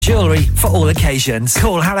Jewellery for all occasions.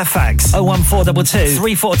 Call Halifax 01422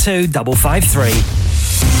 342 553.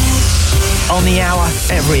 On the hour,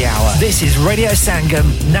 every hour. This is Radio Sangam,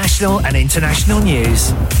 national and international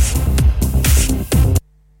news.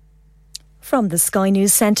 From the Sky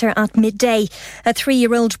News Centre at midday, a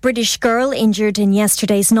 3-year-old British girl injured in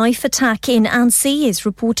yesterday's knife attack in Annecy is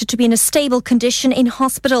reported to be in a stable condition in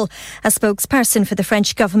hospital. A spokesperson for the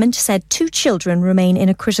French government said 2 children remain in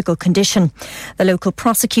a critical condition. The local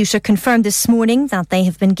prosecutor confirmed this morning that they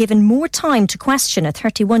have been given more time to question a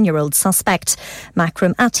 31-year-old suspect.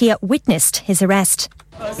 Makram Attia witnessed his arrest.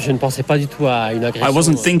 I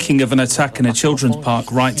wasn't thinking of an attack in a children's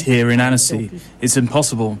park right here in Annecy. It's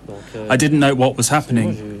impossible. I didn't know what was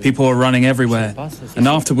happening. People were running everywhere. And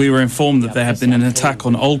after we were informed that there had been an attack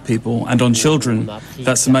on old people and on children,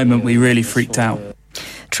 that's the moment we really freaked out.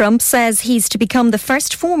 Trump says he's to become the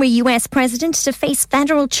first former US president to face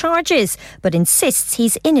federal charges, but insists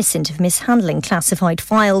he's innocent of mishandling classified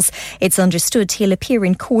files. It's understood he'll appear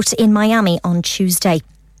in court in Miami on Tuesday.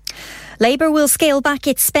 Labour will scale back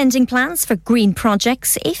its spending plans for green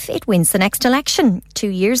projects if it wins the next election. 2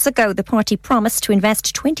 years ago, the party promised to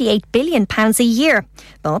invest £28 billion a year.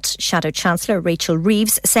 But Shadow Chancellor Rachel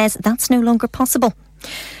Reeves says that's no longer possible.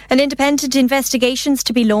 An independent investigation's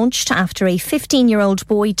to be launched after a 15-year-old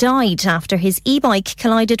boy died after his e-bike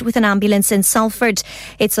collided with an ambulance in Salford.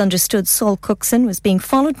 It's understood Saul Cookson was being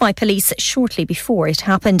followed by police shortly before it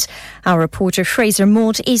happened. Our reporter Fraser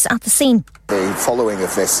Maud is at the scene. The following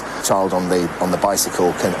of this child on the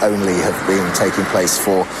bicycle can only have been taking place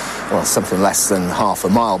for something less than half a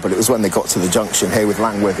mile, but it was when they got to the junction here with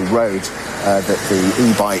Langworthy Road that the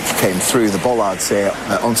e-bike came through the bollards here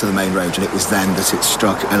onto the main road, and it was then that it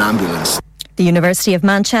struck an ambulance. The University of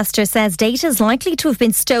Manchester says data is likely to have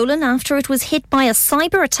been stolen after it was hit by a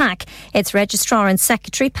cyber attack. Its Registrar and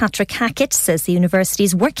Secretary Patrick Hackett says the university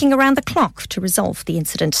is working around the clock to resolve the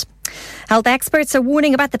incident. Health experts are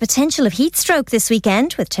warning about the potential of heat stroke this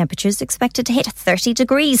weekend, with temperatures expected to hit 30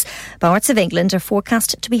 degrees. Parts of England are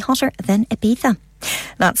forecast to be hotter than Ibiza.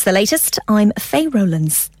 That's the latest. I'm Faye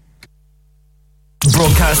Rowlands.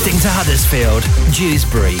 Broadcasting to Huddersfield,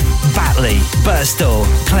 Dewsbury, Batley, Birstall,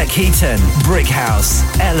 Cleckheaton, Brickhouse,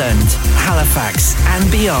 Elland, Halifax and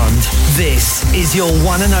beyond. This is your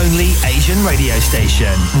one and only Asian radio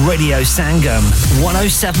station, Radio Sangam,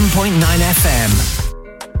 107.9 FM.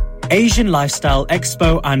 Asian Lifestyle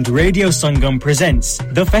Expo and Radio Sangam presents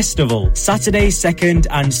The Festival, Saturday 2nd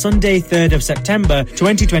and Sunday 3rd of September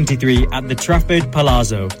 2023 at the Trafford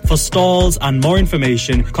Palazzo. For stalls and more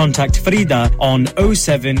information, contact Frida on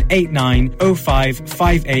 0789 05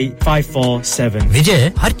 58 547.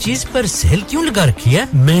 विजय हर चीज पर cell क्यों लगा रखी है?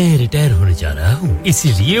 मैं retire होने जा रहा हूँ,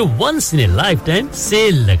 इसीलिए once in a lifetime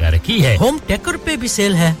sale लगा रखी है. होम डेकोर पे भी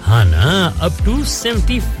सेल है, हाँ ना, up to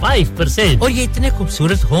 75%. और ये इतने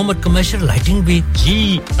खूबसूरत होम commercial lighting भी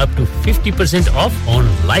जी up to 50% off on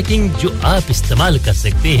lighting जो आप इस्तेमाल कर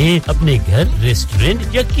सकते हैं अपने घर,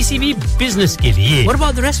 रेस्टोरेंट या किसी भी बिजनेस के लिए. What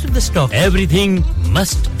about the rest of the stock? Everything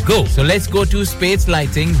must go. So let's go to Spades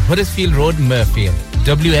Lighting, Huddersfield Road, Murfield,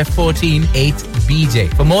 WF14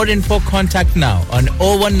 8BJ. For more info, contact now on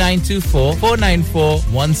 01924 494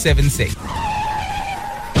 176.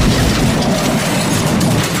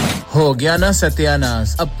 हो गया ना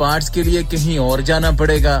सत्यानाश अब पार्ट्स के लिए कहीं और जाना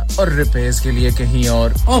पड़ेगा और रिपेयर्स के लिए कहीं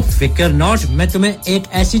और ओ फिकर नॉट मैं तुम्हें एक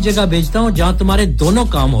ऐसी जगह भेजता हूं जहां तुम्हारे दोनों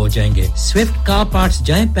काम हो जाएंगे स्विफ्ट कार पार्ट्स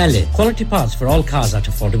जाएं पहले quality parts for all cars at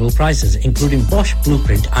affordable prices including Bosch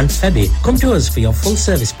Blueprint and Febby come to us for your full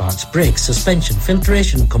service parts brakes suspension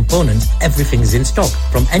filtration components everything is in stock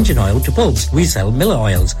from engine oil to bulbs we sell Miller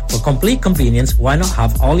oils for complete convenience why not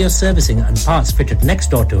have all your servicing and parts fitted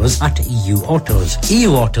next door to us at EU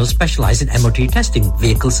Autos specialize in MOT testing,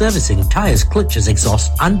 vehicle servicing, tyres, clutches,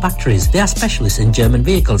 exhausts and batteries. They are specialists in German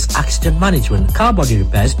vehicles, accident management, car body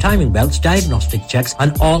repairs, timing belts, diagnostic checks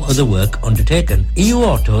and all other work undertaken. EU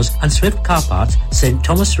Autos and Swift Car Parts, St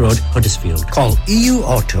Thomas Road, Huddersfield. Call EU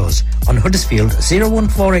Autos on Huddersfield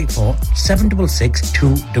 01484 766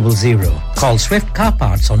 200. Call Swift Car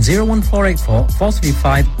Parts on 01484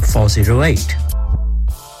 435 408.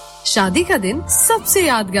 शादी का दिन सबसे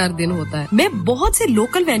यादगार दिन होता है मैं बहुत से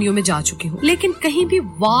लोकल वेन्यू में जा चुकी हूँ लेकिन कहीं भी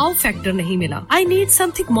वाव फैक्टर नहीं मिला I need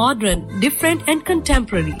something modern different and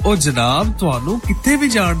contemporary ओ जनाब ਤੁਹਾਨੂੰ ਕਿੱਥੇ ਵੀ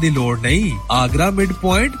ਜਾਣ ਦੀ ਲੋੜ ਨਹੀਂ ਆਗਰਾ ਮਿਡ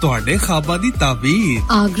ਪੁਆਇੰਟ ਤੁਹਾਡੇ ਖਾਬਾਂ ਦੀ ਤਾਬੀਰ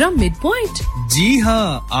आगरा मिड पॉइंट जी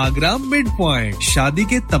हां आगरा मिड पॉइंट शादी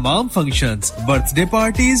के तमाम functions birthday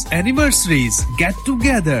parties anniversaries get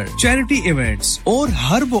together charity events और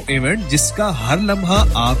हर वो इवेंट जिसका हर लम्हा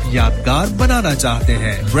आप यादगार बनाना चाहते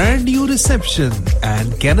हैं brand new reception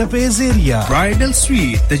and canapes area, bridal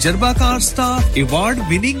suite, तजर्बाकार staff, award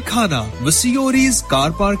winning खाना, वसीओरीज, car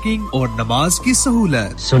parking और नमाज की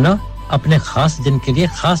सहूलत. सुना अपने खास दिन के लिए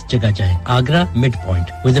खास जगह जाएं Agra Midpoint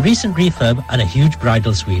with a recent refurb and a huge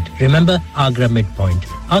bridal suite. Remember Agra Midpoint,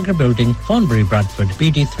 Agra Building, Thornbury, Bradford,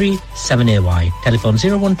 BD3 7AY. Telephone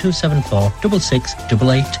 01274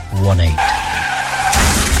 668818.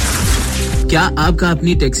 क्या आपका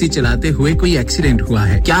अपनी टैक्सी चलाते हुए कोई एक्सीडेंट हुआ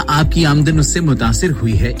है? क्या आपकी आमदन उससे मुतासिर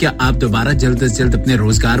हुई है? क्या आप दोबारा जल्द से जल्द अपने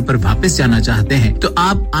रोजगार पर वापस जाना चाहते हैं? तो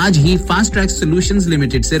आप आज ही फास्ट ट्रैक सॉल्यूशंस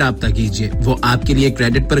लिमिटेड से राब्ता कीजिए. वो आपके लिए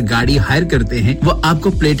क्रेडिट पर गाड़ी हायर करते हैं. वो आपको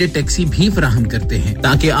प्लेटेड टैक्सी भी फराहम करते हैं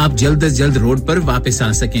ताकि आप जल्द से जल्द रोड पर वापस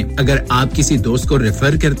आ सकें. अगर आप किसी दोस्त को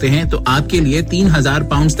रेफर करते हैं तो आपके लिए 3000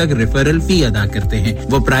 पाउंड तक रेफरल फी अदा करते हैं.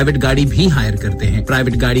 वो प्राइवेट गाड़ी भी हायर करते हैं.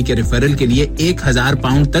 प्राइवेट गाड़ी के रेफरल के लिए 1000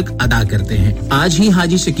 पाउंड तक अदा करते हैं. आज ही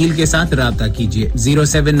हाजी शकील के साथ राब्ता कीजिए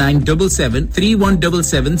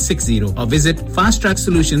 07977317760 और visit fast track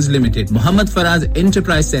solutions limited, Mohammad Faraz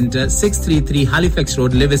enterprise centre, 633 Halifax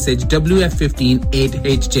road, Liversedge, WF15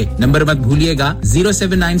 8HJ. Number मत भूलिएगा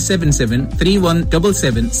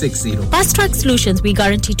 07977317760. Fast Track Solutions, we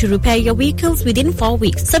guarantee to repair your vehicles within 4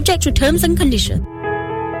 weeks, subject to terms and conditions.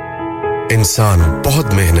 इंसान बहुत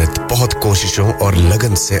मेहनत, बहुत कोशिशों और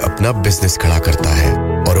लगन से अपना बिजनेस खड़ा करता है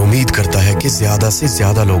और उम्मीद करता है कि ज्यादा से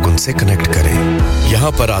ज्यादा लोग उनसे कनेक्ट करें.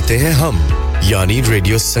 यहाँ पर आते हैं हम, यानी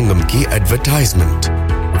रेडियो संगम की एडवर्टाइजमेंट.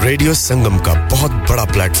 रेडियो संगम का बहुत बड़ा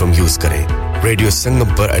प्लेटफॉर्म यूज करें. रेडियो संगम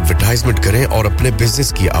पर एडवर्टाइजमेंट करें और अपने बिजनेस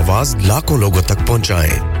की आवाज लाखों लोगों तक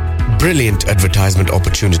पहुंचाएं. Brilliant advertisement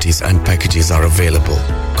opportunities and packages are available.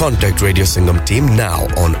 Contact Radio Sangam team now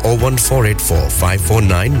on 01484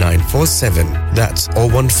 549 947. That's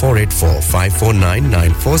 01484 549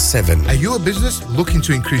 947. Are you a business looking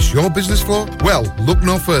to increase your business flow? Well, look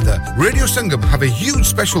no further. Radio Sangam have a huge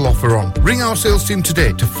special offer on. Ring our sales team today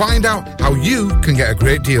to find out how you can get a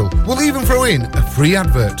great deal. We'll even throw in a free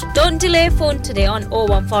advert. Don't delay, phone today on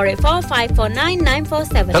 01484 549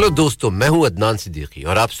 947. Hello दोस्तों, मैं हूं अदनान सिद्दीकी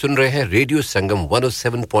और आप सुन रहे हैं radio संगम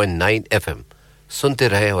 107.9 FM. सुनते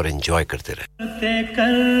रहें और एंजॉय करते रहें.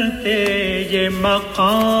 करते ये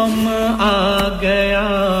मकाम आ गया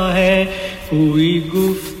है, हुई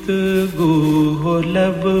गुफ्तगू हो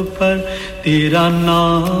लब पर तेरा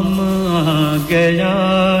नाम आ गया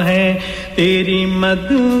है, तेरी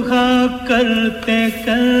मदह करते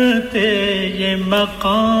करते ये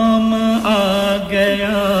मकाम आ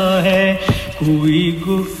गया है, हुई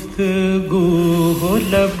गुफ्तगू हो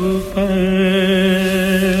लब पर.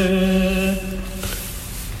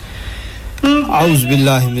 औज़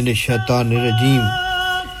बिल्लाहि मिनश शैतानिर रजीम.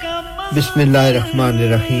 बिस्मिल्लाहिर रहमानिर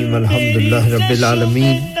रहीम. अल्हम्दुलिल्लाहि रब्बिल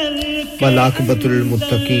आलमीन वल आक़िबतुल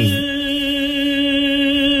मुत्तक़ीन.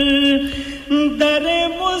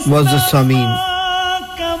 मुअज़्ज़ज़ सामीन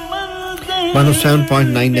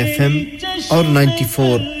 107.9 FM और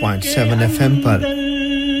 94.7 FM पर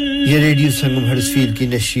ये रेडियो संगम हडर्सफील्ड की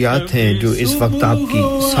नशियात हैं जो इस वक्त आपकी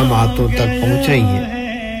समाअतों तक पहुंच रही हैं.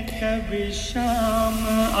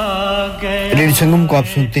 रेडियो संगम को आप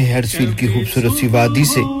सुनते हैं हडर्सफील्ड की खूबसूरत सी वादी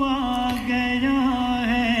से.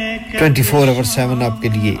 24/7 आपके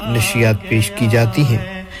लिए नशियात पेश की जाती हैं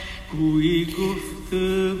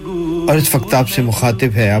और इस वक्त आपसे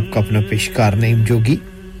मुखातिब है आपका अपना पेशकार नईम जोगी.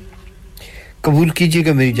 कबूल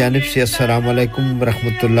कीजिएगा मेरी जानिब से अस्सलाम वालेकुम व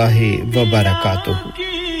रहमतुल्लाहि व बरकातुहू.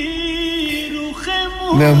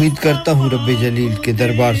 मैं उम्मीद करता हूँ रब्बे जलील के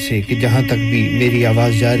दरबार से कि जहाँ तक भी मेरी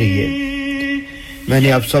आवाज़ जा रही है मैंने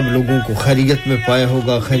आप सब लोगों को खैरियत में पाया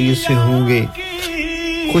होगा, खैरियत से होंगे,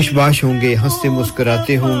 खुशबाश होंगे, हंसते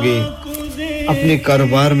मुस्कुराते होंगे, अपने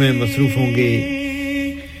कारोबार में मसरूफ होंगे,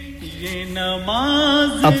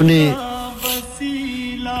 अपने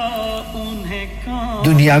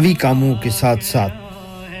दुनियावी कामों के साथ-साथ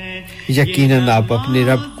यकीनन आप अपने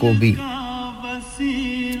रब को भी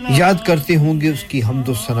याद करते होंगे, उसकी हम्द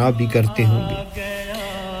व सना भी करते होंगे.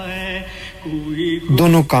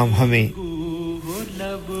 दोनों काम हमें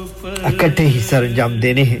इकट्ठे ही सर अंजाम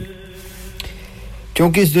देने हैं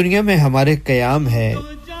क्योंकि इस दुनिया में हमारे क़याम है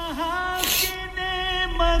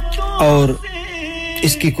और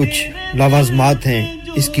इसकी कुछ लवाज़मात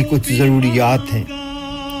हैं, इसकी कुछ ज़रूरियात हैं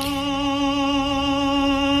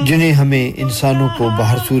जिन्हें हमें इंसानों को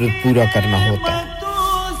बाहर सूरत पूरा करना होता है.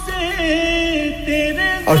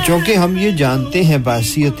 और चूंकि हम ये जानते हैं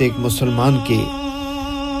बासियत एक मुसलमान के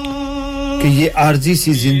कि ये आर्जी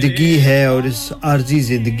सी जिंदगी है और इस आर्जी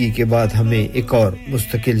जिंदगी के बाद हमें एक और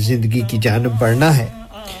मुस्तकिल जिंदगी की जानिब बढ़ना है,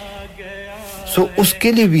 सो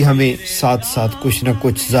उसके लिए भी हमें साथ-साथ कुछ न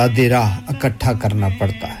कुछ ज़ादे राह इकट्ठा करना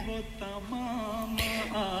पड़ता है.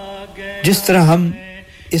 जिस तरह हम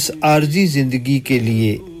इस आर्जी जिंदगी के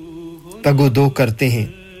लिए तगोदो करते हैं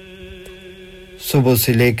सुबह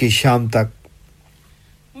से लेकर शाम तक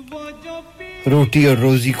रोटी और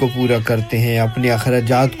रोजी को पूरा करते हैं अपने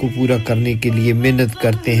अखराजात को पूरा करने के लिए मेहनत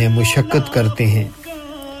करते हैं मुशक्कत करते हैं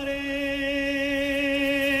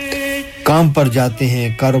काम पर जाते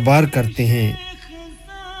हैं कारोबार करते हैं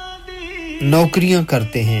नौकरियां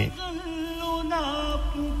करते हैं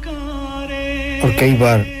और कई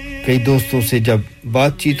बार कई दोस्तों से जब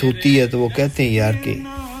बातचीत होती है तो वो कहते हैं यार कि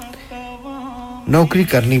नौकरी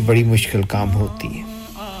करनी बड़ी मुश्किल काम होती है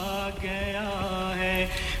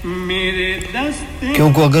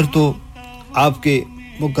क्योंकि अगर तो आपके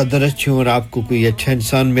मुकद्दर अच्छे और आपको कोई अच्छा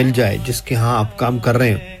इंसान मिल जाए जिसके हां आप काम कर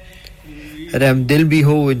रहे हो रहमदिल भी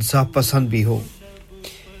हो इंसाफ पसंद भी हो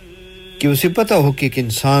कि उसे पता हो कि एक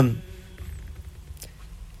इंसान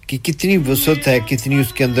की कितनी वसअत है कितनी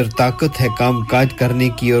उसके अंदर ताकत है काम काज करने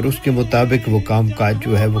की और उसके मुताबिक वो काम काज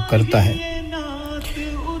जो है वो करता है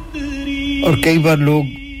और कई बार लोग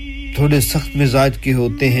थोड़े सख्त मिजाज के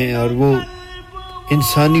होते हैं और वो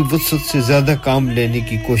इंसानी वसअत से ज्यादा काम लेने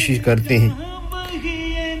की कोशिश करते हैं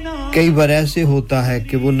कई बार ऐसे होता है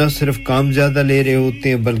कि वो न सिर्फ काम ज्यादा ले रहे होते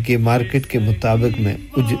हैं बल्कि मार्केट के मुताबिक में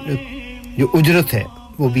जो उजरत है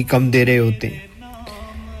वो भी कम दे रहे होते हैं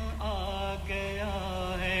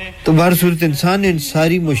तो हर सूरत इंसान इन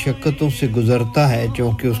सारी मुशक्कतों से गुजरता है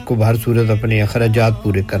क्योंकि उसको हर सूरत अपने अखराजात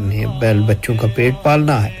पूरे करने हैं बैल बच्चों का पेट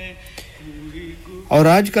पालना है और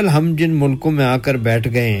आजकल हम जिन मुल्कों में आकर बैठ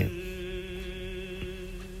गए हैं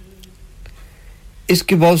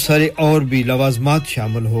इसके बहुत सारे और भी लवाजमात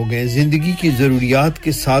शामिल हो गए जिंदगी की जरूरियात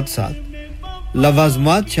के साथ-साथ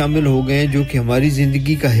लवाजमात शामिल हो गए जो कि हमारी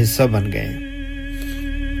जिंदगी का हिस्सा बन गए हैं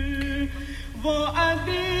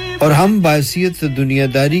और हम बासियत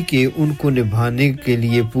दुनियादारी के उनको निभाने के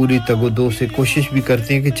लिए पूरी तगोदो से कोशिश भी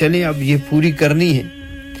करते हैं कि चलें अब ये पूरी करनी है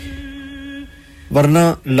वरना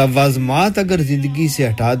लवाजमात अगर जिंदगी से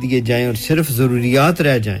हटा दिए जाएं और सिर्फ जरूरियात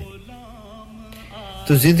रह जाएं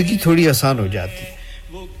तो जिंदगी थोड़ी आसान हो जाती है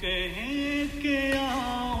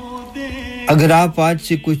अगर आप आज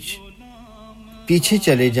से कुछ पीछे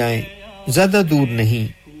चले जाएं ज्यादा दूर नहीं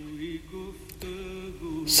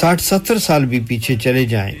 60-70 साल भी पीछे चले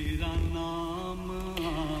जाएं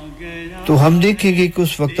तो हम देखेंगे कि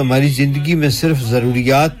उस वक्त हमारी जिंदगी में सिर्फ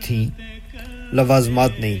जरूरियात थी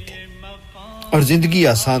लवाजमात नहीं थे और जिंदगी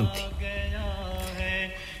आसान थी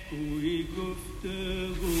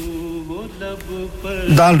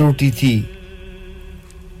दाल रोटी थी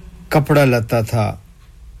कपड़ा लता था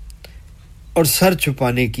और सर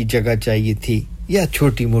छुपाने की जगह चाहिए थी या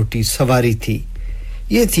छोटी मोटी सवारी थी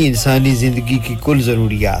ये थी इंसानी जिंदगी की कुल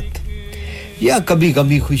जरूरियात या कभी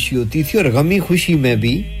गमी खुशी होती थी और गमी खुशी में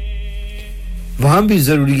भी वहां भी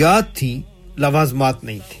जरूरियात थी लवाजमात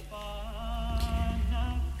नहीं थे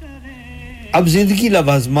अब जिंदगी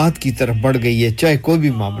लवाजमात की तरफ बढ़ गई है चाहे कोई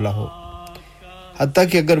भी मामला हो हत्ता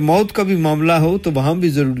कि अगर मौत का भी मामला हो तो वहां भी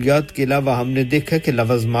जरूरियात के अलावा हमने देखा कि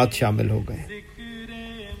लवाजमात शामिल हो गए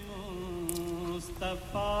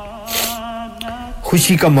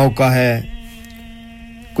खुशी का मौका है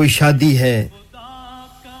कोई शादी है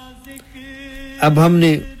अब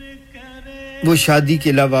हमने वो शादी के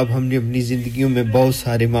अलावा अब हमने अपनी जिंदगियों में बहुत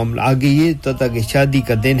सारे मामले आगे ये तो था कि शादी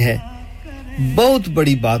का दिन है बहुत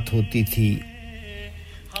बड़ी बात होती थी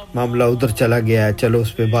मामला उधर चला गया है चलो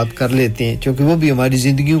उस पे बात कर लेते हैं क्योंकि वो भी हमारी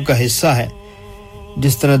जिंदगियों का हिस्सा है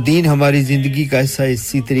जिस तरह दीन हमारी जिंदगी का हिस्सा है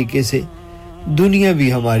इसी तरीके से दुनिया भी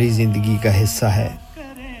हमारी जिंदगी का हिस्सा है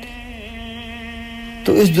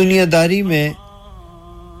तो इस दुनियादारी में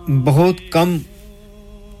बहुत कम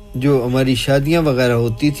जो हमारी शादियां वगैरह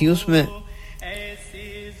होती थी उसमें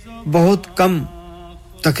बहुत कम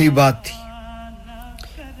तकरीबात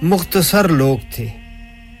थी मुख्तसर लोग थे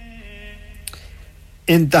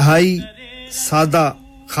इंतहाई सादा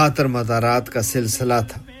खातर मदारात का सिलसिला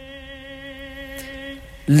था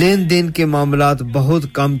लेन देन के मामलात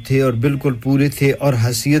बहुत कम थे और बिल्कुल पूरे थे और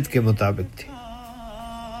हैसियत के मुताबिक थे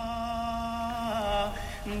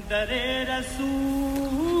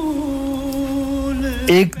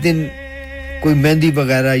एक दिन कोई मेहंदी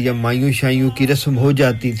वगैरह या मायूं शायूं की रस्म हो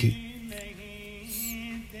जाती थी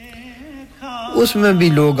उसमें भी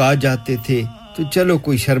लोग आ जाते थे तो चलो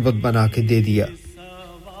कोई शरबत बना के दे दिया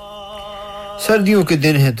सर्दियों के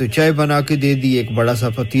दिन है तो चाय बना के दे दी एक बड़ा सा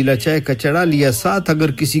पतीला चाय का चढ़ा लिया साथ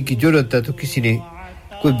अगर किसी की जरूरत है तो किसी ने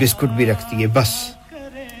कोई बिस्कुट भी रख दिए बस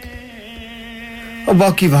और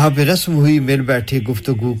बाकी वहां पे रस्म हुई मिल बैठे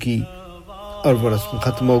गुफ्तगू की और वो रस्म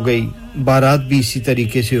खत्म हो गई बारात भी इसी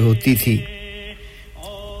तरीके से होती थी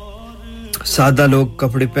सादा लोग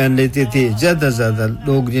कपड़े पहन लेते थे ज्यादा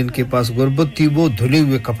लोग जिनके पास गुर्बत थी वो धुले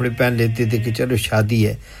हुए कपड़े पहन लेते थे कि चलो शादी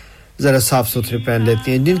है जरा साफ सुथरे पहन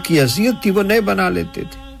लेते हैं जिनकी हैसियत थी वो नए बना लेते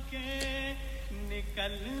थे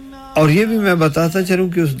और ये भी मैं बताता चलूं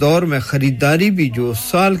कि उस दौर में खरीदारी भी जो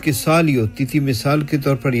साल के साल ही होती थी मिसाल के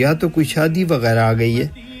तौर पर या तो कोई शादी वगैरह आ गई है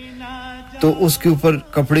तो उसके ऊपर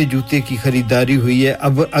कपड़े जूते की खरीदारी हुई है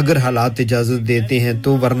अब अगर हालात इजाजत देते हैं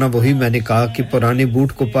तो वरना वही मैंने कहा कि पुराने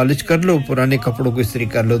बूट को पॉलिश कर लो पुराने कपड़ों को इस्त्री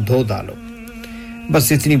कर लो धो डालो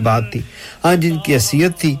बस इतनी बात थी हां जिनकी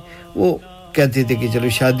हैसियत थी वो कहते थे कि चलो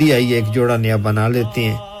शादी आई है एक जोड़ा नया बना लेते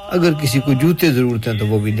हैं अगर किसी को जूते जरूरत हैं तो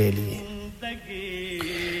वो भी ले लिए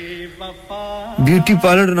ब्यूटी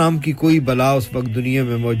पार्लर नाम की कोई बला उस वक्त दुनिया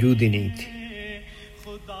में मौजूद ही नहीं थी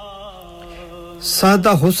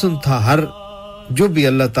सादा हुस्न था हर जो भी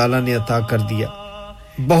अल्लाह ताला ने अता कर दिया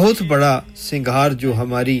बहुत बड़ा सिंगार जो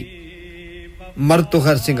हमारी मर्द तो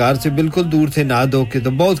हर सिंगार से बिल्कुल दूर थे ना धो के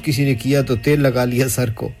तो बहुत किसी ने किया तो तेल लगा लिया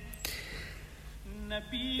सर को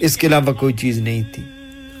इसके अलावा कोई चीज नहीं थी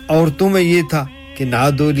औरतों में ये था कि ना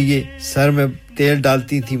धो लिए सर में तेल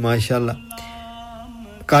डालती थी माशाल्लाह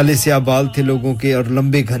काले स्याह बाल थे लोगों के और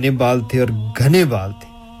लंबे घने बाल थे और घने बाल थे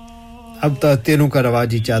अब तो तेलों का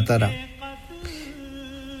रवाज ही चाहता रहा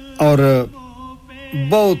और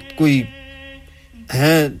बहुत कोई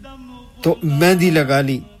हैं तो मेहंदी लगा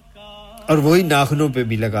ली और वही नाखूनों पे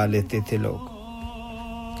भी लगा लेते थे लोग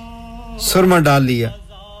सुरमा डाल लिया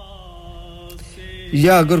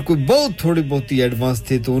या अगर कोई बहुत थोड़ी बहुत ही एडवांस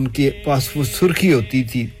थे तो उनके पास वो सुर्खी होती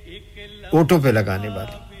थी ओठों पे लगाने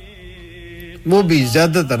वाली वो भी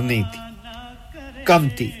ज्यादातर नहीं थी कम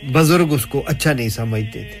थी बुजुर्ग उसको अच्छा नहीं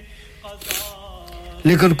समझते थे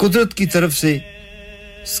लेकिन कुदरत की तरफ से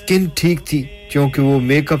स्किन ठीक थी क्योंकि वो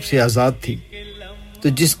मेकअप से आजाद थी तो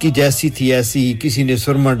जिसकी जैसी थी ऐसी ही किसी ने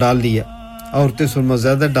सुरमा डाल लिया औरतें सुरमा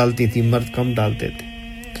ज्यादा डालती थी मर्द कम डालते थे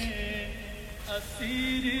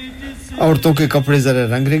औरतों के कपड़े जरा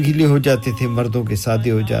रंग रंगीले हो जाते थे मर्दों के सादे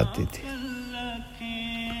हो जाते थे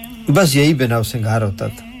बस यही बिना सिंगार होता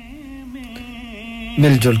था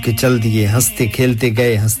मिलजुल के चल दिए हंसते खेलते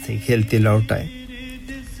गए हंसते खेलते लौट आए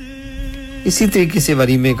इसी तरीके से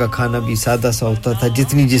वलीमे का खाना भी सादा सा होता था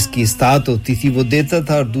जितनी जिसकी इस्तात होती थी वो देता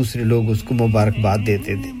था और दूसरे लोग उसको मुबारकबाद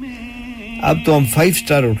देते थे अब तो हम 5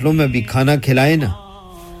 स्टार होटलों में भी खाना खिलाएं ना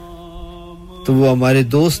तो वो हमारे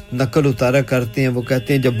दोस्त नकल उतारा करते हैं वो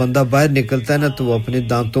कहते हैं जब बंदा बाहर निकलता है ना तो वो अपने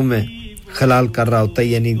दांतों में खलाल कर रहा होता है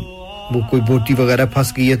यानी वो कोई बोटी वगैरह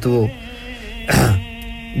फंस गई है तो वो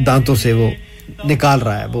दांतों से वो निकाल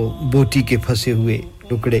रहा है वो बोटी के फंसे हुए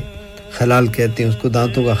टुकड़े खलाल कहते हैं उसको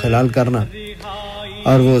दांतों का खलाल करना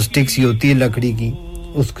और वो स्टिक सी होती है लकड़ी की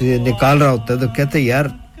उसको निकाल रहा होता है तो कहते हैं यार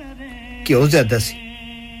क्यों ज्यादा सी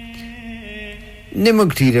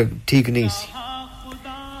नमक ठीक नहीं सी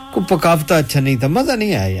को पकावता अच्छा नहीं था मजा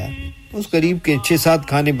नहीं आया यार उस करीब के 6-7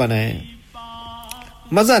 खाने बनाए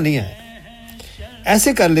मजा नहीं आया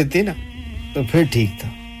ऐसे कर लेते ना तो फिर ठीक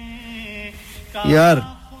था यार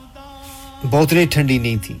बोतलें ठंडी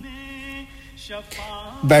नहीं थी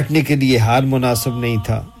बैठने के लिए हाल मुनासिब नहीं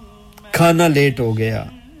था खाना लेट हो गया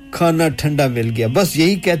खाना ठंडा मिल गया बस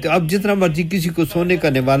यही कहते अब जितना मर्जी किसी को सोने का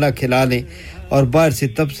निवाला खिला लें और बाहर से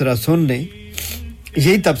तबसरा सुन लें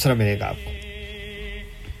यही तबसरा मिलेगा आपको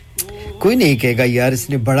कोई नहीं कहेगा यार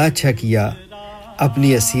इसने बड़ा अच्छा किया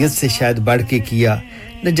अपनी हैसियत से शायद बढ़ के किया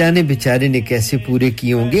न जाने बेचारे ने कैसे पूरे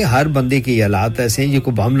किए होंगे हर बंदे के हालात ऐसे हैं ये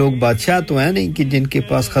को हम लोग बादशाह तो हैं नहीं कि जिनके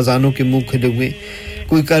पास खजानों के मुंह खुले हुए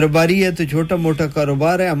कोई कारोबारी है तो छोटा मोटा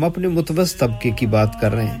कारोबार है हम अपने मुतवस्सित तबके की बात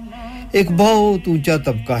कर रहे हैं एक बहुत ऊंचा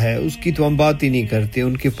तबका है उसकी तो हम बात ही नहीं करते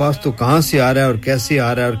उनके पास तो कहां से आ रहा है और कैसे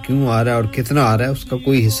आ रहा है और क्यों आ रहा है और कितना आ रहा है उसका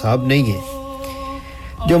कोई हिसाब नहीं है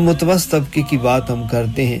जो मुतवस्सित तबके की बात हम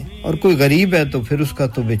करते हैं और कोई गरीब है तो फिर उसका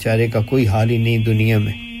तो बेचारे का कोई हाल ही नहीं दुनिया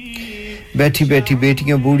में बैठी बैठी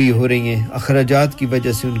बेटियां बूढ़ी हो रही हैं अखराजात की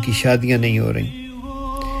वजह से उनकी शादियां नहीं हो रही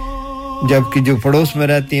जबकि जो पड़ोस में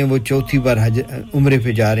रहते हैं वो चौथी बार उम्रे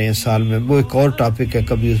पे जा रहे हैं साल में वो एक और टॉपिक है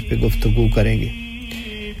कभी उस पे गुफ्तगू करेंगे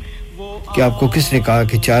कि आपको किसने कहा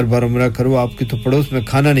कि 4 बार उम्रा करो आपके तो पड़ोस में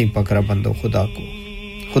खाना नहीं पक रहा बंदो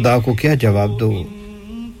खुदा को क्या जवाब दो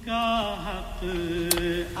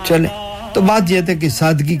चले तो बात यह था कि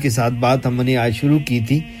सादगी के साथ बात हमने आज शुरू की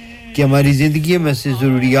थी कि हमारी जिंदगी में से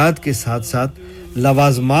ज़रूरियात के साथ-साथ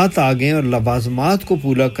लवाज़मात आ गए और लवाज़मात को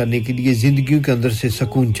पूरा करने के लिए जिंदगी के अंदर से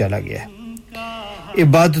सुकून चला गया है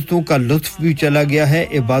इबादतों का लुत्फ भी चला गया है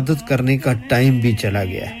इबादत करने का टाइम भी चला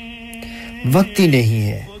गया है वक्त ही नहीं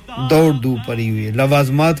है दौड़ धूप पड़ी हुई है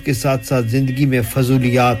लवाज़मात के साथ-साथ जिंदगी में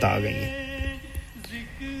फजूलियात आ गई हैं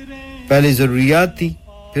पहले ज़रूरियात थी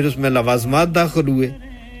फिर उसमें लवाज़मात दाखिल हुए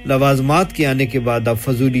लवाजमात के आने के बाद अब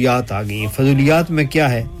फजूलियात आ गई हैं फजूलियात में क्या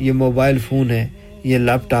है ये मोबाइल फोन है ये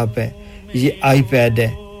लैपटॉप है ये आईपैड है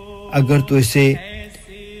अगर तो इसे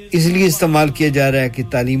इसलिए इस्तेमाल किया जा रहा है कि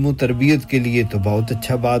तालीम और तरबियत के लिए तो बहुत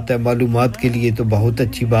अच्छा बात है मालूमात के लिए तो बहुत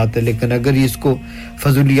अच्छी बात है लेकिन अगर इसको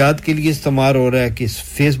फजूलियात के लिए इस्तेमाल हो रहा है कि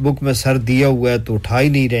फेसबुक में सर दिया हुआ है तो उठा ही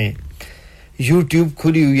नहीं रहे YouTube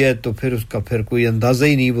खुली हुई है तो फिर उसका फिर कोई अंदाजा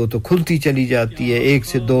ही नहीं वो तो खुलती चली जाती है 1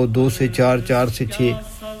 से 2 2 से 4 4 से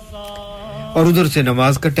 6 और उधर से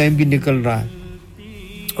नमाज का टाइम भी निकल रहा है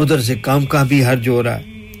उधर से काम का भी हर्ज हो रहा है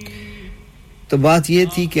तो बात ये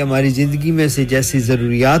थी कि हमारी जिंदगी में से जैसे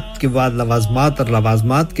ज़रूरियात के बाद लवाज़मात और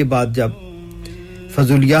लवाज़मात के बाद जब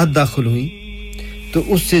फजूलियात दाखिल हुई तो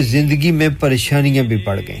उससे जिंदगी में परेशानियां भी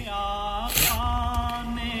बढ़ गईं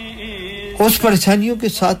उस परेशानियों के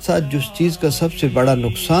साथ-साथ जिस चीज का सबसे बड़ा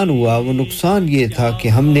नुकसान हुआ वो नुकसान ये था कि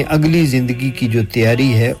हमने अगली जिंदगी की जो तैयारी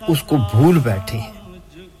है उसको भूल बैठे हैं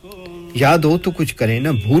याद हो तो कुछ करें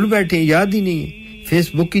ना भूल बैठे हैं याद ही नहीं है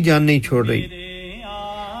फेसबुक की जान नहीं छोड़ रही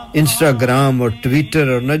इंस्टाग्राम और ट्विटर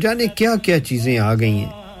और न जाने क्या-क्या चीजें आ गई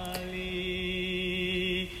हैं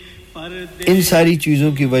इन सारी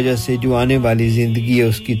चीजों की वजह से जो आने वाली जिंदगी है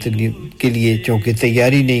उसकी के लिए चूंकि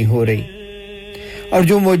तैयारी नहीं हो रही और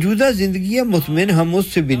जो मौजूदा जिंदगी है मुतमिन हम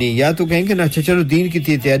उससे भी नहीं या तो कहेंगे ना अच्छा चलो दीन की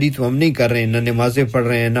तैयारी तो हम नहीं कर रहे हैं ना नमाजें पढ़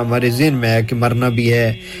रहे हैं ना हमारे ज़हन में है कि मरना भी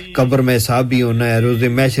है कब्र में हिसाब भी होना है रोज़े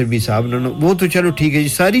महशर भी हिसाब ना वो तो चलो ठीक है ये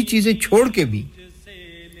सारी चीजें छोड़ के भी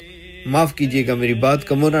माफ कीजिएगा मेरी बात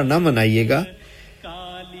का बुरा ना मनाइएगा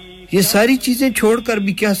ये सारी चीजें छोड़कर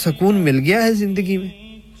भी क्या सुकून मिल गया है जिंदगी में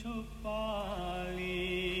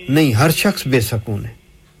नहीं हर शख्स बेसुकून है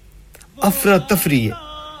अफरा तफरी है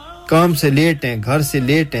काम से लेट हैं घर से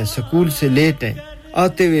लेट हैं स्कूल से लेट हैं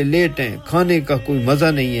आते हुए लेट हैं खाने का कोई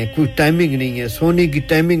मजा नहीं है कोई टाइमिंग नहीं है सोने की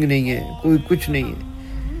टाइमिंग नहीं है कोई कुछ नहीं है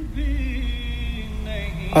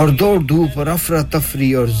और दौड़ धूप और अफरा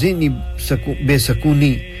तफरी और ज़हनी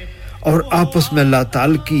बेसुकूनी और आपस में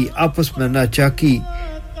लाताल्की आपस में नाचाकी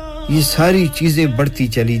ये सारी चीजें बढ़ती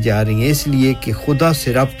चली जा रही हैं इसलिए कि खुदा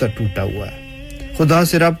से राब्ता टूटा हुआ है खुदा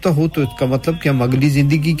से राब्ता हो तो इसका मतलब कि हम अगली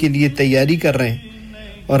जिंदगी के लिए तैयारी कर रहे हैं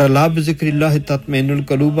और अल्लाह बिज़िक्रिल्लाह तत्मइनुल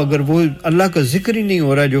क़ुलूब अगर वो अल्लाह का जिक्र ही नहीं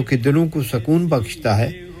हो रहा जो कि दिलों को सुकून बख्शता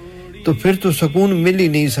है तो फिर तो सुकून मिल ही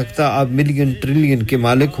नहीं सकता आप मिलियन ट्रिलियन के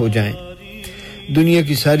मालिक हो जाएं दुनिया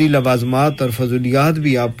की सारी लवाज़मात और फज़ूलियात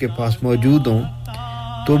भी आपके पास मौजूद हों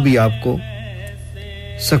तो भी आपको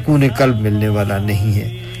सुकून कल्ब मिलने वाला नहीं है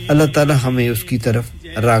अल्लाह ताला हमें उसकी तरफ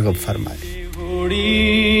राग़ब फरमाए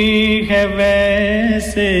है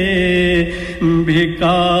वैसे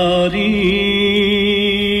भिखारी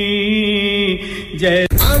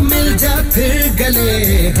मिल जा फिर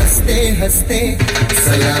गले हंसते हंसते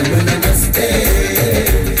सलाम नमस्ते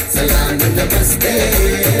सलाम नमस्ते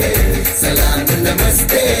सलाम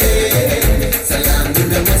नमस्ते सलाम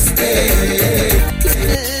नमस्ते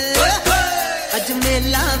अज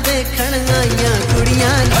मेला देखण आईयां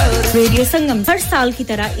कुड़ियां रेडियो संगम हर साल की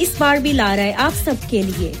तरह इस बार भी ला रहा है आप सब के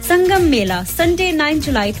लिए संगम मेला Sunday 9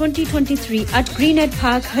 July 2023 at Greenhead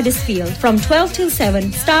Park, Huddersfield from 12 till 7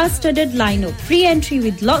 star-studded lineup free entry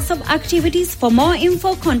with lots of activities for more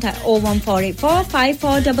info contact 01484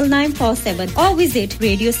 549947 or visit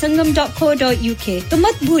radiosangam.co.uk तो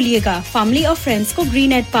मत भूलिएगा family और friends को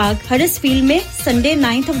Greenhead Park, Huddersfield में Sunday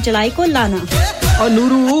 9th of July को लाना और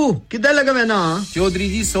Nuru किधर लगा वैना चौधरी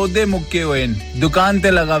जी सौदे मुक्के हुए दुकान ते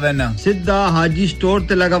लगा वैना सिद्धा हाजी स्टोर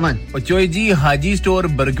ते लगा वन और चोई जी हाजी स्टोर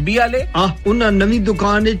बरकबी वाले उन्हां नवी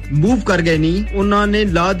दुकान मूव कर गए नी उन्हां ने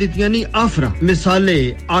ला दितियां नी आफरा मिसाले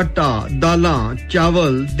आटा दालां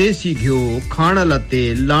चावल देसी घियो खाना लते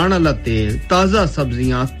लाना लते ताजा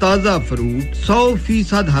सब्जियां ताजा फ्रूट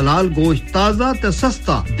 100% हलाल गोश्त ताजा ते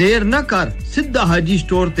सस्ता देर न कर सिद्धा हाजी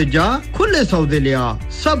स्टोर ते जा खुले सौदे लिया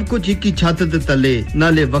सब कुछ एक ही छत ते तले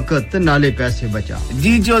नाले वक्त नाले पैसे बचा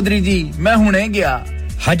जी चौधरी जी मैं हुने गया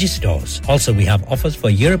Haji Stores. Also, we have offers for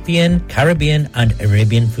European, Caribbean and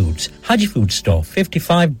Arabian foods. Haji Food Store,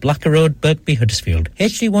 55 Blacker Road, Birkby, Huddersfield,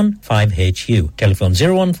 HD1 5HU. Telephone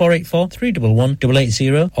 01484 311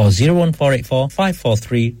 880 or 01484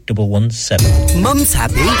 543 117. Mum's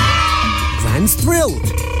happy. Grand's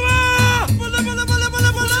thrilled.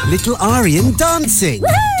 Little Aryan dancing.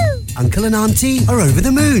 Woo! Uncle and Auntie are over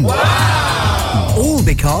the moon. Wow! All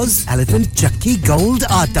because Elephant Chakki Gold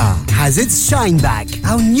Atta has its shine back.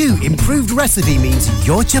 Our new improved recipe means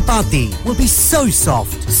your chapati will be so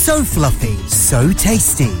soft, so fluffy, so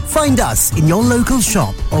tasty. Find us in your local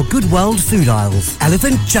shop or Good World food aisles.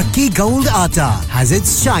 Elephant Chakki Gold Atta has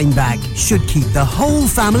its shine back. Should keep the whole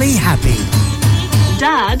family happy.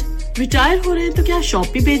 Dad, retire हो रहे हैं तो क्या shop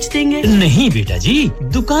भी बेच देंगे? नहीं बेटा जी,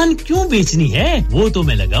 दुकान क्यों बेचनी है? वो तो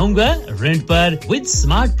मैं लगाऊंगा रेंट पर with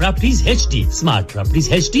smart properties HD. Smart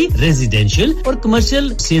properties HD residential और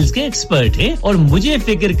कमर्शियल सेल्स के एक्सपर्ट हैं और मुझे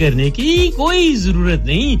फिक्र करने की कोई जरूरत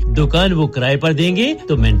नहीं। दुकान वो किराए पर देंगे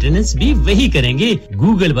तो मेंटेनेंस भी वही करेंगे।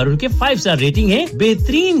 गूगल पर उनके 5 स्टार रेटिंग है,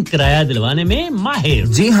 बेहतरीन किराया दिलवाने में माहिर।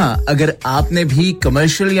 जी हां, अगर आपने भी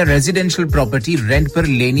कमर्शियल या रेजिडेंशियल प्रॉपर्टी रेंट पर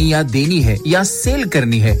लेनी या देनी है या सेल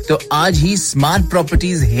करनी है तो आज ही स्मार्ट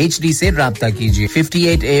प्रॉपर्टीज एचडी से राब्ता कीजिए।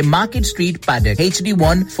 58A market street Paddock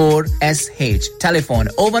HD14SH। Telephone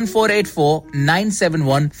 01484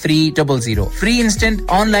 971 300। Free instant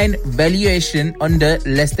online valuation under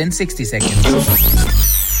less than 60 seconds.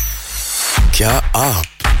 क्या आप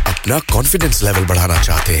अपना कॉन्फिडेंस लेवल बढ़ाना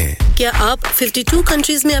चाहते हैं? क्या आप 52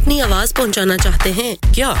 कंट्रीज में अपनी आवाज पहुंचाना चाहते हैं?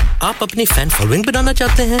 क्या आप अपनी फैन फॉलोइंग बनाना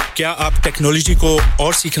चाहते हैं? क्या आप टेक्नोलॉजी को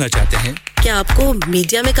और सीखना चाहते हैं? क्या आपको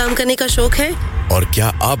मीडिया में काम करने का शौक है? और क्या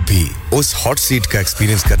आप भी उस हॉट सीट का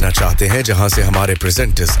एक्सपीरियंस करना चाहते हैं जहां से हमारे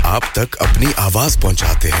प्रेजेंटर्स आप तक अपनी आवाज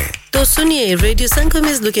पहुंचाते हैं? तो सुनिए, radio Sangam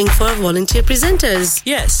is looking for volunteer presenters.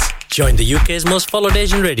 Yes, join the UK's most followed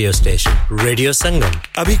Asian radio station, Radio Sangam.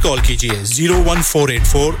 अभी कॉल कीजिए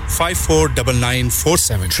 01484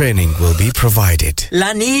 549947. Training will be provided.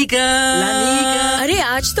 लानिका। अरे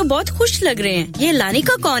आज तो बहुत खुश लग रहे हैं। ये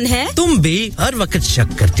लानिका कौन है? तुम भी हर वक्त शक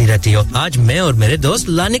करती रहती हो। आज मैं और मेरे दोस्त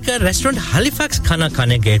लानिका रेस्टोरेंट हैलिफैक्स खाना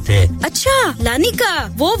खाने गए थे। अच्छा,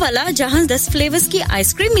 लानिका वो वाला जहाँ 10 फ्लेवर्स की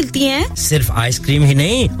आइसक्रीम मिलती है? सिर्फ आइसक्रीम ही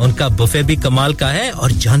नहीं, उनका बुफे भी कमाल का है।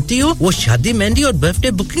 और जानती हो, वो शादी, मेहंदी और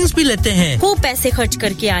बर्थडे बुकिंग्स भी लेते हैं। वो पैसे खर्च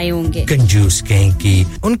करके आए होंगे। कंजूस कहीं की।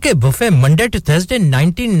 उनके buffet Monday to Thursday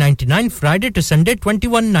 1999, Friday to Sunday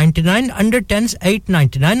 2199, under 10s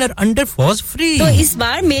 899 और अंडर 4s फ्री। तो इस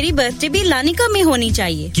बार मेरी बर्थडे भी लानिका में होनी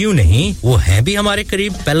चाहिए। क्यों नहीं, वो है भी हमारे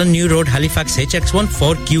करीब। पेलन new road Halifax HX1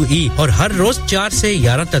 4QE और हर रोज 4 से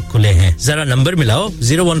 11 तक खुले हैं। जरा नंबर मिलाओ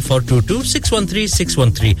 01422 613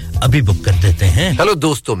 613। अभी बुक कर देते हैं। हेलो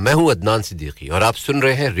दोस्तों, मैं हूं अदनान सिद्दीकी और आप सुन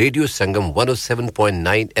रहे हैं रेडियो संगम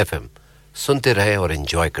 107.9 FM। सुनते रहे और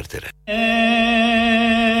एंजॉय करते रहे।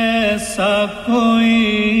 ऐसा कोई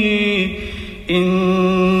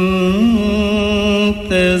इंतजाम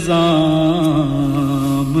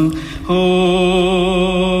हो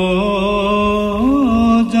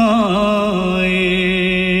जाए,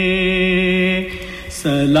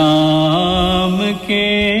 सलाम के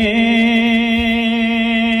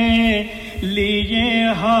लिए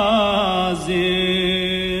हाजिर।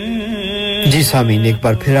 जी सामीन, एक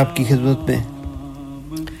बार फिर आपकी खिदमत में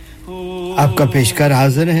आपका पेशकार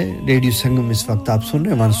हाजिर है। रेडियो संगम इस वक्त आप सुन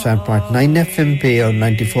रहे हैं 107.9 FM पे और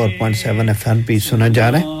 94.7 FM पे सुना जा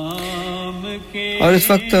रहा है। और इस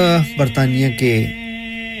वक्त बर्तानिया के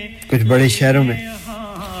कुछ बड़े शहरों में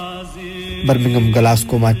Birmingham,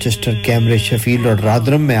 Glasgow, Manchester, Cambridge, Sheffield और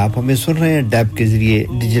रादरम में आप हमें सुन रहे हैं डैब के जरिए,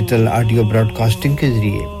 डिजिटल ऑडियो ब्रॉडकास्टिंग के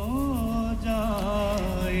जरिए।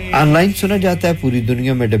 ऑनलाइन सुना जाता है पूरी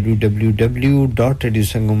दुनिया में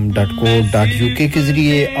www.radiosangam.co.uk के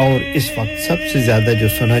जरिए। और इस वक्त सबसे ज्यादा जो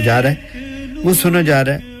सुना जा रहा है वो सुना जा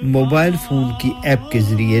रहा है मोबाइल फोन की ऐप के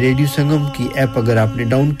जरिए। रेडियो संगम की ऐप अगर आपने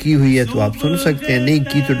डाउन की हुई है तो आप सुन सकते हैं, नहीं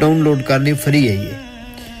की तो डाउनलोड करनी फ्री है ये,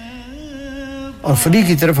 और फ्री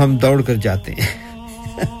की तरफ हम दौड़ कर जाते हैं।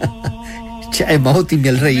 चाहे मौत ही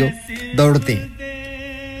मिल रही हो, दौड़ते हैं।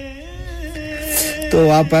 तो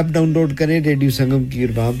आप ऐप डाउनलोड करें रेडियो संगम की,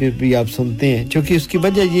 और वहाँ पे भी आप सुनते हैं। क्योंकि उसकी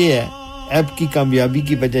वजह ये है, ऐप की कामयाबी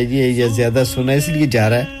की वजह ये है, या ज्यादा सुना इसलिए जा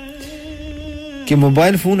रहा है कि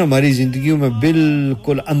मोबाइल फोन हमारी जिंदगियों में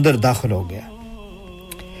बिल्कुल अंदर दाखिल हो गया।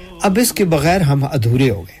 अब इसके बगैर हम अधूरे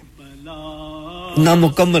हो गए,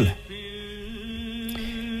 नामुकम्मल है।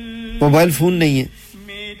 मोबाइल फोन नहीं है,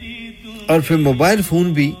 और फिर मोबाइल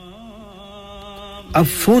फोन भी अब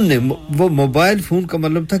फोन ने, वो मोबाइल फोन का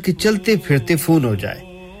मतलब था कि चलते फिरते फोन हो जाए।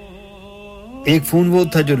 एक फोन वो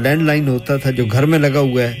था जो लैंडलाइन होता था, जो घर में लगा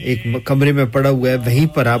हुआ है, एक कमरे में पड़ा हुआ है, वहीं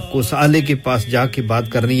पर आपको उस आले के पास जाके बात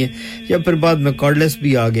करनी है। या फिर बाद में कॉर्डलेस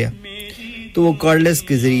भी आ गया, तो वो कॉर्डलेस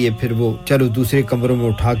के जरिए फिर वो चलो दूसरे कमरों में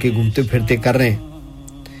उठा के घूमते फिरते कर रहे हैं।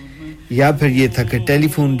 या फिर ये था कि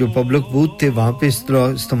टेलीफोन जो पब्लिक बूथ थे वहां पे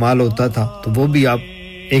इस्तेमाल होता था, तो वो भी आप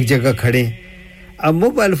एक जगह खड़े हैं। अब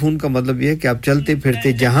मोबाइल फोन का मतलब ये है कि आप चलते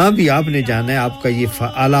फिरते जहां भी आपने जाना है, आपका ये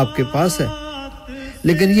आला आपके पास है।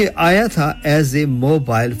 लेकिन ये आया था एज ए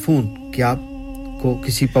मोबाइल फोन कि आपको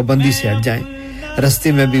किसी पाबंदी से हट जाएं।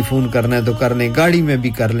 रास्ते में भी फोन करना है तो कर लें, गाड़ी में भी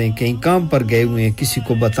कर लें, कहीं काम पर गए हुए हैं, किसी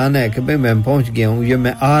को बताना है कि भाई मैं पहुंच गया हूं, या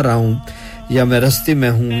मैं आ रहा हूं, या मैं रास्ते में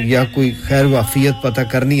हूं, या कोई खैर वाफियत पता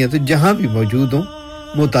करनी है, तो जहां भी मौजूद हो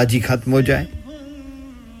मोहताजी खत्म हो जाए।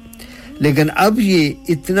 لیکن اب یہ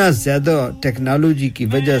اتنا زیادہ ٹیکنالوجی کی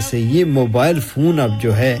وجہ سے یہ موبائل فون اب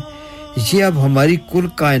جو ہے یہ اب ہماری کل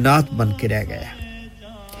کائنات بن کے رہ گیا ہے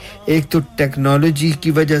ایک تو ٹیکنالوجی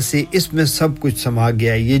کی وجہ سے اس میں سب کچھ سما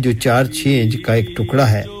گیا یہ جو 4-6 انچ کا ایک ٹکڑا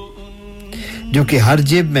ہے جو کہ ہر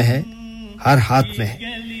جیب میں ہے ہر ہاتھ میں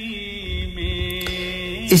ہے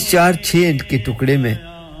اس 4-6 انچ کے ٹکڑے میں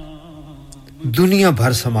دنیا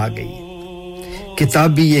بھر سما گئی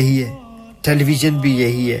کتاب بھی یہی ہے ٹیلی ویژن بھی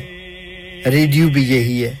یہی ہے ریڈیو بھی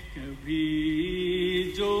یہی ہے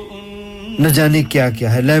نہ جانے کیا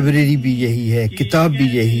کیا ہے لائبریری بھی یہی ہے کتاب بھی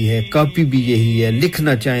یہی ہے کاپی بھی یہی ہے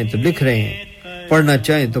لکھنا چاہیں تو لکھ رہے ہیں پڑھنا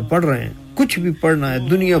چاہیں تو پڑھ رہے ہیں کچھ بھی پڑھنا ہے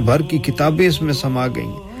دنیا بھر کی کتابیں اس میں سما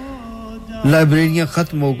گئی لائبریریاں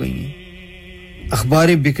ختم ہو گئی ہیں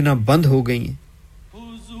اخباریں بکنا بند ہو گئی ہیں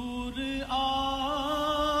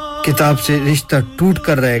کتاب سے رشتہ ٹوٹ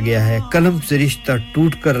کر رہ گیا ہے قلم سے رشتہ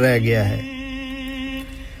ٹوٹ کر رہ گیا ہے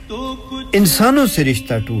انسانوں سے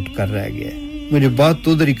رشتہ ٹوٹ کر رہ گیا ہے مجھے بات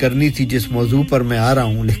تو ادھر ہی کرنی تھی جس موضوع پر میں آ رہا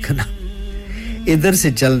ہوں لیکن ادھر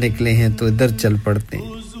سے چل نکلے ہیں تو ادھر چل پڑتے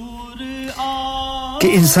ہیں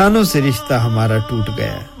کہ انسانوں سے رشتہ ہمارا ٹوٹ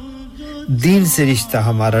گیا ہے دین سے رشتہ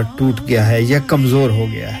ہمارا ٹوٹ گیا ہے یا کمزور ہو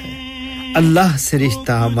گیا ہے اللہ سے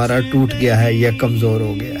رشتہ ہمارا ٹوٹ گیا ہے یا کمزور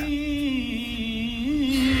ہو گیا ہے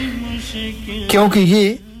کیونکہ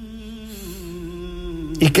یہ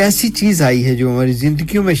ایک ایسی چیز آئی ہے جو ہماری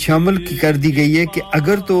زندگیوں میں شامل کی کر دی گئی ہے کہ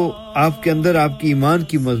اگر تو آپ کے اندر آپ کی ایمان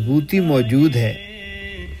کی مضبوطی موجود ہے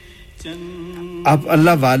آپ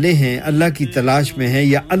اللہ والے ہیں اللہ کی تلاش میں ہیں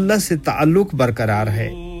یا اللہ سے تعلق برقرار ہے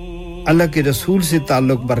اللہ کے رسول سے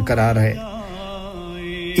تعلق برقرار ہے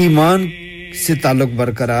ایمان سے تعلق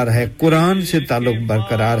برقرار ہے قرآن سے تعلق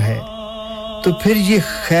برقرار ہے تو پھر یہ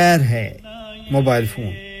خیر ہے موبائل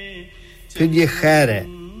فون پھر یہ خیر ہے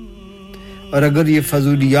اور اگر یہ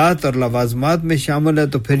فضولیات اور لوازمات میں شامل ہے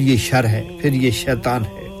تو پھر یہ شر ہے پھر یہ شیطان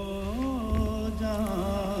ہے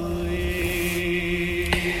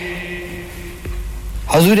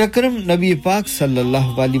حضور اکرم نبی پاک صلی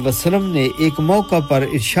اللہ علیہ وسلم نے ایک موقع پر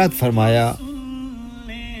ارشاد فرمایا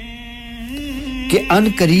کہ ان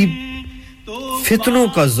قریب فتنوں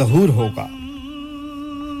کا ظہور ہوگا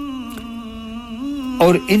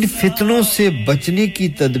اور ان فتنوں سے بچنے کی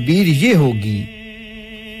تدبیر یہ ہوگی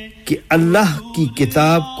کہ اللہ کی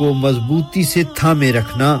کتاب کو مضبوطی سے تھامے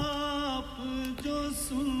رکھنا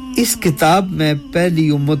اس کتاب میں پہلی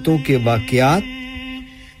امتوں کے واقعات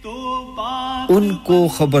ان کو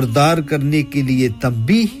خبردار کرنے کے لیے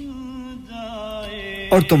تنبیہ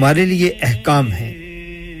اور تمہارے لیے احکام ہیں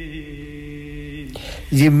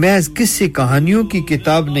یہ محض قصے کہانیوں کی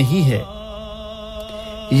کتاب نہیں ہے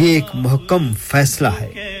یہ ایک محکم فیصلہ ہے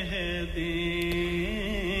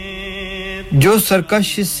جو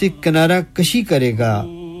سرکش سے کنارہ کشی کرے گا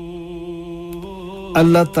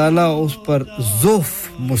اللہ تعالیٰ اس پر ضعف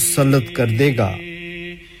مسلط کر دے گا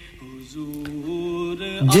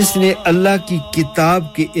جس نے اللہ کی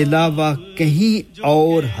کتاب کے علاوہ کہیں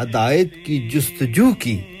اور ہدایت کی جستجو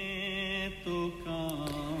کی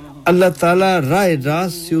اللہ تعالیٰ راہ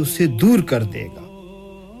راست سے اسے دور کر دے گا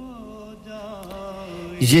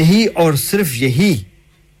یہی اور صرف یہی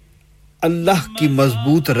اللہ کی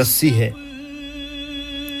مضبوط رسی ہے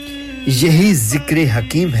یہی ذکر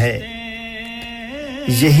حکیم ہے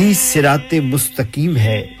یہی صراط مستقیم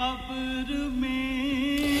ہے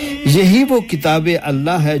یہی وہ کتاب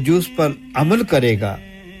اللہ ہے جو اس پر عمل کرے گا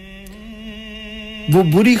وہ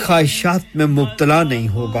بری خواہشات میں مبتلا نہیں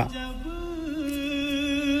ہوگا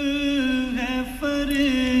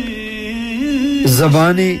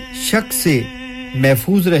زبان شک سے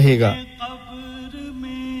محفوظ رہے گا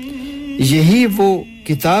یہی وہ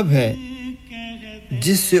کتاب ہے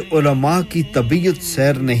جس سے علماء کی طبیعت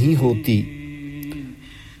سیر نہیں ہوتی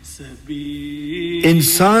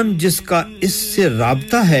انسان جس کا اس سے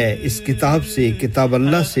رابطہ ہے اس کتاب سے کتاب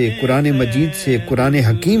اللہ سے قرآن مجید سے قرآن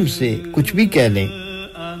حکیم سے کچھ بھی کہہ لیں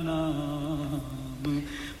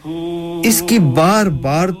اس کی بار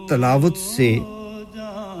بار تلاوت سے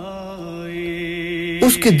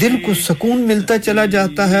اس کے دل کو سکون ملتا چلا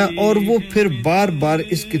جاتا ہے اور وہ پھر بار بار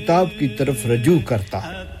اس کتاب کی طرف رجوع کرتا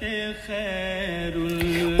ہے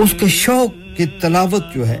اس کے شوق کی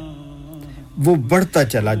تلاوت جو ہے وہ بڑھتا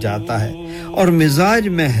چلا جاتا ہے اور مزاج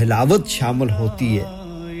میں حلاوت شامل ہوتی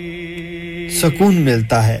ہے سکون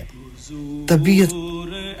ملتا ہے طبیعت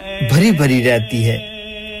بھری بھری رہتی ہے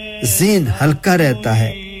ذہن ہلکا رہتا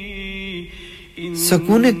ہے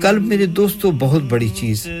سکون قلب میرے دوستو بہت بڑی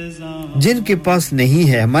چیز جن کے پاس نہیں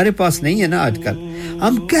ہے ہمارے پاس نہیں ہے نا آج کل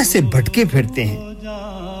ہم کیسے بھٹکے پھرتے ہیں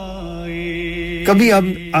کبھی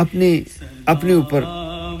آپ نے اپنے اوپر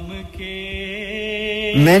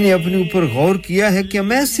میں نے اپنے اوپر غور کیا ہے کہ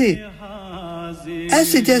ہم ایسے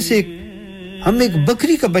ऐसे जैसे हम एक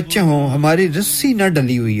बकरी का बच्चा हो, हमारी रस्सी ना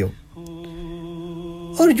डली हुई हो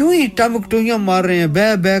और जो ही टामकटोइयां मार रहे हैं,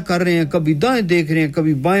 बह बह कर रहे हैं, कभी दाएं देख रहे हैं,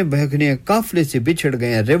 कभी बाएं बहक रहे हैं, काफले से बिछड़ गए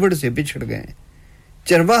हैं, रेवड़ से बिछड़ गए हैं।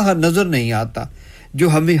 चरवाहा नजर नहीं आता जो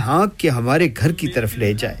हमें हाँक के हमारे घर की तरफ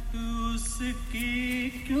ले जाए।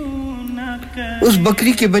 उस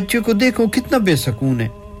बकरी के बच्चे को देखो कितना बेसुकून है।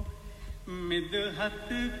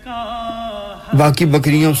 बाकी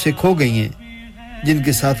बकरियां उससे खो गई हैं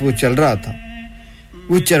जिनके साथ वो चल रहा था।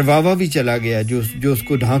 वो चरवावा भी चला गया जो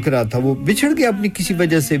उसको ढांक रहा था, वो बिछड़ गया अपनी किसी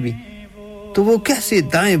वजह से भी। तो वो कैसे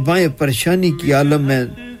दाएं बाएं परेशानी की आलम में,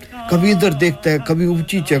 कभी इधर देखता है, कभी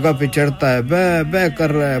ऊंची जगह पे चढ़ता है, बह बह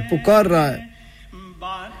कर रहा है, पुकार रहा है,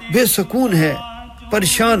 बेसुकून है,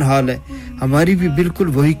 परेशान हाल है। हमारी भी बिल्कुल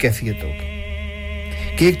वही कैफियत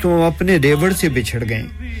होगी कि एक तो हम अपने रेवड़ से बिछड़ गए,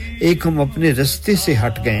 एक हम अपने रास्ते से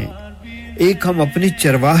हट गए, एक हम अपने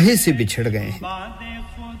चरवाहे से बिछड़ गए हैं।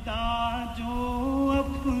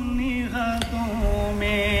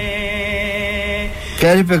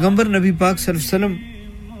 प्यारे पैगंबर नबी पाक सल्लल्लाहु अलैहि वसल्लम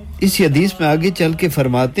इस हदीस में आगे चल के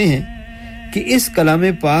फरमाते हैं कि इस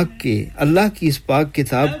कलाम पाक के, अल्लाह की इस पाक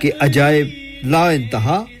किताब के अजायब ला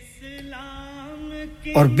इंतहा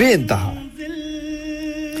और बेइंतहा।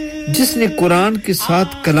 जिसने कुरान के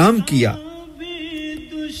साथ कलाम किया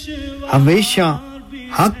हमेशा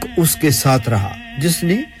हक उसके साथ रहा।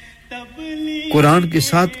 जिसने कुरान के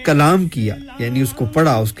साथ कलाम किया यानी उसको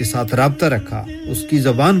पढ़ा, उसके साथ राब्ता रखा, उसकी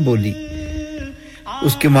ज़बान बोली,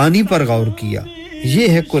 उसके मानी पर गौर किया, ये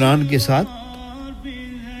है कुरान के साथ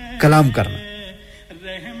कलाम करना।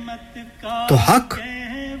 तो हक,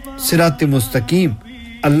 सिरात मुस्तकीम,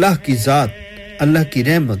 अल्लाह की जात, अल्लाह की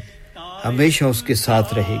रहमत हमेशा उसके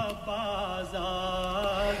साथ रहेगी।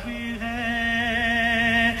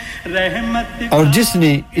 और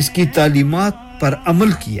जिसने इसकी तालीमात पर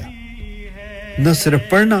अमल किया, न सिर्फ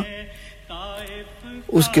पढ़ना,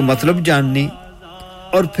 उसके मतलब जानने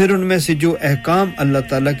और फिर उनमें से जो अहकाम अल्लाह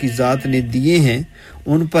ताला की जात ने दिए हैं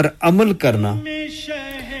उन पर अमल करना,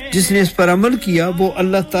 जिसने इस पर अमल किया वो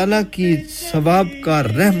अल्लाह ताला की सवाब का,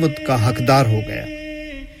 रहमत का हकदार हो गया।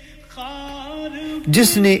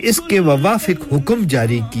 जिसने इसके मुवाफिक हुक्म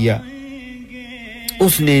जारी किया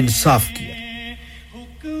उसने इंसाफ किया।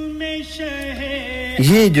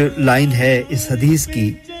 ये जो लाइन है इस हदीस की,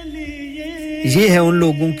 ये है उन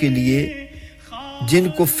लोगों के लिए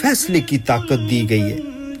जिनको फैसले की ताकत दी गई है,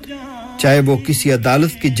 चाहे वो किसी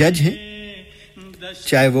अदालत के जज हैं,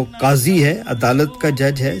 चाहे वो काजी है, अदालत का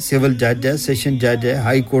जज है, सिविल जज है, सेशन जज है,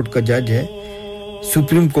 हाई कोर्ट का जज है,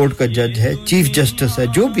 सुप्रीम कोर्ट का जज है, चीफ जस्टिस है,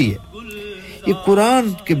 जो भी है। ये कुरान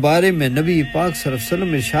के बारे में नबी पाक सल्लल्लाहु अलैहि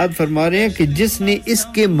वसल्लम इरशाद फरमा रहे हैं कि जिसने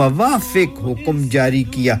इसके मुवाफिक हुक्म जारी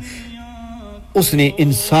किया उसने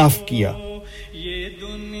इंसाफ किया।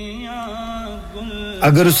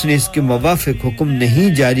 अगर उसने इसके मुवाफिक हुक्म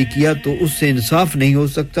नहीं जारी किया तो उससे इंसाफ नहीं हो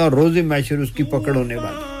सकता और रोज़े महशर उसकी पकड़ होने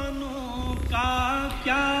वाली।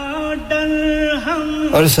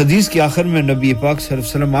 और इस हदीस के आखिर में नबी पाक सल्लल्लाहु अलैहि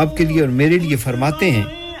वसल्लम आपके लिए और मेरे लिए फरमाते हैं,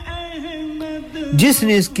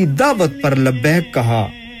 जिसने इसकी दावत पर लब्बैक कहा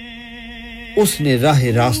उसने राह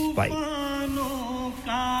रास्त पाई।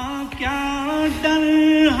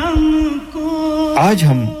 आज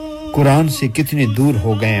हम कुरान से कितने दूर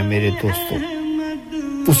हो गए हैं मेरे दोस्तों।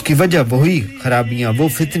 उसकी वजह वही खराबियां, वो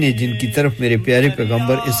फितने जिनकी तरफ मेरे प्यारे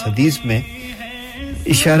पैगंबर इस हदीस में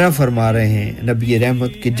इशारा फरमा रहे हैं नबी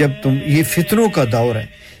रहमत कि जब तुम, ये फितनों का दौर है,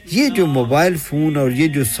 ये जो मोबाइल फोन और ये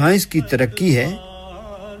जो साइंस की तरक्की है,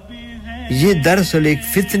 ये दरअसल एक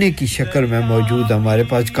फितने की शक्ल में मौजूद हमारे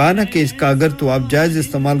पास। कहा ना कि इसका अगर तो आप जायज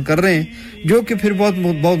इस्तेमाल कर रहे हैं, जो कि फिर बहुत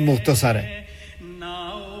मुख्तसर है,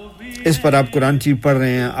 इस पर आप कुरान शरीफ पढ़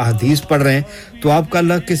रहे हैं, अहदीस पढ़ रहे हैं, तो आपका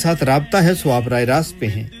अल्लाह के साथ राब्ता है, सो आप राह रास्त पे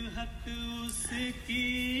हैं।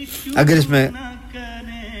 अगर इसमें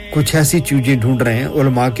कुछ ऐसी चीजें ढूंढ रहे हैं,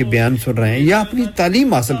 उलमा के बयान सुन रहे हैं या अपनी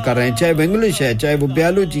तालीम हासिल कर रहे हैं, चाहे वो इंग्लिश है, चाहे वो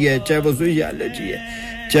बायोलॉजी है, चाहे वो ज़ूलॉजी है,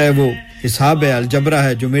 चाहे वो हिसाब है, अलजबरा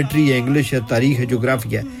है, ज्योमेट्री है, इंग्लिश है, तारीख है,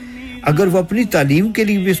 ज्योग्राफी है, अगर वो अपनी तालीम के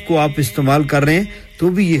लिए भी इसको आप इस्तेमाल कर रहे हैं तो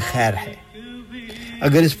भी ये खैर है।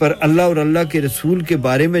 अगर इस पर अल्लाह और अल्लाह के रसूल के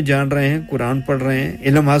बारे में जान रहे हैं, कुरान पढ़ रहे हैं,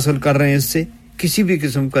 इल्म हासिल कर रहे हैं इससे किसी भी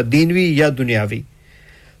किस्म का, दीनवी या दुनियावी,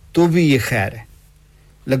 तो भी ये खैर है।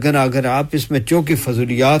 लेकिन अगर आप इसमें चौकी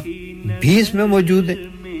फजूलियात भी इसमें मौजूद हैं,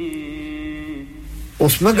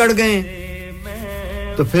 उसमें गड़ गए,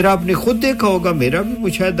 तो फिर आपने खुद देखा होगा, मेरा भी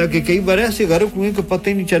मुशाहिदा कि कई बार ऐसे गर्क हुए कि पता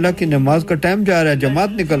ही नहीं चला कि नमाज का टाइम जा रहा है,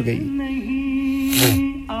 जमात निकल गई।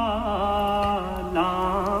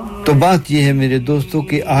 तो बात यह है मेरे दोस्तों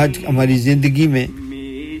कि आज हमारी जिंदगी में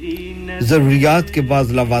ज़रूरियात के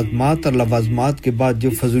बाद लवाज़मात और लवाज़मात के बाद जो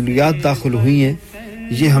फजूलियात दाखिल हुई हैं,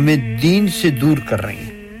 یہ ہمیں دین سے دور کر رہی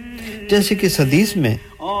ہیں جیسے کہ حدیث میں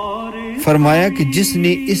فرمایا کہ جس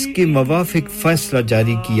نے اس کے موافق فیصلہ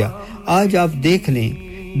جاری کیا آج آپ دیکھ لیں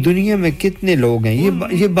دنیا میں کتنے لوگ ہیں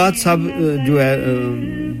یہ بات صاحب جو ہے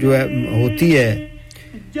ہوتی ہے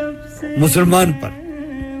مسلمان پر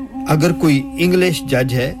اگر کوئی انگلش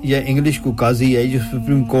جج ہے یا انگلش کو قاضی ہے جو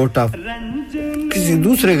سپریم کورٹ آف کسی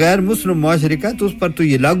دوسرے غیر مسلم معاشرے کا تو اس پر تو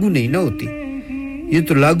یہ لاگو نہیں نہ ہوتی یہ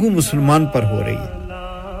تو لاگو مسلمان پر ہو رہی ہے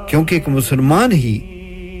کیونکہ ایک مسلمان ہی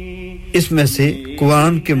اس میں سے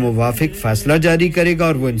قرآن کے موافق فیصلہ جاری کرے گا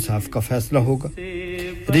اور وہ انصاف کا فیصلہ ہوگا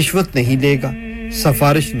رشوت نہیں لے گا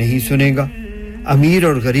سفارش نہیں سنے گا امیر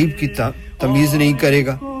اور غریب کی تمیز نہیں کرے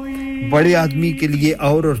گا بڑے آدمی کے لیے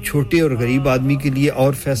اور چھوٹے اور غریب آدمی کے لیے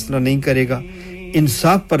اور فیصلہ نہیں کرے گا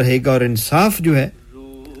انصاف پر رہے گا اور انصاف جو ہے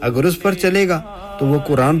اگر اس پر چلے گا تو وہ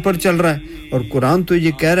قرآن پر چل رہا ہے اور قرآن تو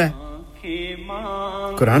یہ کہہ رہا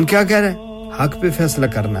ہے قرآن کیا کہہ رہا ہے حق پہ فیصلہ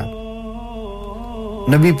کرنا ہے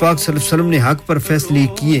نبی پاک صلی اللہ علیہ وسلم نے حق پر فیصلے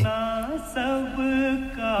کیے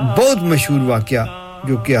بہت مشہور واقعہ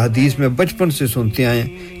جو کہ حدیث میں بچپن سے سنتے آئے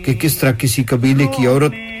ہیں کہ کس طرح کسی قبیلے کی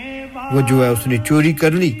عورت وہ جو ہے اس نے چوری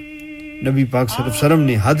کر لی نبی پاک صلی اللہ علیہ وسلم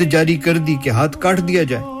نے حد جاری کر دی کہ ہاتھ کاٹ دیا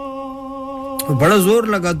جائے بڑا زور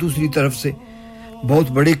لگا دوسری طرف سے بہت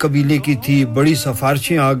بڑے قبیلے کی تھی بڑی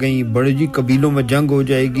سفارشیں آ گئیں بڑے جی قبیلوں میں جنگ ہو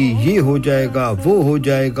جائے گی یہ ہو جائے گا وہ ہو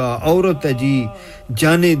جائے گا عورت ہے جی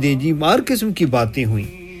جانے دیں جی ہر قسم کی باتیں ہوئیں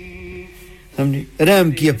سمجھے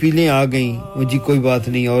رحم کی اپیلیں آ گئیں وہ جی کوئی بات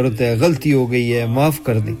نہیں عورت ہے غلطی ہو گئی ہے معاف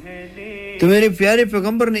کر دیں تو میرے پیارے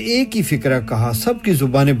پیغمبر نے ایک ہی فکرہ کہا سب کی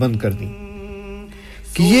زبانیں بند کر دیں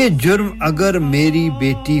کہ یہ جرم اگر میری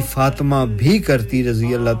بیٹی فاطمہ بھی کرتی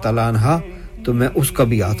رضی اللہ تعالیٰ عنہا تو میں اس کا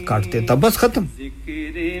بھی ہاتھ کاٹ دیتا بس ختم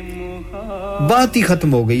بات ہی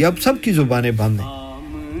ختم ہو گئی اب سب کی زبانیں بند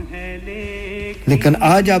ہیں لیکن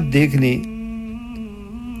آج آپ دیکھ لیں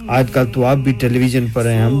آج کل تو آپ بھی ٹیلی ویژن پر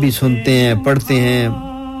ہیں ہم بھی سنتے ہیں پڑھتے ہیں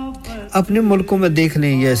اپنے ملکوں میں دیکھ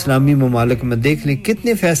لیں یا اسلامی ممالک میں دیکھ لیں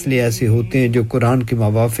کتنے فیصلے ایسے ہوتے ہیں جو قرآن کے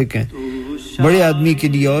موافق ہیں بڑے آدمی کے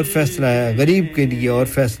لیے اور فیصلہ ہے غریب کے لیے اور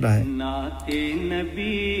فیصلہ ہے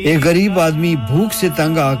ایک غریب آدمی بھوک سے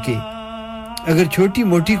تنگ آ کے اگر چھوٹی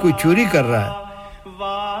موٹی کوئی چوری کر رہا ہے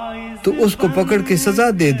تو اس کو پکڑ کے سزا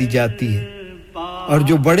دے دی جاتی ہے اور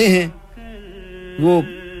جو بڑے ہیں وہ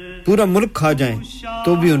پورا ملک کھا جائیں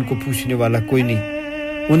تو بھی ان کو پوچھنے والا کوئی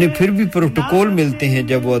نہیں انہیں پھر بھی پروٹوکول ملتے ہیں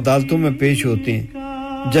جب وہ عدالتوں میں پیش ہوتے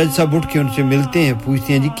ہیں جج صاحب اٹھ کے ان سے ملتے ہیں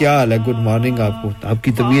پوچھتے ہیں جی کیا حال ہے گڈ مارننگ آپ کو آپ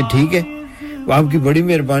کی طبیعت ٹھیک ہے آپ کی بڑی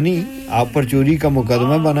مہربانی آپ پر چوری کا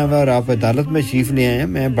مقدمہ بنا ہوا ہے اور آپ عدالت میں تشریف لے آئے ہیں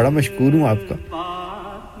میں بڑا مشکور ہوں آپ کا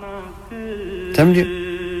سمجھے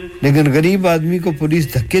لیکن غریب آدمی کو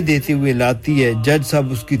پولیس دھکے دیتے ہوئے لاتی ہے جج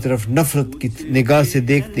صاحب اس کی طرف نفرت کی نگاہ سے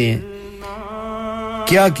دیکھتے ہیں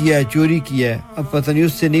کیا کیا ہے چوری کیا ہے اب پتہ نہیں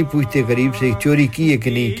اس سے نہیں پوچھتے غریب سے چوری کی ہے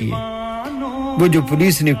کہ نہیں کی ہے وہ جو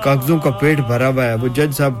پولیس نے کاغذوں کا پیٹ بھرا ہوا ہے وہ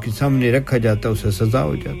جج صاحب کے سامنے رکھا جاتا ہے اسے سزا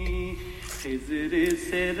ہو جاتی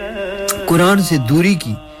قرآن سے دوری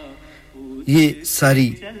کی یہ ساری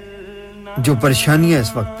جو پریشانیاں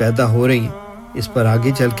اس وقت پیدا ہو رہی ہیں اس پر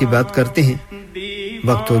آگے چل کے بات کرتے ہیں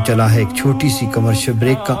وقت ہو چلا ہے ایک چھوٹی سی کمرشل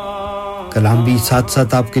بریک کا کلام بھی ساتھ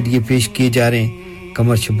ساتھ آپ کے لیے پیش کیے جا رہے ہیں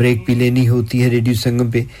کمرشل بریک بھی لینی ہوتی ہے ریڈیو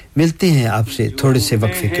سنگم پہ ملتے ہیں آپ سے تھوڑے سے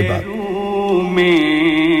وقفے کے بعد میں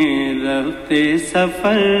رہتے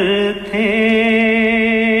سفر تھے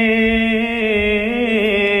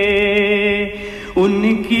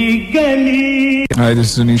ان کی گلی Hi, this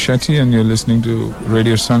is Anish Shetty and you're listening to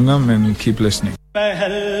Radio Sangam and keep listening.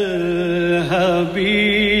 پہل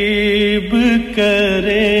حبیب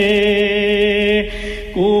کرے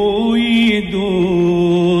کوئی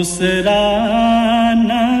دوسرا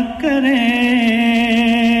نہ کرے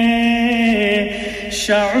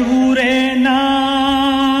شعور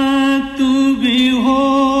نعت بھی ہو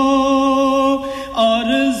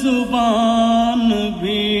اور زبان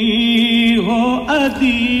بھی ہو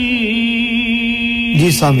ادیب جی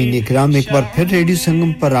سامعین اکرام ایک بار پھر ریڈیو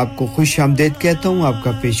سنگم پر آپ کو خوش آمدید کہتا ہوں آپ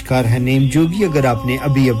کا پیشکار ہے نعیم جوگی اگر آپ نے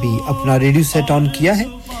ابھی اپنا ریڈیو سیٹ آن کیا ہے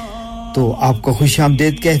تو آپ کو خوش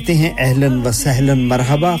آمدید کہتے ہیں اہلاً و سہلاً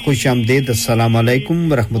مرحبا خوش آمدید السلام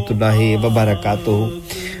علیکم ورحمۃ اللہ وبرکاتہ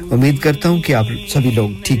امید کرتا ہوں کہ آپ سبھی لوگ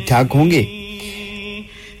ٹھیک ٹھاک ہوں گے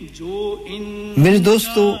میرے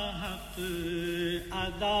دوستو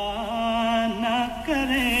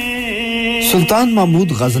سلطان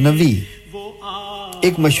محمود غزنوی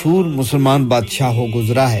ایک مشہور مسلمان بادشاہ ہو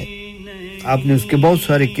گزرا ہے آپ نے اس کے بہت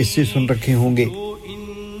سارے قصے سن رکھے ہوں گے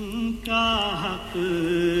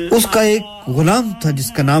اس کا ایک غلام تھا جس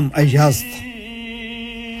کا نام ایاز تھا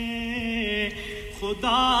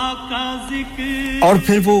اور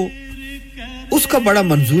پھر وہ उसका बड़ा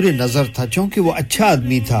मंजूर नजर था क्योंकि वो अच्छा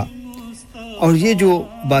आदमी था और ये जो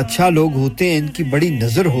बादशाह लोग होते हैं इनकी बड़ी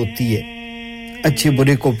नजर होती है अच्छे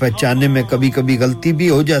बुरे को पहचानने में कभी-कभी गलती भी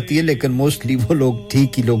हो जाती है लेकिन मोस्टली वो लोग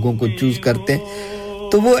ठीक ही लोगों को चूज करते हैं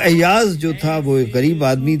तो वो अयाज जो था वो एक गरीब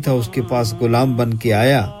आदमी था उसके पास गुलाम बन के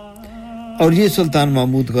आया और ये सुल्तान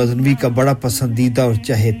महमूद गजनवी का बड़ा पसंदीदा और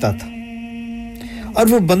चहेता था और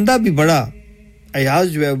वो बंदा भी बड़ा अयाज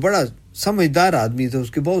जो है बड़ा समझदार आदमी था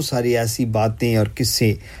उसकी बहुत सारी ऐसी बातें और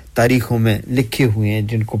किस्से तारीखों में लिखे हुए हैं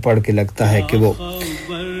जिनको पढ़ के लगता है कि वो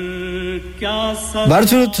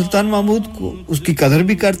बारसूर सुल्तान महमूद को उसकी कदर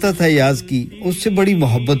भी करता था अयाज की उससे बड़ी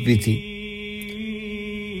मोहब्बत भी थी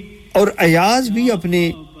और अयाज भी अपने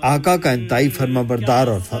आका का इंतहाई फरमाबरदार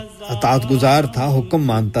और अताअत गुजार था हुक्म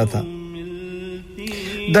मानता था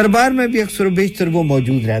दरबार में भी अक्सर बेशतर वो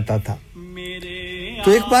मौजूद रहता था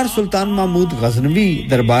तो एक बार सुल्तान महमूद गजनवी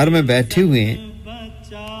दरबार में बैठे हुए हैं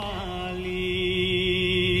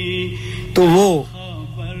तो वो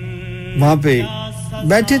वहां पे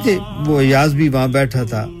बैठे थे वो अयाज भी वहां बैठा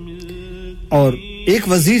था और एक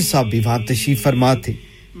वजीर साहब भी वहां तशरीफ फरमा थे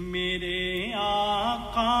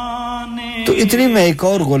तो इतने में एक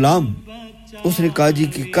और गुलाम उसने कहा जी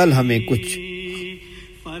कि कल हमें कुछ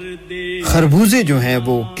खरबूजे जो हैं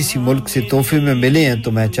वो किसी मुल्क से तोहफे में मिले हैं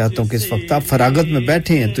तो मैं चाहता हूं कि इस वक्त आप फरागत में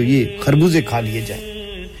बैठे हैं तो ये खरबूजे खा लिए जाएं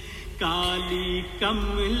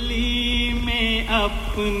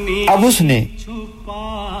अब उसने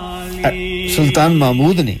सुल्तान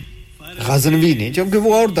महमूद ने गजनवी ने क्योंकि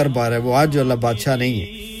वो और दरबार है वो आज वाला बादशाह नहीं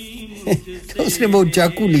है तो उसने वो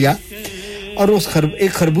चाकू लिया और उस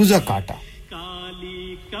एक खरबूजा काटा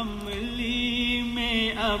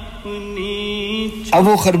अब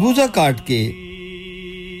वो खरबूजा काट के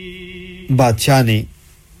बादशाह ने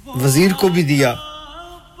वजीर को भी दिया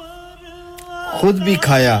खुद भी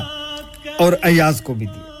खाया और अयाज को भी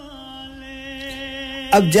दिया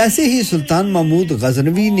अब जैसे ही सुल्तान महमूद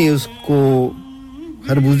गजनवी ने उसको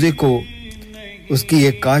खरबूजे को उसकी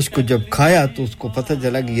एक काश को जब खाया तो उसको पता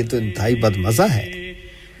चला कि ये तो इंतहाई बदमजा है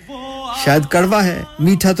शायद कड़वा है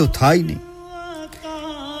मीठा तो था ही नहीं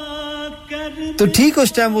तो ठीक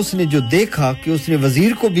उस टाइम उसने जो देखा कि उसने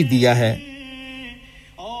वजीर को भी दिया है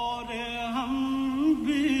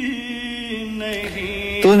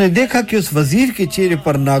तो उसने देखा कि उस वजीर के चेहरे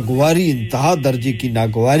पर नागवारी इंतहा दर्जे की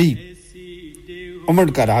नागवारी उमड़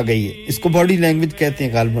कर आ गई है इसको बॉडी लैंग्वेज कहते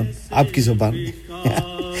हैं गालबन आपकी जुबान में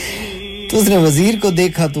तो उसने वजीर को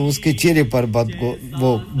देखा तो उसके चेहरे पर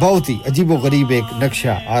वो बहुत ही अजीबोगरीब एक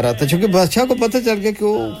नक्शा आ रहा था क्योंकि बादशाह को पता चल गया कि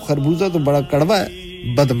वो खरबूजा तो बड़ा कड़वा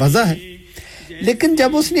है बदमजा है लेकिन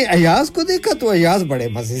जब उसने अयाज को देखा तो अयाज बड़े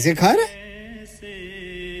मजे से खा रहा है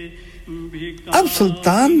अब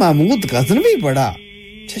सुल्तान महमूद गजनवी बड़ा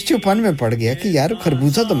छछोपन में पड़ गया कि यार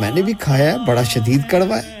खरबूजा तो मैंने भी खाया है बड़ा शदीद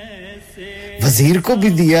कड़वा है वजीर को भी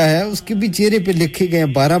दिया है उसके भी चेहरे पे लिखे गए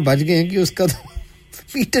 12 बज गए हैं कि उसका तो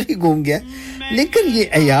मीटर ही घूम गया लेकिन ये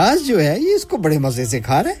अयाज जो है ये इसको बड़े मजे से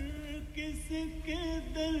खा रहा है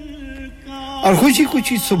और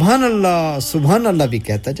खुशी-खुशी सुभान अल्लाह भी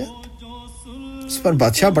कहता जाता इस पर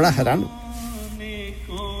बादशाह बड़ा हैरान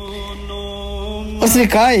उसने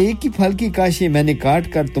कहा एक ही फल की काशी मैंने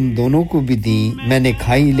काट कर तुम दोनों को भी दी मैंने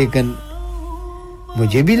खाई लेकिन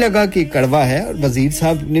मुझे भी लगा कि कड़वा है और वजीर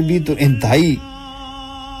साहब ने भी तो इंतहाई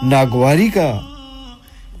नागवारी का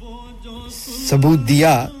सबूत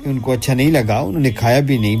दिया कि उनको अच्छा नहीं लगा उन्होंने खाया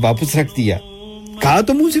भी नहीं वापस रख दिया कहा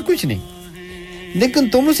तो मुंह से कुछ नहीं लेकिन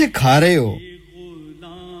तुम उसे खा रहे हो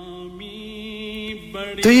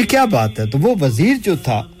तो ये क्या बात है तो वो वजीर जो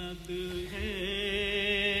था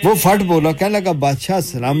वो फट बोला कहने लगा बादशाह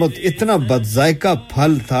सलामत इतना बदजायका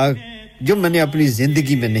फल था जो मैंने अपनी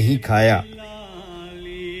जिंदगी में नहीं खाया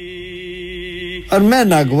और मैं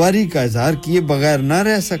नागवारी का इजहार किए बगैर ना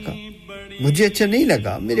रह सका मुझे अच्छा नहीं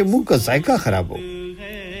लगा मेरे मुंह का जायका खराब हो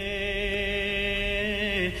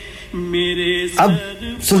अब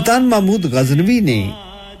सुल्तान महमूद गजनवी ने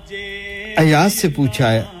अयाज से पूछा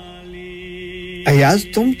अयाज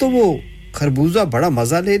तुम तो वो खरबूजा बड़ा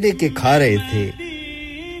मजा ले के खा रहे थे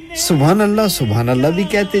सुभान अल्लाह भी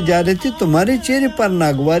कहते जा रहे थे तुम्हारे चेहरे पर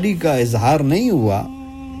नागवारी का इजहार नहीं हुआ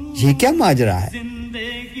ये क्या माजरा है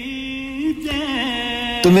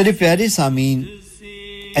तो मेरे प्यारे सामीन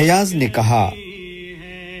अयाज ने कहा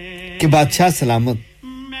कि बादशाह सलामत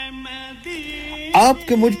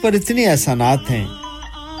आपके मुझ पर इतने एहसानात हैं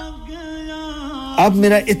आप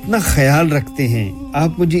मेरा इतना ख्याल रखते हैं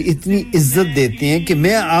आप मुझे इतनी इज्जत देते हैं कि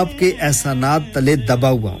मैं आपके एहसानात तले दबा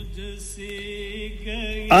हुआ हूं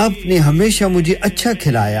आपने हमेशा मुझे अच्छा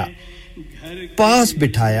खिलाया पास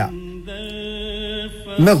बिठाया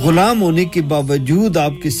मैं गुलाम होने के बावजूद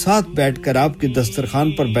आपके साथ बैठकर आपके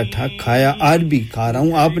दस्तरखान पर बैठा खाया आज भी खा रहा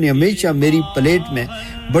हूं आपने हमेशा मेरी प्लेट में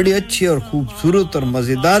बड़े अच्छे और खूबसूरत और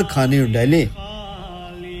मजेदार खाने डाले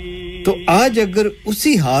तो आज अगर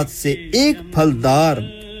उसी हाथ से एक फलदार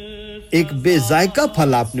एक बेजायका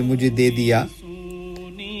फल आपने मुझे दे दिया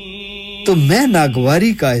तो मैं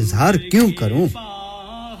नागवारी का इजहार क्यों करूं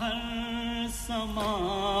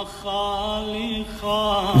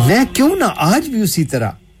मैं क्यों ना आज भी उसी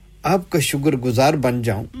तरह आपका शुक्रगुजार बन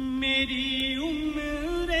जाऊं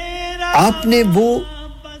आपने वो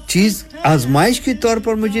चीज आजमाइश के तौर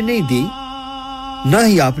पर मुझे नहीं दी ना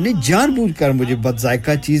ही आपने जानबूझकर मुझे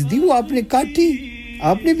बदजायका चीज दी वो आपने काटी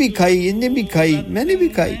आपने भी खाई इनने भी खाई मैंने भी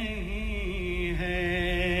खाई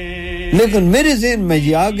लेकिन मेरे ज़हन में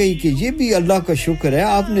ये आ गई कि ये भी अल्लाह का शुक्र है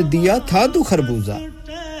आपने दिया था तो खरबूजा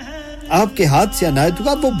आपके हाथ से अनायत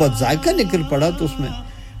हुआ वो बदजायका निकल पड़ा तो उसमें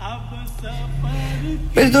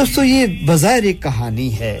फिर दोस्तों ये बज़ाहिर एक कहानी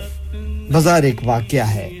है बज़ाहिर एक वाकया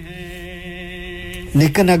है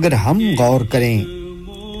लेकिन अगर हम गौर करें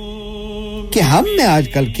कि हम में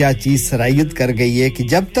आजकल क्या चीज सरायत कर गई है कि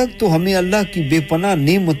जब तक तो हमें अल्लाह की बेपनाह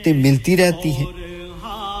नेमतें मिलती रहती हैं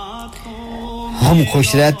हम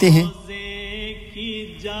खुश रहते हैं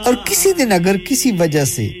और किसी दिन अगर किसी वजह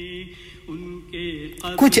से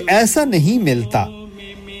कुछ ऐसा नहीं मिलता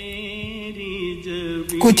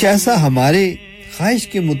कुछ ऐसा हमारे ख्वाहिश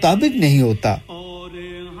के मुताबिक नहीं होता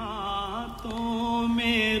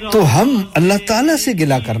तो हम अल्लाह ताला से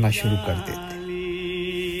गिला करना शुरू कर देते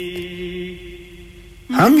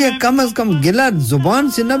हम ये कम से कम गिला जुबान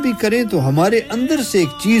से ना भी करें तो हमारे अंदर से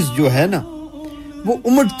एक चीज जो है ना वो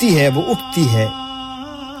उमड़ती है वो उठती है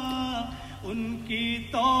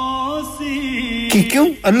कि क्यों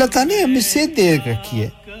अल्लाह ताला ने हमें सेहत दे रखी है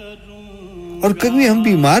और कभी हम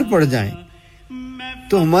बीमार पड़ जाएं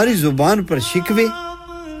तो हमारी जुबान पर शिकवे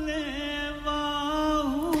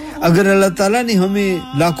अगर अल्लाह ताला ने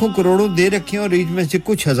हमें लाखों करोड़ों दे रखे हैं और इसमें से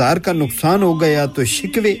कुछ हजार का नुकसान हो गया तो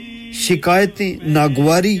शिकवे शिकायतें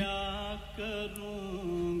नागवारी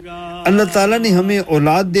अल्लाह ताला ने हमें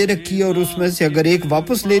औलाद दे रखी है और उसमें से अगर एक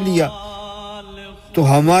वापस ले लिया तो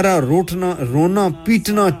हमारा रोना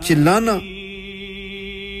पीटना चिल्लाना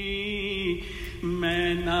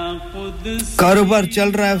कारोबार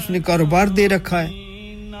चल रहा है उसने कारोबार दे रखा है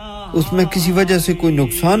उसमें किसी वजह से कोई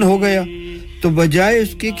नुकसान हो गया तो बजाय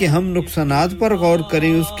उसके कि हम नुकसानात पर गौर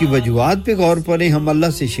करें उसकी वजूहात पे गौर करें हम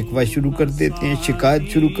अल्लाह से शिकवा शुरू कर देते हैं शिकायत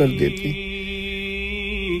शुरू कर देते हैं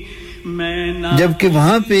जबकि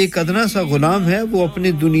वहां पे एक अदना सा गुलाम है वो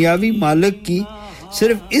अपने दुनियावी मालिक की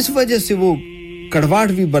सिर्फ इस वजह से वो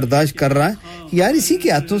कड़वाहट भी बर्दाश्त कर रहा है यार इसी के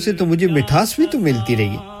हाथों से तो मुझे मिठास भी तो मिलती रही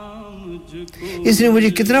है इसने मुझे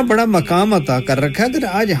कितना बड़ा मकाम अता कर रखा है अगर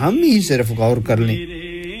आज हम ही सिर्फ गौर कर लें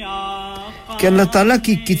कि अल्लाह ताला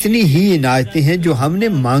की कितनी ही इनायतें हैं जो हमने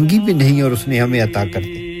मांगी भी नहीं और उसने हमें अता कर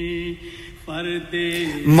दी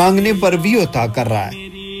मांगने पर भी अता कर रहा है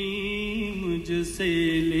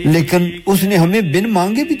लेकिन उसने हमें बिन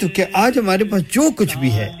मांगे भी तो क्या आज हमारे पास जो कुछ भी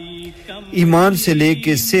है ईमान से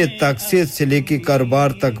लेके सेहत तक सेहत से लेके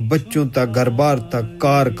कारोबार तक बच्चों तक घरबार तक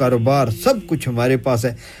कारोबार सब कुछ हमारे पास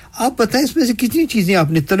है आप बताएं इसमें से कितनी चीजें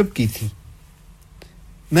आपने तलब की थी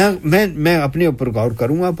मैं अपने ऊपर गौर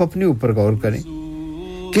करूं आप अपने ऊपर गौर करें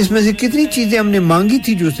कि इसमें से कितनी चीजें हमने मांगी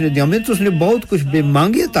थी जो उसने दी हमें तो उसने बहुत कुछ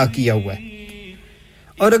बेमांगे अता किया हुआ है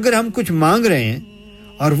और अगर हम कुछ मांग रहे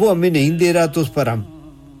हैं और वो हमें नहीं दे रहा तो उस पर हम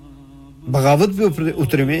बगावत पे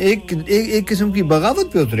उतरे में एक किस्म की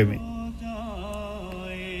बगावत पे उतरे में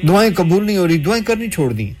दुआएं कबूल नहीं हो रही दुआएं करनी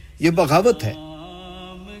छोड़ दी ये बगावत है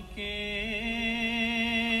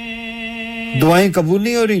दुआएं कबूल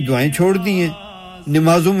नहीं हो रही दुआएं छोड़ दी हैं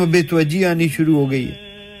नमाजों में बेतवज्जी आनी शुरू हो गई है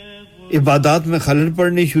इबादत में खलल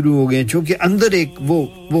पड़ने शुरू हो गए हैं क्योंकि अंदर एक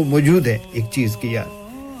वो मौजूद है एक चीज की यार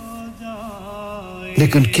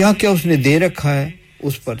लेकिन क्या क्या उसने दे रखा है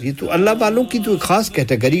उस पर ये तो अल्लाह वालों की तो खास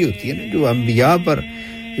कैटेगरी होती है ना जो अंबिया पर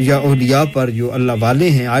या औलिया पर जो अल्लाह वाले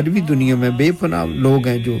हैं आज भी दुनिया में बेपनाह लोग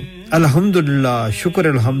हैं जो अल्हम्दुलिल्लाह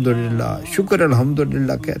शुक्र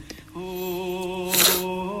अल्हम्दुलिल्लाह कहते हैं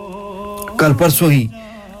कल परसों ही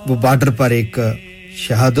वो बॉर्डर पर एक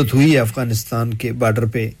शहादत हुई है अफगानिस्तान के बॉर्डर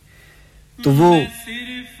पे तो वो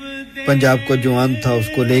पंजाब का जवान था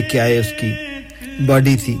उसको लेके आए उसकी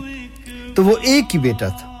बॉडी थी तो वो एक ही बेटा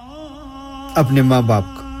था अपने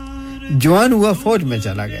माँ-बाप का जवान हुआ फौज में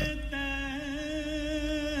चला गया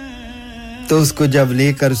तो उसको जब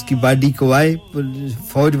लेकर उसकी बॉडी को आए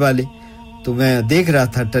फौज वाले तो मैं देख रहा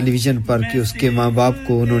था टेलीविजन पर कि उसके माँ-बाप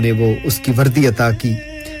को उन्होंने वो उसकी वर्दी अता की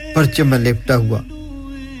परचम में लिपटा हुआ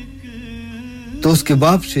तो उसके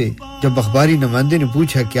बाप से जब अखबारी नुमाइंदे ने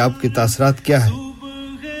पूछा कि आपके तासरात क्या है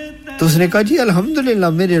तो उसने कहा जी अल्हम्दुलिल्लाह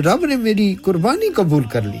मेरे रब ने मेरी कुर्बानी कबूल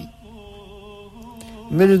कर ली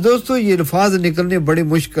मेरे दोस्तों ये अल्फाज निकलने बड़े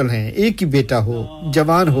मुश्किल हैं एक ही बेटा हो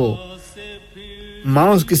जवान हो माँ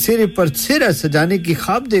उसके सिर पर सिर सजाने की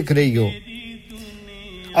ख्वाब देख रही हो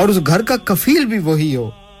और उस घर का कफील भी वही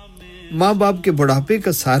हो माँ बाप के बुढ़ापे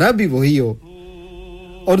का सहारा भी वही हो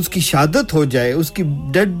और उसकी शहादत हो जाए उसकी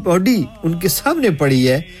डेड बॉडी उनके सामने पड़ी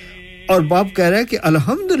है और बाप कह रहा है कि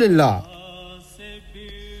अल्हम्दुलिल्लाह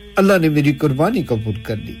अल्लाह ने मेरी कुर्बानी कबूल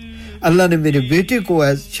कर ली अल्लाह ने मेरे बेटे को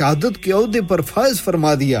शहादत के ओहदे पर फाइज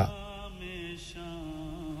फरमा दिया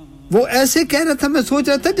वो ऐसे कह रहा था मैं सोच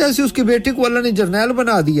रहा था जैसे उसके बेटे को अल्लाह ने जर्नैल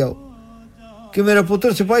बना दिया हो कि मेरा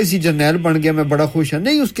पुत्र सिपाही सी जर्नैल बन गया मैं बड़ा खुश हूं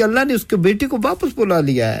नहीं उसके अल्लाह ने उसके बेटे को वापस बुला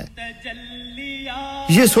लिया है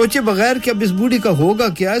ये सोचे बगैर कि अब इस बूढ़ी का होगा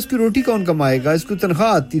क्या इसकी रोटी कौन कमाएगा इसको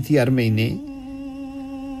तनख्वाह आती थी हर महीने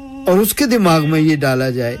और उसके दिमाग में ये डाला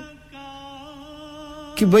जाए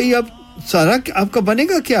कि भाई अब सारा आपका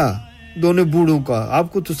बनेगा क्या दोनों बूढ़ों का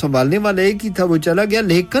आपको तो संभालने वाला एक ही था वो चला गया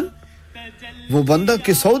लेकिन वो बंदा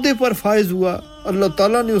के सौदे पर फायज हुआ अल्लाह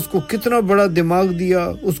ताला ने उसको कितना बड़ा दिमाग दिया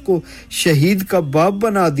उसको शहीद का बाप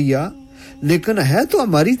बना दिया लेकिन है तो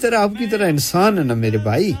हमारी तरह आपकी तरह इंसान है ना मेरे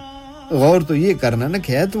भाई गौर तो ये करना ना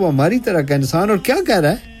कि है तो हमारी तरह का इंसान और क्या कह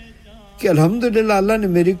रहा है कि अल्हम्दुलिल्लाह अल्लाह ने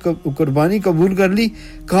मेरी कुर्बानी कबूल कर ली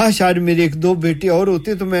काश आज मेरे एक दो बेटे और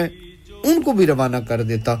होते तो मैं उनको भी रवाना कर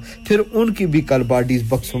देता फिर उनकी भी कल बॉडीज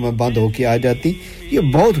बक्सों में बंद होके आ जाती ये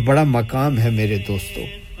बहुत बड़ा मकाम है मेरे दोस्तों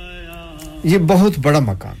ये बहुत बड़ा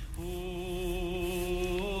मकाम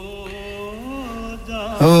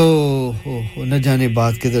हो न जाने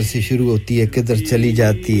बात किधर से शुरू होती है किधर चली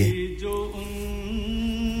जाती है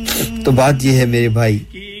तो बात ये है मेरे भाई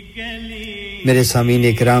मेरे सामीन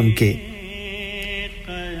इकराम के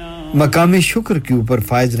मकाम शुक्र के ऊपर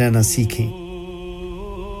फायज रहना सीखें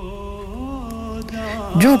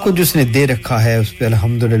जो कुछ उसने दे रखा है उस पे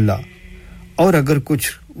अल्हम्दुलिल्लाह और अगर कुछ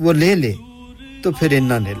वो ले ले तो फिर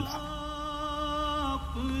इन्ना लिल्लाह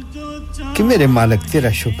कि मेरे मालिक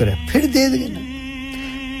तेरा शुक्र है फिर दे देना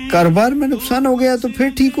कारोबार में नुकसान हो गया तो फिर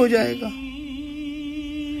ठीक हो जाएगा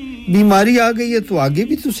बीमारी आ गई है तो आगे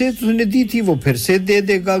भी तुझे उसने दी थी वो फिर से दे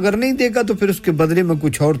देगा अगर नहीं देगा तो फिर उसके बदले में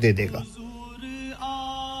कुछ और दे देगा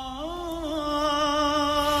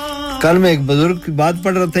कल मैं एक बुजुर्ग की बात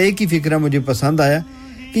पढ़ रहा था एक ही फिक्रा मुझे पसंद आया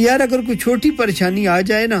कि यार अगर कोई छोटी परेशानी आ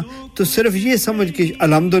जाए ना तो सिर्फ ये समझ के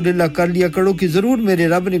अल्हम्दुलिल्लाह कर लिया करो कि जरूर मेरे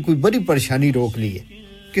रब ने कोई बड़ी परेशानी रोक ली है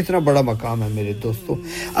कितना बड़ा मकाम है मेरे दोस्तों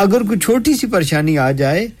अगर कोई छोटी सी परेशानी आ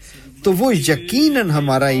जाए तो वो यकीनन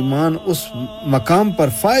हमारा ईमान उस मकाम पर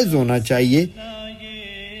फायज होना चाहिए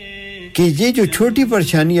कि ये जो छोटी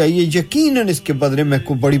परेशानी आई है यकीनन इसके बदले में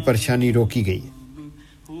कोई बड़ी परेशानी रोकी गई है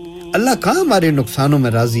अल्लाह कहाँ हमारे नुकसानों में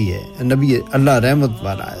राजी है नबी अल्लाह रहमत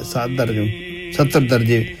वाला है 70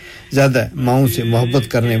 दर्जे ज्यादा माओं से मोहब्बत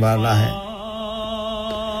करने वाला है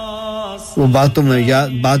वो बातों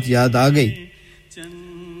में बात याद आ गई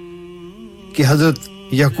कि हजरत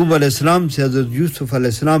याकूब अलैहिस्सलाम से हजरत यूसुफ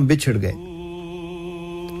अलैहिस्सलाम बिछड़ गए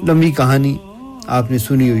लंबी कहानी आपने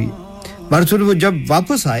सुनी हुई है बहरहाल वो जब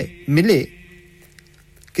वापस आए मिले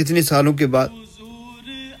कितने सालों के बाद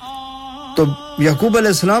तो याकूब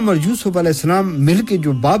अलैहिस्सलाम और यूसुफ अलैहिस्सलाम मिलके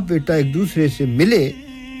जो बाप बेटा एक दूसरे से मिले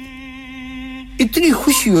इतनी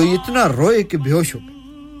खुशी हुई इतना रोए कि बेहोश हो गए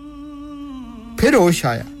फिर होश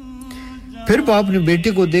आया फिर बाप ने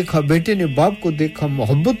बेटे को देखा बेटे ने बाप को देखा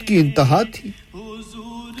मोहब्बत की इंतहा थी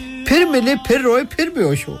फिर मिले फिर रोए फिर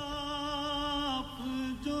बेहोश हो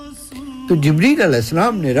तो जिब्रील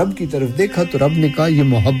अलैहिस्सलाम ने रब की तरफ देखा तो रब ने कहा ये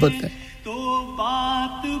मोहब्बत है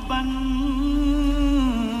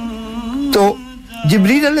तो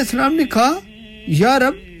जिब्रील अलैहिस्सलाम ने कहा या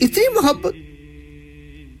रब इतनी मोहब्बत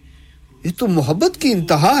ये तो मोहब्बत की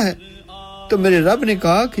इंतहा है तो मेरे रब ने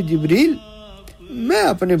कहा कि जिब्रील मैं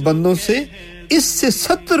अपने बंदों से इससे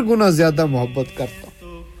 70 गुना ज्यादा मोहब्बत करता हूं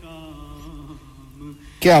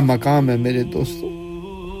क्या मकाम है मेरे दोस्तों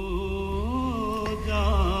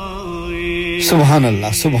सुभान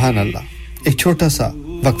अल्लाह एक छोटा सा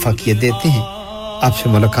वक्फा किए देते हैं आपसे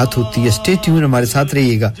मुलाकात होती है स्टे ट्यून हमारे साथ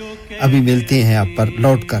रहिएगा अभी मिलते हैं आप पर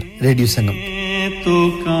लौटकर रेडियो संगम तो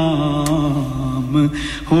काम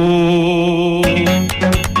हो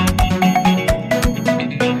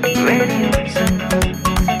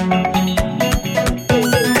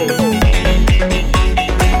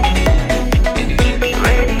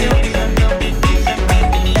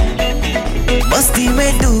मस्ती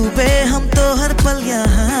में डूबे हम तो हर पल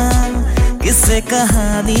यहाँ किस्से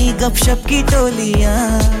कहानी गपशप की टोलियाँ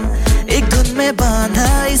एक धुन में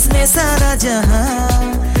बांधा इसने सारा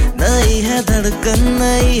जहां नई है धड़कन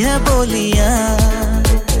नई है बोलियां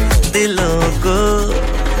दिलों को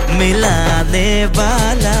मिलाने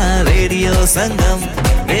वाला रेडियो संगम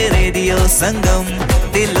ये रेडियो संगम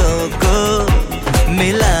दिलों को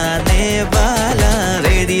मिलाने वाला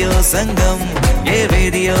रेडियो संगम ये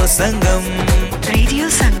रेडियो संगम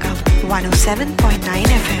 107.9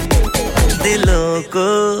 FM दिलों को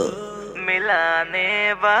मिलाने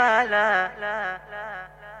वाला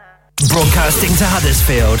Broadcasting to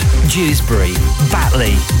Huddersfield, Dewsbury,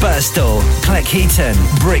 Batley, Birstall, Cleckheaton,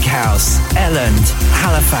 Brickhouse, Elland,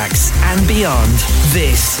 Halifax and beyond.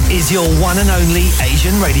 This is your one and only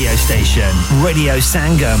Asian radio station, Radio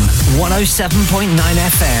Sangam, 107.9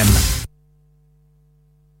 FM.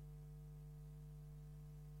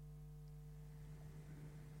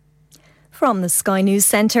 From the Sky News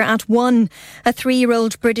Centre at 1, a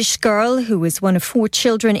 3-year-old British girl who was one of 4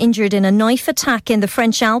 children injured in a knife attack in the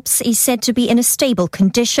French Alps is said to be in a stable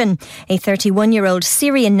condition. A 31-year-old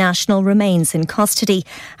Syrian national remains in custody.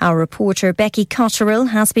 Our reporter Becky Cotterill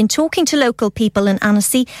has been talking to local people in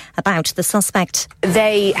Annecy about the suspect.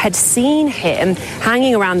 They had seen him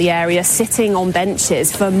hanging around the area, sitting on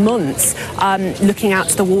benches for months, looking out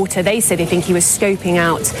to the water. They said they think he was scoping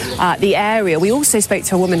out the area. We also spoke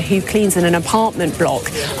to a woman who cleans in an apartment block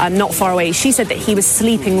not far away. She said that he was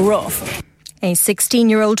sleeping rough. A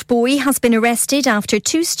 16-year-old boy has been arrested after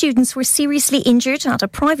 2 students were seriously injured at a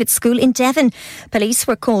private school in Devon. Police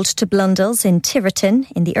were called to Blundell's in Tiverton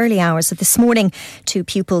in the early hours of this morning. 2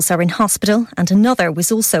 pupils are in hospital and another was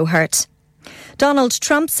also hurt. Donald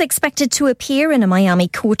Trump's expected to appear in a Miami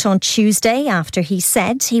court on Tuesday after he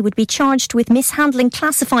said he would be charged with mishandling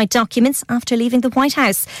classified documents after leaving the White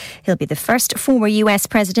House. He'll be the first former US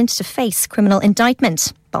president to face criminal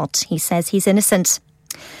indictment, but he says he's innocent.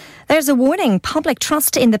 There's a warning. Public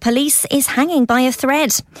trust in the police is hanging by a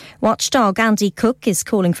thread. Watchdog Andy Cook is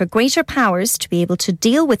calling for greater powers to be able to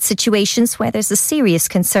deal with situations where there's a serious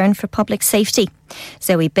concern for public safety.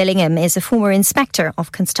 Zoe Billingham is a former inspector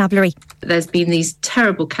of constabulary. There's been these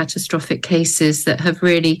terrible catastrophic cases that have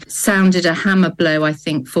really sounded a hammer blow, I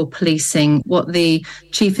think, for policing. What the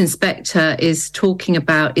Chief Inspector is talking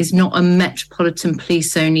about is not a Metropolitan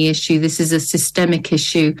Police only issue. This is a systemic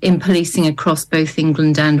issue in policing across both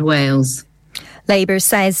England and Wales. Labour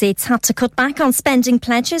says it's had to cut back on spending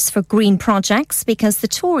pledges for green projects because the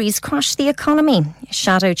Tories crashed the economy.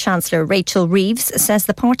 Shadow Chancellor Rachel Reeves says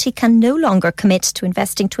the party can no longer commit to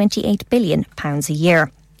investing £28 billion a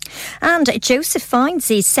year. And Joseph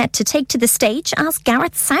Fiennes is set to take to the stage as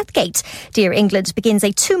Gareth Southgate. Dear England begins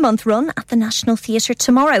a 2-month run at the National Theatre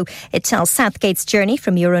tomorrow. It tells Southgate's journey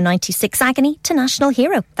from Euro 96 agony to national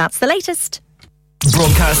hero. That's the latest.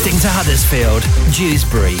 Broadcasting to Huddersfield,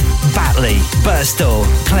 Dewsbury, Batley, Birstall,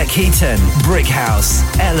 Cleckheaton, Brickhouse,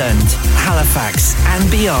 Elland, Halifax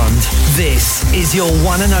and beyond. This is your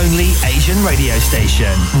one and only Asian radio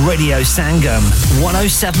station, Radio Sangam,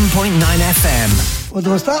 107.9 FM. ओ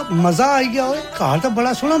दोस्ता मजा आ गया ओए car तो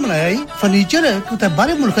बड़ा सोना बनाया है furniture है तू तो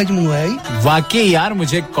बाहर मुल्क से मंगवाया है वाकई यार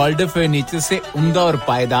मुझे कॉल्डर फर्नीचर से उम्दा और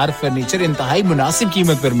पायदार फर्नीचर इंतहाई मुनासिब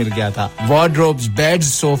कीमत पर मिल गया था wardrobes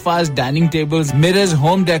beds sofas dining tables mirrors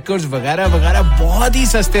home decors वगैरह वगैरह बहुत ही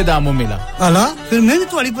सस्ते दामों मिला अला फिर मैं भी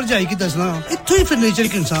तुम्हारी पर जाएगी दसना इत्तो ही फर्नीचर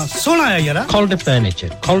के इंसान सोना है यार Calder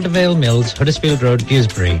Furniture Caldervale Mills Huddersfield Road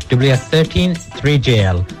Dewsbury WF13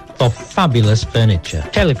 3JL for fabulous furniture.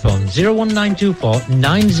 Telephone 01924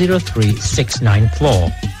 903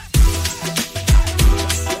 694.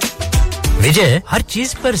 विजय हर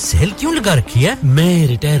चीज पर सेल क्यों लगा रखी है मैं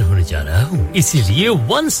रिटायर होने जा रहा हूँ इसीलिए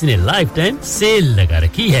once in A life time cell लगा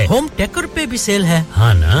रखी है होम टेकर पे भी सेल है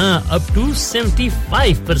हाँ ना अप टू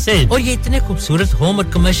 75% और ये इतने खूबसूरत होम और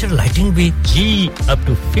कमर्शियल लाइटिंग भी जी up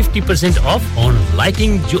to 50% of on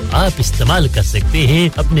lighting जो आप इस्तेमाल कर सकते हैं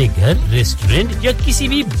अपने घर रेस्टोरेंट या किसी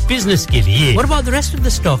भी बिजनेस के लिए What about the rest of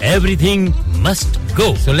the stock Everything must go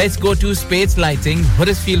So let's go to Spades Lighting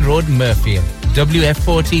Huddersfield Road Murfield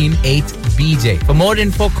WF14 8BJ. For more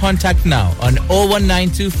info, contact now on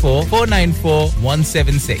 01924 494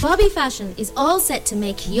 176. Bobby Fashion is all set to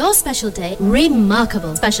make your special day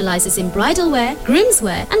remarkable. Specializes in bridal wear, groom's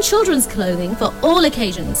wear, and children's clothing for all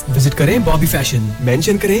occasions. Visit करें Bobby Fashion.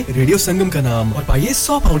 Mention करें Radio Sangam का नाम और पाइए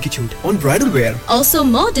 £100 की छूट on bridal wear. Also,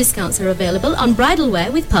 more discounts are available on bridal wear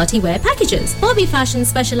with party wear packages. Bobby Fashion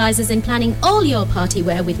specializes in planning all your party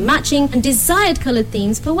wear with matching and desired colored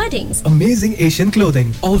themes for weddings. Amazing Asian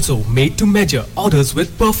clothing, also made to measure, orders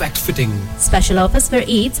with perfect fitting. Special offers for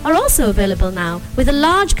Eids are also available now with a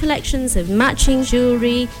large collections of matching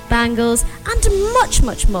jewellery, bangles and much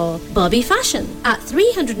more. Bobby Fashion at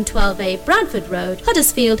 312A Bradford Road,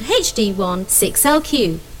 Huddersfield HD1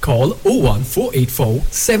 6LQ. Call 01484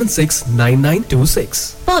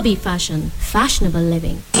 769926. Bobby Fashion, fashionable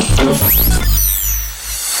living.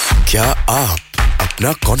 क्या आप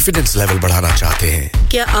अपना confidence level बढ़ाना चाहते हैं?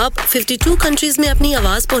 क्या आप 52 countries में अपनी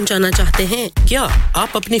आवाज पहुंचाना चाहते हैं? क्या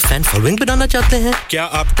आप अपनी फैन फॉलोइंग बनाना चाहते हैं? क्या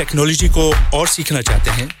आप टेक्नोलॉजी को और सीखना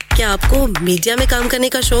चाहते हैं? क्या आपको मीडिया में काम करने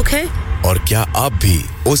का शौक है? और क्या आप भी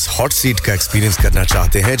उस हॉट सीट का एक्सपीरियंस करना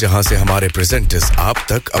चाहते हैं जहां से हमारे प्रेजेंटर्स आप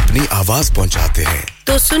तक अपनी आवाज पहुंचाते हैं?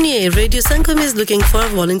 तो सुनिए, radio Sangam is looking for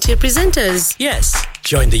volunteer presenters. Yes,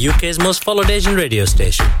 join the UK's most followed Asian radio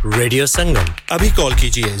station, Radio Sangam. Abhi call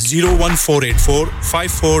kijiye 01484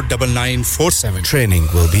 549947. Training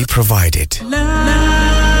will be provided.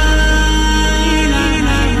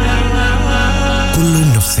 Kullu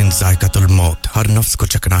नफ्सिन जायकातुल मौत, हर नफ्स को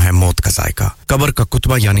चखना है मौत का जायका। कब्र का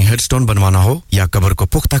कुतबा यानी हेडस्टोन बनवाना हो या कब्र को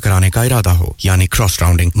पुख्ता कराने का इरादा हो यानी cross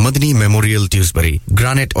rounding, Madani memorial ट्यूसबरी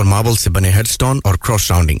granite और मार्बल से बने हेडस्टोन और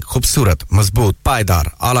क्रॉस राउंडिंग खूबसूरत, मजबूत,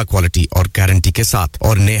 पायदार, आला क्वालिटी और गारंटी के साथ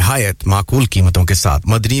और निहायत माकूल कीमतों के साथ।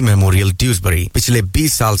 मदनी मेमोरियल ट्यूसबरी पिछले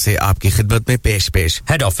 20 साल से आपकी खिदमत में पेश।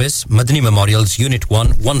 Head office Madani memorials unit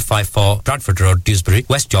 1 154 Bradford road ट्यूसबरी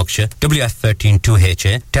West Yorkshire WF13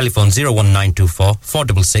 2HA telephone 01924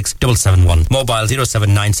 466 771 mobile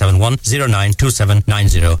 07971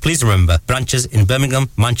 092790 please remember branches in Birmingham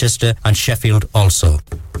Manchester and Sheffield also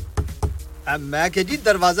मैं के जी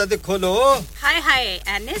दरवाजा दे खोलो हाय हाय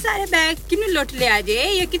एने सारे बैग किने लुट ले आजे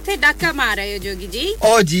ये किथे डाका मार रहे हो जोगी जी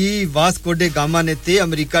ओ जी वास्को डे गामा ने ते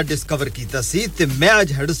अमेरिका डिस्कवर कीता सी ते मैं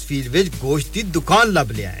आज हडर्सफील्ड विच गोश्त दी दुकान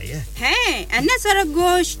लब ले आया है एने सारा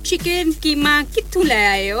गोश्त चिकन कीमा किथु ले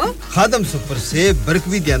आए हो खादम सुपर से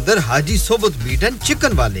बरकवी दे अंदर हाजी सोबत मीट एंड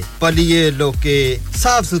चिकन वाले पलिए लोके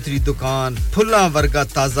साफ सुथरी दुकान फुल्ला वर्गा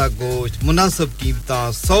ताजा गोश्त मुनासिब कीमतां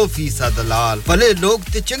 100% दलाल भले लोग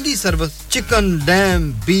ते चंगी service chicken lamb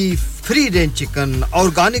beef free range chicken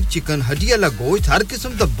organic chicken हड्डी वाला गोश्त हर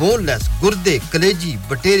किस्म दा बोनलेस गुर्दे कलेजी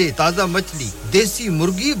बटेरे ताजा मछली देसी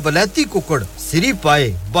मुर्गी बलाती कुकड़ सिरी पाए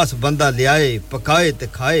बस बंदा ले आए पकाए ते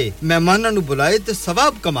खाए मेहमानां नु बुलाए ते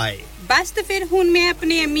सवाब कमाए बस तो फिर हुन मैं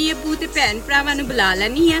अपने अम्मी अब्बू ते भैन भरावां नु बुला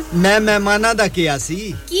लेनी है मैं मेहमानां दा किया सी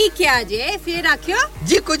की क्या जे फिर आखियो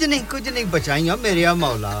जी कुछ नहीं बचाइयो मेरे या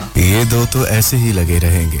मौला ये दो तो ऐसे ही लगे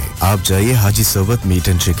रहेंगे आप जाइए हाजी सोबत meet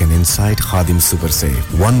and chicken inside Khadim super से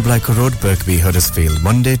 1 Black Road Birkby Huddersfield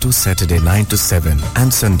Monday to Saturday 9 to 7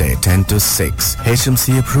 and Sunday 10 to 6 HMC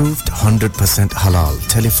approved 100% halal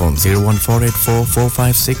telephone 01484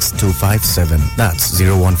 456 257 that's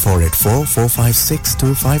 01484 456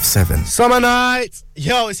 257 Summer nights,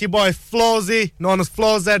 yo, it's your boy Flawzy, known as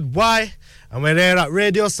FlawZY, and we're here at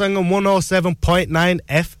Radio Sangam 107.9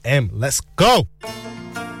 FM. Let's go!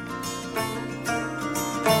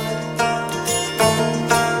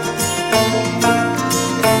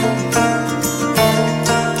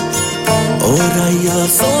 O raya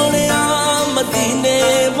soneya madine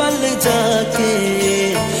wal jaake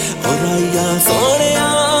O raya soneya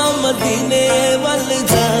madine wal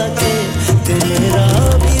jaake tera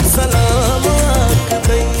सलाम आख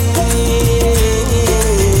गई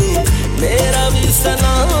मेरा भी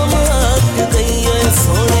सलाम आख गई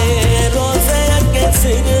सोने रोज़े के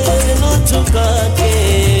सिर नु झुका के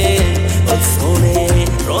और सोने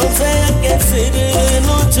रोज़े के सिर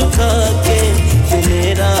नु झुका के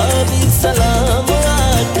मेरा भी सलाम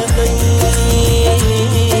आख गई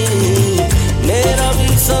मेरा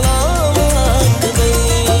भी सलाम आख गई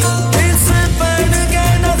इस पढ़ के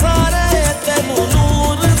नज़ारे तेनू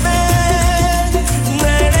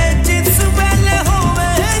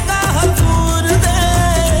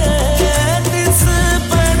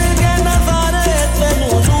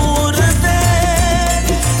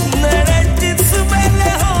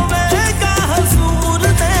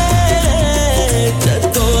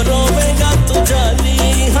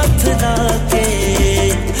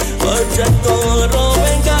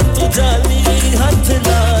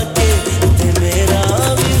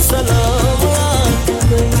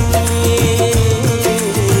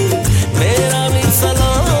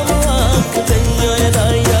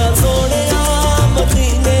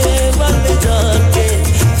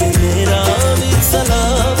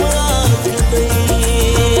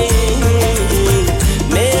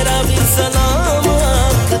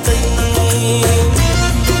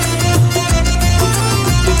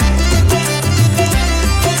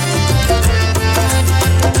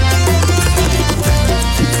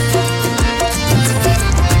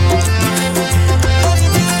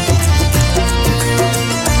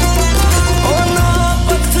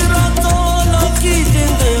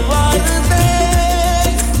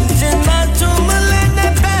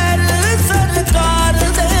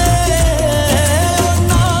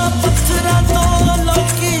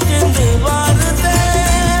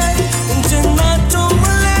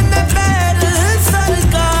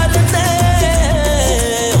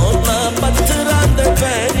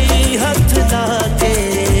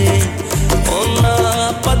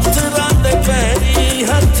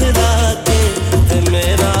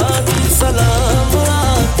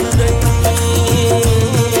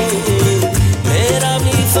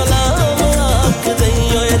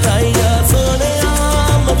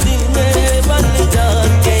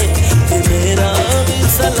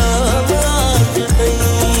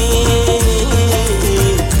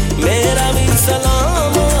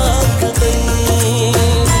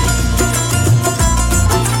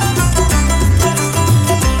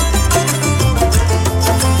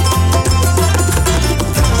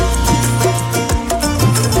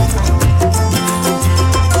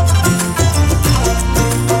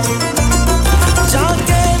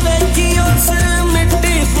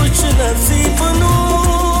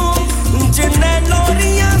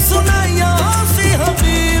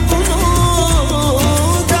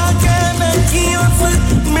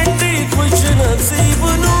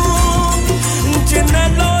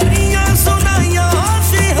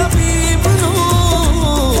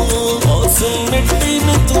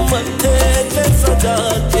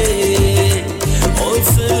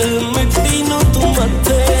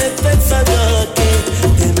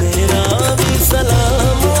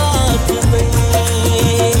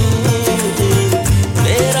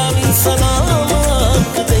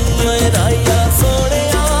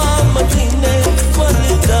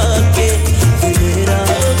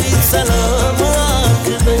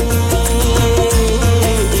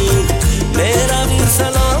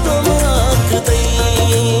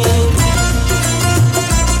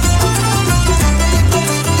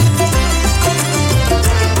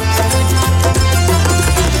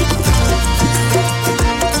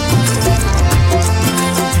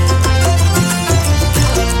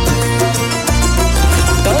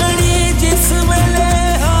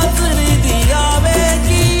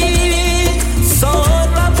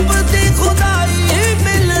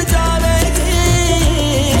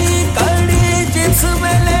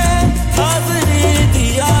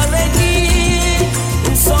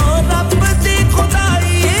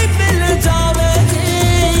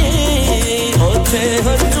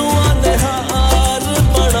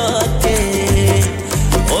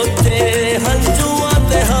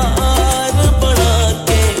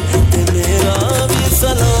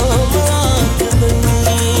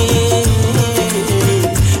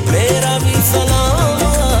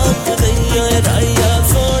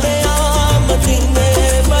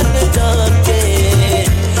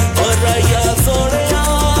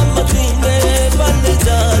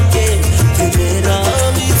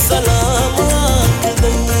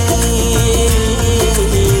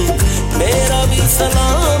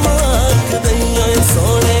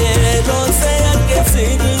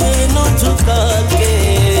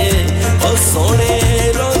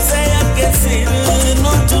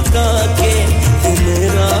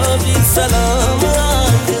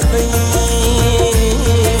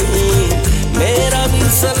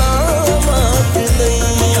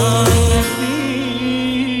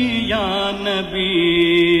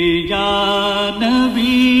नबी या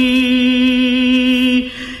नबी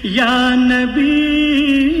या नबी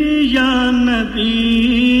या नबी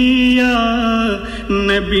या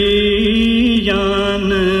नबी या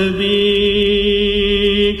नबी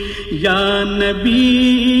या नबी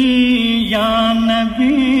या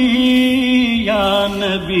नबी या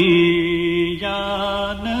नबी या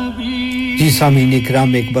नबी। जी सामीन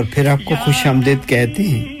इकराम, एक बार फिर आपको खुशामदीद कहते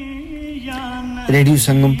हैं। रेडियो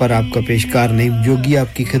संगम पर आपका पेशकार नईम जोगी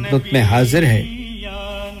आपकी खिदमत में हाजिर है।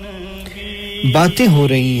 बातें हो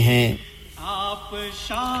रही हैं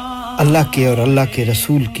अल्लाह के और अल्लाह के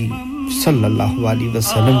रसूल की सल्लल्लाहु अलैहि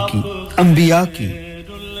वसल्लम की, अंबिया की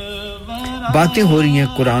बातें हो रही हैं,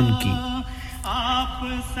 कुरान की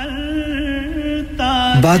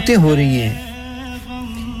बातें हो रही हैं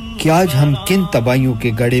कि आज हम किन तबाहियों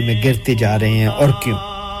के गड्ढे में गिरते जा रहे हैं और क्यों।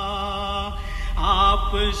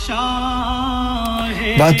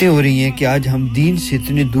 बातें हो रही हैं कि आज हम दीन से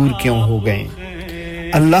इतने दूर क्यों हो गए,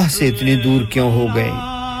 अल्लाह से इतने दूर क्यों हो गए,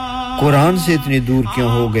 कुरान से इतने दूर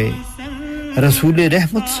क्यों हो गए, रसूल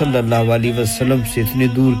रहमत सल्लल्लाहु अलैहि वसल्लम से इतने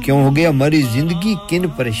दूर क्यों हो गए। हमारी जिंदगी किन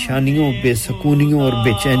परेशानियों, बेसकूनियों और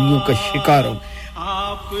बेचैनियों का शिकार हो।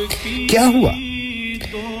 क्या हुआ?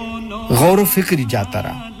 गौर व फिक्र जाता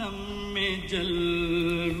रहा।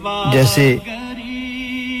 जैसे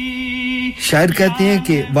शायर कहते हैं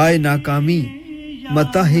कि वाए नाकामी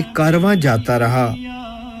मताहे कारवां जाता रहा,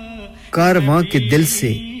 कारवां के दिल से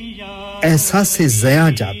एहसास से ज़या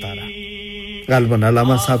जाता रहा। गालिबन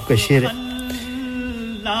अल्लामा साहब का शेर है।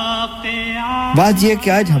 बात यह कि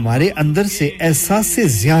आज हमारे अंदर से एहसास से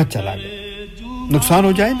ज़या चला गया। नुकसान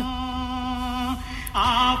हो जाए ना,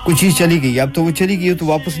 कुछ चीज चली गई, अब तो वो चली गई तो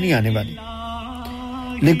वापस नहीं आने वाली।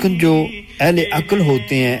 लेकिन जो अहले अक्ल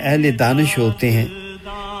होते हैं, अहले दानिश होते हैं,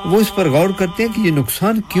 वो इस पर गौर करते हैं कि ये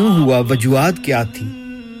नुकसान क्यों हुआ, वजूहात क्या थी,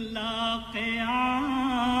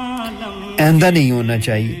 आइंदा नहीं होना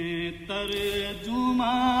चाहिए।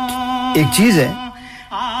 एक चीज है,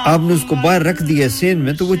 आपने उसको बाहर रख दिया सेन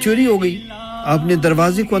में तो वो चोरी हो गई, आपने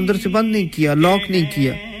दरवाजे को अंदर से बंद नहीं किया, लॉक नहीं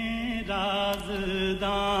किया,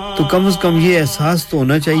 तो कम से कम ये एहसास तो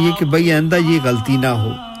होना चाहिए कि भाई आइंदा ये गलती ना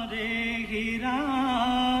हो।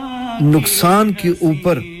 नुकसान के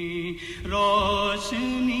ऊपर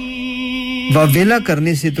वावेला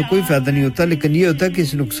करने से तो कोई फायदा नहीं होता, लेकिन ये होता है कि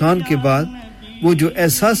इस नुकसान के बाद वो जो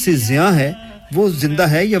एहसास से ज़िया है वो जिंदा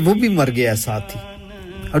है या वो भी मर गया साथ ही।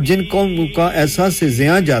 और जिन कौम का एहसास से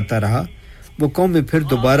ज़िया जाता रहा वो कौमें फिर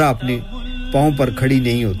दोबारा अपने पांव पर खड़ी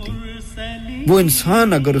नहीं होती। वो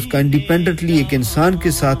इंसान अगर उसका इंडिपेंडेंटली एक इंसान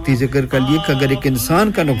के साथ ही जिक्र कर लिए कि अगर एक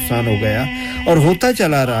इंसान का नुकसान हो गया और होता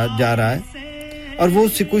चला जा रहा है और वो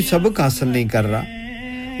उससे कोई सबक हासिल नहीं कर रहा,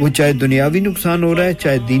 वो चाहे दुनियावी नुकसान हो रहा है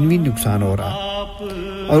चाहे दीनवी नुकसान हो रहा है,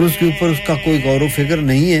 और उसके ऊपर उसका कोई गौर व फिक्र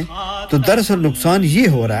नहीं है, तो दरअसल नुकसान ये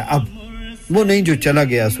हो रहा है अब, वो नहीं जो चला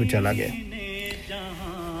गया सो चला गया।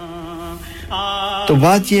 तो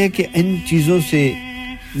बात ये है कि इन चीज़ों से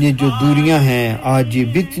ये जो दूरियां हैं, आज ये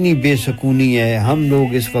इतनी बेसकूनी है। हम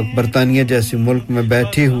लोग इस वक्त बरतानिया जैसे मुल्क में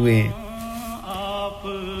बैठे हुए हैं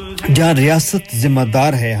जहाँ रियासत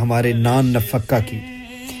जिम्मेदार है हमारे नान नफक्का की,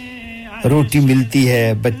 रोटी मिलती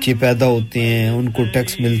है, बच्चे पैदा होते हैं, उनको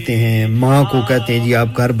टैक्स मिलते हैं, माँ को कहते हैं जी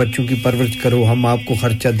आप घर बच्चों की परवरिश करो, हम आपको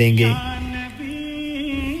खर्चा देंगे,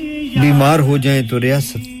 बीमार हो जाएं तो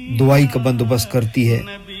रियासत दवाई का बंदोबस्त करती है।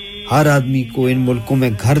 हर आदमी को इन मुल्कों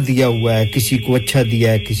में घर दिया हुआ है, किसी को अच्छा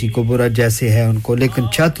दिया है, किसी को बुरा, जैसे है उनको, लेकिन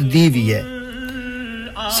छत दी हुई है।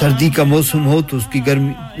 सर्दी का मौसम हो तो उसकी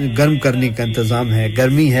गर्म करने का इंतजाम है,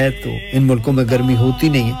 गर्मी है तो इन मुल्कों में गर्मी होती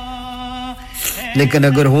नहीं है, लेकिन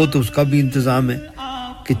अगर हो तो उसका भी इंतजाम है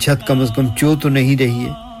कि छत कम से कम चो तो नहीं रही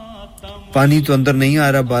है, पानी तो अंदर नहीं आ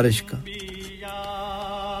रहा बारिश का।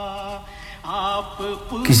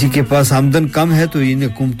 किसी के पास आमदन कम है तो इन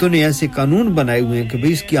हुकूमतों ने ऐसे कानून बनाए हुए हैं कि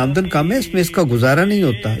भाई इसकी आमदन कम है, इसमें इसका गुजारा नहीं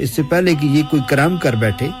होता, इससे पहले कि ये कोई कराम कर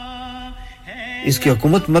बैठे इसकी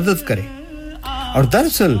हुकूमत मदद करे। और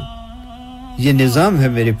दरअसल ये निज़ाम है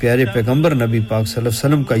मेरे प्यारे पैगंबर नबी पाक सल्लल्लाहु अलैहि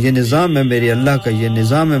वसल्लम का, ये निज़ाम है मेरे अल्लाह का, ये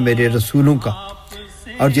निज़ाम है मेरे रसूलों का,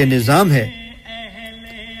 और ये निज़ाम है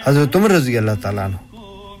हज़रत उमर रज़ी अल्लाह ताला अन्हु।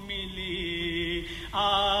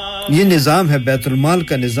 ये निज़ाम है बैतुल माल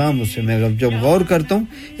का निज़ाम। उसे मैं जब गौर करता हूँ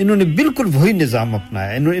इन्होंने बिल्कुल वही निज़ाम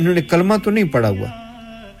अपनाया। इन्होंने कलमा तो नहीं पढ़ा हुआ,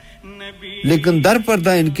 लेकिन दर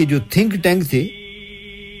पर्दा इनके जो थिंक टैंक थे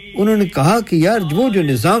उन्होंने कहा कि यार वो जो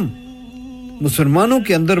निज़ाम मुसलमानों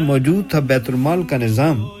के अंदर मौजूद था बैतुल माल का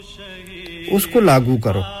निज़ाम, उसको लागू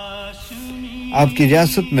करो, आपकी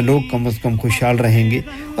रियासत में लोग कम से कम खुशहाल रहेंगे।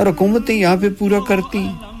 और हुकूमतें यहाँ पे पूरा करती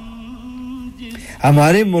हैं।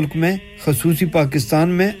 हमारे मुल्क में खसूसी पाकिस्तान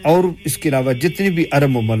में और इसके अलावा जितने भी अरब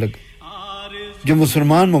मुल्क जो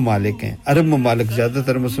मुसलमान ममालिक हैं अरब ममालिक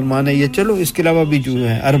ज़्यादातर मुसलमान हैं ये चलो इसके अलावा भी जो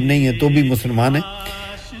हैं अरब नहीं हैं तो भी मुसलमान हैं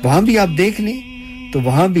वहाँ भी आप देख लें तो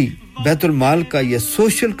वहाँ भी बैतुल माल का या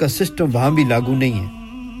सोशल का सिस्टम वहाँ भी लागू नहीं है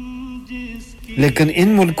लेकिन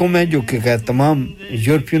इन मुल्कों में जो कि तमाम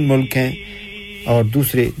यूरोपियन मुल्क हैं और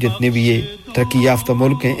दूसरे जितने भी ये तरक्की याफ्ता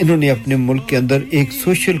मुल्क हैं इन्होंने अपने मुल्क के अंदर एक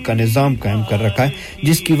सोशल का निज़ाम कायम कर रखा है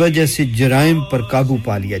जिसकी वजह से जराइम पर काबू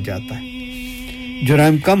पा लिया जाता है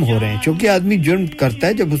जुर्म कम हो रहे हैं क्योंकि आदमी जुर्म करता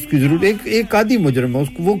है जब उसकी जरूरत एक आदि मुजरिम है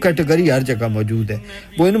उसको वो कैटेगरी हर जगह मौजूद है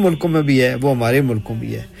वो इन मुल्कों में भी है वो हमारे मुल्कों में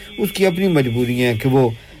भी है उसकी अपनी मजबूरियां हैं कि वो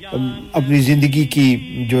अपनी जिंदगी की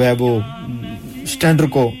जो है वो स्टैंडर्ड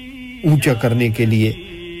को ऊंचा करने के लिए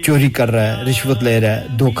चोरी कर रहा है रिश्वत ले रहा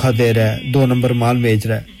है धोखा दे रहा है 2 नंबर माल बेच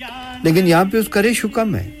रहा है लेकिन यहां पे उसका रेशो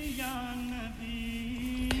कम है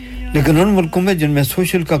लेकिन उन मुल्कों में जिनमें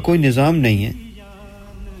सोशल का कोई निजाम नहीं है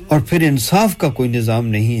और फिर इंसाफ का कोई निजाम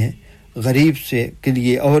नहीं है गरीब से के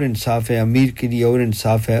लिए और इंसाफ है अमीर के लिए और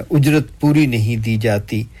इंसाफ है उजरत पूरी नहीं दी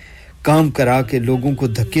जाती काम करा के लोगों को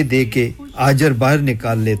धक्के दे के आजर बाहर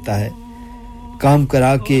निकाल लेता है काम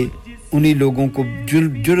करा के उन्हीं लोगों को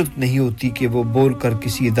जुर्रत नहीं होती कि वो बोल कर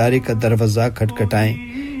किसी इदारे का दरवाज़ा खटखटाएं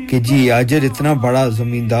कि जी आजर इतना बड़ा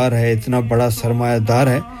ज़मींदार है इतना बड़ा सरमायादार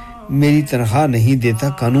है मेरी तनख्वाह नहीं देता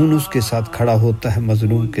कानून उसके साथ खड़ा होता है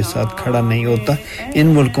मजलूम के साथ खड़ा नहीं होता इन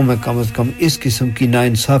मुल्कों में कम से कम इस किस्म की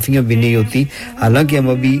नाइंसाफियां भी नहीं होती हालांकि हम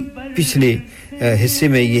अभी पिछले हिस्से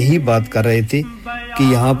में यही बात कर रहे थे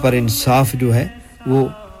कि यहाँ पर इंसाफ जो है वो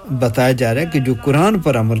बताया जा रहा है कि जो कुरान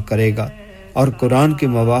पर अमल करेगा और कुरान के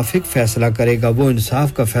मुवाफिक फैसला करेगा वो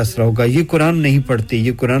इंसाफ का फैसला होगा ये कुरान नहीं पढ़ते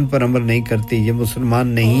ये कुरान पर अमल नहीं करते ये मुसलमान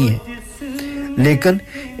नहीं है लेकिन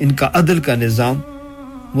इनका अदल का निज़ाम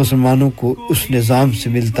मुसलमानों को उस निज़ाम से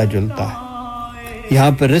मिलता जुलता है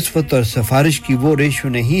यहाँ पर रिश्वत और सिफारिश की वो रेशो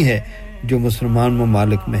नहीं है जो मुसलमान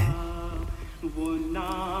ममालिक में है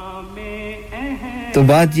तो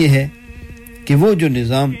बात ये है कि वो जो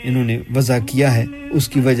निज़ाम इन्होंने वज़ा किया है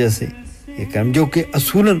उसकी वजह से ये काम जो कि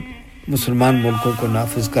असूलन मुसलमान मुल्कों को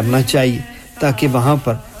नाफिज करना चाहिए ताकि वहाँ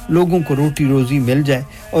पर लोगों को रोटी रोज़ी मिल जाए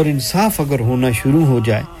और इंसाफ अगर होना शुरू हो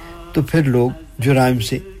जाए तो फिर लोग जुराइम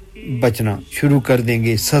से बचना शुरू कर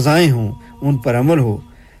देंगे सजाएं हों उन पर अमल हो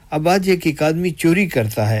अब आज एक आदमी चोरी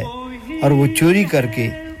करता है और वो चोरी करके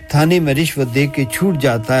थाने में रिश्वत दे के छूट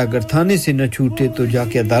जाता है अगर थाने से न छूटे तो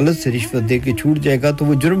जाके अदालत से रिश्वत दे के छूट जाएगा तो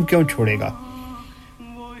वो जुर्म क्यों छोड़ेगा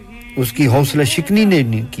उसकी हौसला शिकनी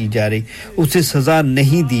नहीं की जा रही उसे सजा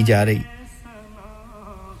नहीं दी जा रही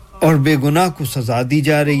और बेगुनाह को सजा दी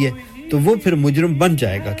जा रही है तो वो फिर मुजरिम बन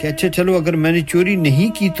जाएगा कि अच्छा चलो अगर मैंने चोरी नहीं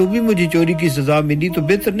की तो भी मुझे चोरी की सजा मिली तो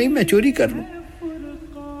बेहतर नहीं मैं चोरी कर लूं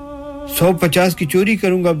 150 की चोरी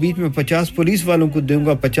करूंगा बीच में 50 पुलिस वालों को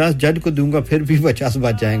दूंगा 50 जज को दूंगा फिर भी 50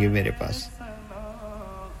 बच जाएंगे मेरे पास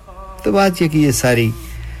तो बात ये कि ये सारी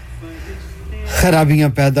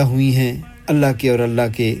खराबियां पैदा हुई हैं अल्लाह के और अल्लाह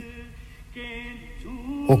के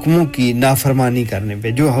हुक्मों की नाफरमानी करने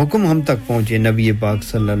पे जो हुक्म हम तक पहुंचे नबी पाक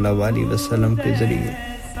सल्लल्लाहु अलैहि वसल्लम के जरिए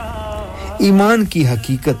ईमान की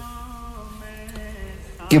हकीकत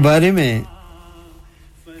के बारे में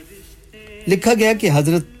लिखा गया कि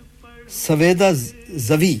हजरत सवेदा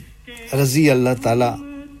ज़वी रज़ी अल्लाह ताला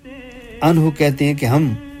अन्हु कहते हैं कि हम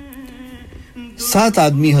 7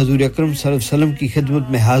 आदमी हजूर अकरम सल्लल्लाहु अलैहि वसल्लम की खिदमत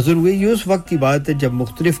में हाजिर हुए ये उस वक्त की बात है जब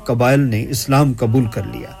मुख्तलिफ कबाइल ने इस्लाम कबूल कर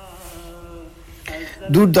लिया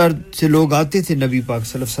दूर दराज से लोग आते थे नबी पाक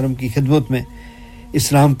सल्लल्लाहु अलैहि वसल्लम की खिदमत में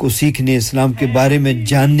इस्लाम को सीखने इस्लाम के बारे में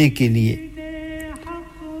जानने के लिए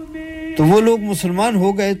तो वो लोग मुसलमान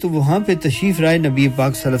हो गए तो वहां पे तशरीफ लाए नबी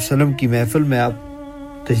पाक सल्लल्लाहु अलैहि वसल्लम की महफिल में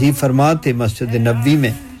आप तशरीफ फरमा थे मस्जिद नबवी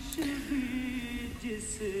में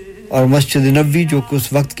और मस्जिद नबवी जो कि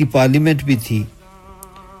उस वक्त की पार्लियामेंट भी थी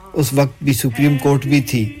उस वक्त भी सुप्रीम कोर्ट भी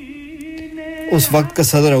थी उस वक्त का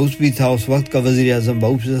सदर हाउस भी था उस वक्त का वजीर आजम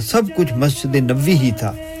हाउस था सब कुछ मस्जिद नबवी ही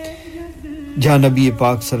था जहां नबी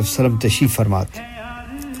पाक सल्लल्लाहु अलैहि वसल्लम तशरीफ फरमाते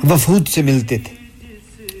वफूद से मिलते थे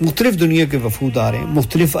मुख्तलिफ दुनिया के वफूद आ रहे हैं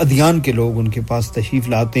मुख्तलिफ अदियान के लोग उनके पास तशरीफ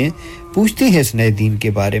लाते हैं पूछते हैं इस नए दीन के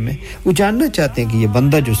बारे में वो जानना चाहते हैं कि ये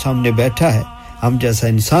बंदा जो सामने बैठा है हम जैसा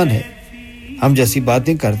इंसान है हम जैसी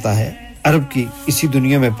बातें करता है अरब की इसी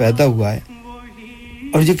दुनिया में पैदा हुआ है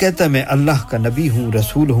और ये कहता है मैं अल्लाह का नबी हूँ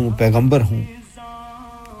रसूल हूँ पैगंबर हूँ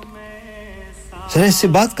जरा इससे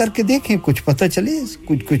बात करके देखें कुछ पता चले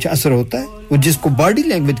कुछ असर होता है वो जिसको बॉडी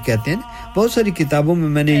लैंग्वेज कहते हैं बहुत सारी किताबों में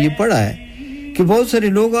मैंने ये पढ़ा है कि बहुत सारे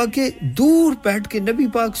लोग आके दूर बैठ के नबी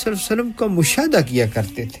पाक सल्लल्लाहु अलैहि वसल्लम का मुशाहदा किया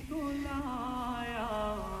करते थे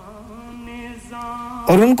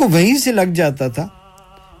और उनको वहीं से लग जाता था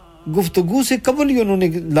गुफ्तगू से कबल ही उन्होंने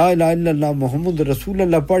ला इलाहा इल्लल्लाह मुहम्मद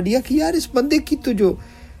रसूलुल्लाह पढ़ दिया कि यार इस बंदे की तो जो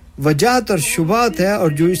वजाहत और शुबात है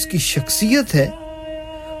और जो इसकी शख्सियत है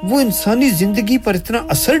वो इंसानी जिंदगी पर इतना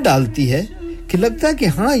असर डालती है कि लगता है कि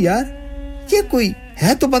हाँ यार ये कोई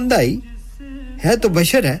है तो बंदा ही है तो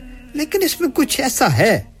बशर है लेकिन इसमें कुछ ऐसा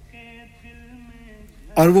है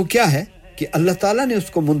और वो क्या है कि अल्लाह ताला ने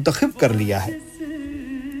उसको मुंतखब कर लिया है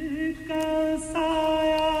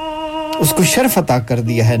उसको शर्फ अता कर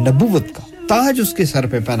दिया है नबूवत का ताज उसके सर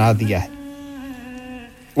पे पहना दिया है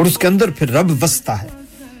और उसके अंदर फिर रब बसता है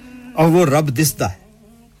और वो रब दिसता है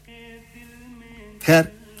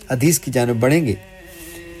खैर हदीस की जानिब बढ़ेंगे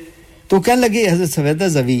तो कहने लगे हज़रत सवेदा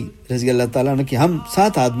ज़वी रज़ी अल्लाह ताला अन्हु कि हम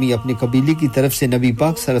 7 आदमी अपने कबीले की तरफ से नबी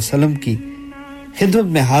पाक सल्लल्लाहु अलैहि वसल्लम की खिदमत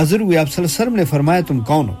में हाजिर हुए आप सल्लल्लाहु अलैहि वसल्लम ने फरमाया तुम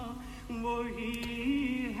कौन हो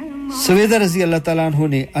सवेदा रज़ी अल्लाह ताला अन्हु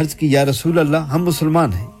ने अर्ज की या रसूल अल्लाह हम मुसलमान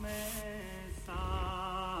हैं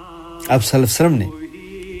आप सल्लल्लाहु अलैहि वसल्लम ने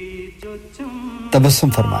तबस्सुम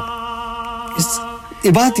फरमाया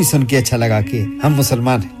इस बात ही सुन के अच्छा लगा कि हम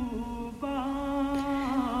मुसलमान हैं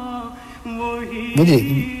मुझे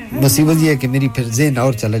मुसीबत ये है कि मेरी फिर ज़हन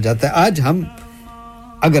और चला जाता है आज हम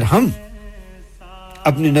अगर हम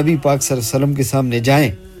अपने नबी पाक सल्लल्लाहु अलैहि वसल्लम के सामने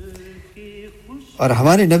जाएं और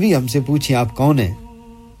हमारे नबी हमसे पूछें आप कौन हैं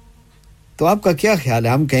तो आपका क्या ख्याल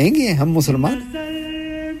है हम कहेंगे हम मुसलमान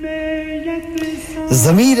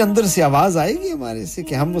ज़मीर अंदर से आवाज आएगी हमारे से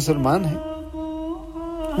कि हम मुसलमान हैं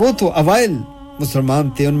वो तो अवाइल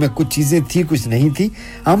मुसलमान थे उनमें कुछ चीजें थी कुछ नहीं थी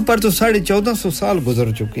हम पर तो 1450 साल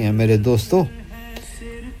गुजर चुके हैं मेरे दोस्तों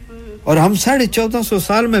और हम 1450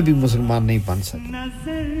 साल में भी मुसलमान नहीं बन सके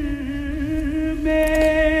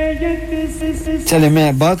चले मैं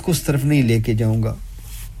बात को उस तरफ नहीं लेके जाऊंगा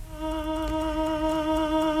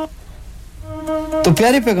तो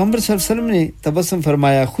प्यारे पैगंबर सल्लल्लाहु अलैहि वसल्लम ने तबस्सुम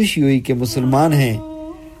फरमाया खुशी हुई कि मुसलमान हैं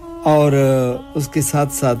और उसके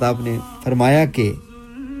साथ-साथ आपने फरमाया कि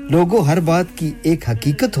लोगों हर बात की एक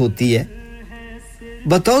हकीकत होती है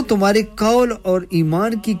बताओ तुम्हारे कौल और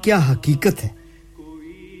ईमान की क्या हकीकत है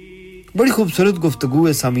बड़ी खूबसूरत गुफ्तगू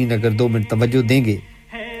है सामीन अगर 2 मिनट तवज्जो देंगे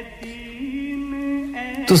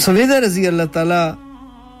तो सवेदा रज़ी अल्लाह ताला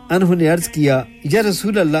अन्हु ने अर्ज किया या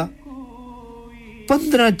रसूल अल्लाह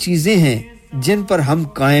 15 चीजें हैं जिन पर हम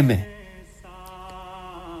कायम हैं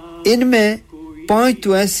इनमें 5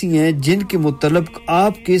 तो ऐसी हैं जिनके मुतल्लिक़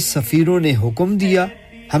आपके सफीरों ने हुक्म दिया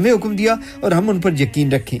हमें हुक्म दिया और हम उन पर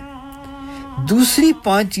यकीन रखें दूसरी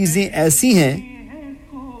 5 चीजें ऐसी हैं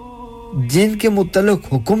जिनके मुतल्लिक़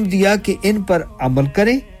हुक्म दिया कि इन पर अमल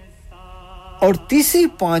करें और तीसरी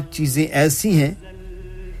 5 चीजें ऐसी हैं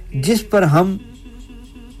जिस पर हम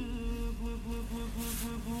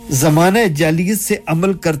ज़माने जालियत से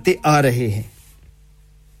अमल करते आ रहे हैं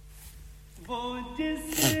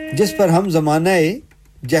जिस पर हम ज़माने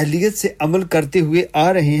जाहिलियत से अमल करते हुए आ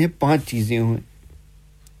रहे हैं 5 चीजें हैं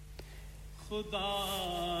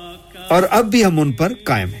और अब भी हम उन पर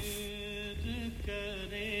कायम हैं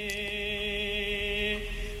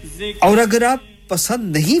और अगर आप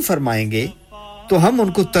पसंद नहीं फरमाएंगे तो हम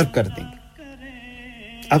उनको तर्क कर देंगे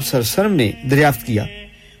अब सरसरम ने दरियाफ्त किया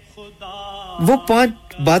वो 5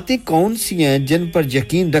 बातें कौन सी हैं जिन पर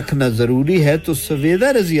यकीन रखना जरूरी है तो सवेदा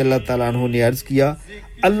रजी अल्लाह ताला अन्हु ने अर्ज किया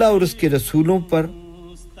अल्लाह और उसके रसूलों पर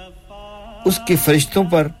उसके फरिश्तों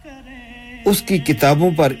पर उसकी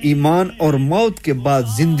किताबों पर ईमान और मौत के बाद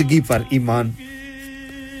जिंदगी पर ईमान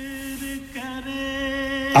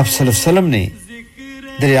आप सल्लल्लाहु अलैहि वसल्लम ने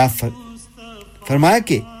दरियाफ्त फरमाया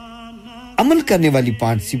कि अमल करने वाली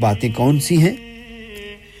 5 सी बातें कौन सी हैं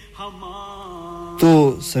तो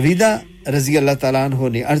सवीदा रज़ी अल्लाह ताला अन्हु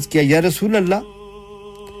ने अर्ज किया या रसूल अल्लाह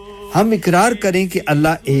हम इकरार करें कि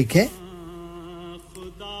अल्लाह एक है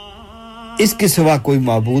इसके सिवा कोई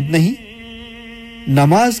माबूद नहीं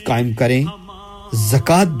नमाज कायम करें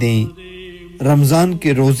ज़कात दें रमजान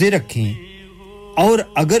के रोजे रखें और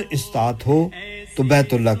अगर इस्तात हो तो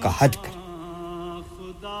बैतुल्लाह का हज करें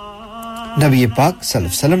नबी पाक सल्लल्लाहु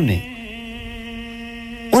अलैहि वसल्लम ने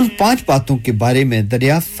उन 5 बातों के बारे में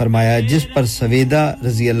दरियाफ्त फरमाया जिस पर सवेदा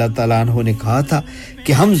रजी अल्लाह ताला अन्हु ने कहा था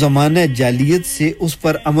कि हम ज़माने जालियत से उस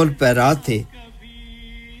पर अमल पैरा थे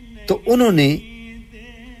तो उन्होंने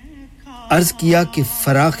अर्ज किया कि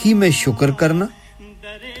फराखी में शुक्र करना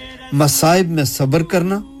मसाइब में सब्र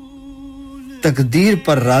करना तकदीर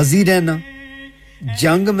पर राजी रहना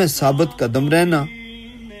जंग में साबित कदम रहना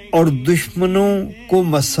और दुश्मनों को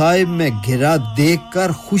मसाइब में घिरा देखकर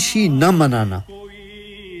खुशी न मनाना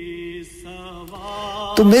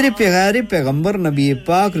तो मेरे प्यारे पैगंबर नबी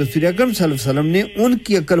पाक रसूल अकरम सल्लल्लाहु अलैहि वसल्लम ने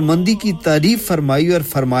उनकी अक्लमंदी की तारीफ फरमाई और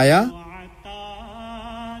फरमाया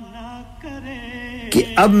कि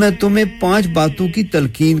अब मैं तुम्हें 5 बातों की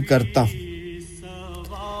तलकीन करता हूं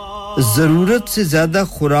जरूरत से ज्यादा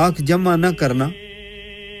खुराक जमा न करना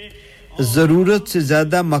ज़रूरत से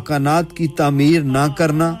ज़्यादा मकानात की तामीर ना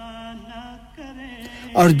करना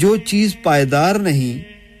और जो चीज़ पायदार नहीं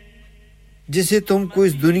जिसे तुमको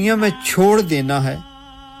इस दुनिया में छोड़ देना है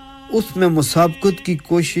उसमें मुसाबकत की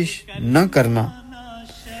कोशिश न करना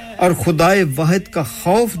और खुदाए वाहिद का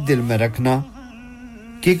खौफ दिल में रखना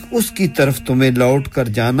कि उसकी तरफ तुम्हें लौट कर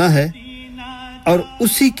जाना है और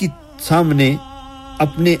उसी की सामने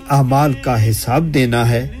अपने अमाल का हिसाब देना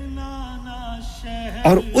है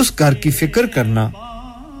और उस घर की फिक्र करना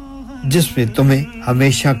जिसमें तुम्हें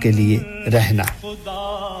हमेशा के लिए रहना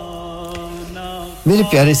मेरे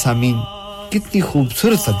प्यारे सामीन कितनी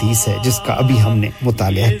खूबसूरत हदीस है जिसका अभी हमने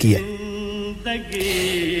मुतालिया किया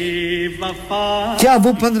क्या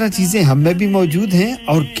वो 15 चीजें हम में भी मौजूद हैं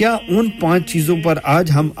और क्या उन 5 चीजों पर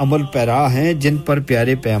आज हम अमल पैरा हैं जिन पर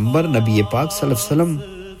प्यारे पैगंबर नबी पाक सल्लल्लाहु अलैहि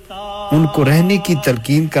वसल्लम उनको रहने की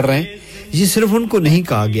तलकीन कर रहे हैं ये सिर्फ उनको नहीं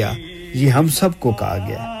कहा गया ये हम सबको कहा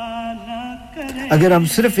गया अगर हम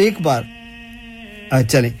सिर्फ एक बार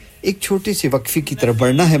चलें एक छोटे से वक्फे की तरफ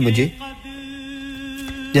बढ़ना है मुझे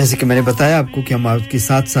जैसे कि मैंने बताया आपको कि हम आपके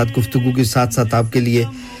साथ-साथ गुफ्तगू के साथ-साथ आपके लिए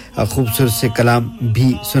खूबसूरत से कलाम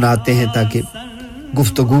भी सुनाते हैं ताकि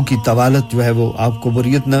गुफ्तगू की तवालत जो है वो आपको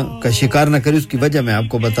बोरियत का शिकार ना करे उसकी वजह मैं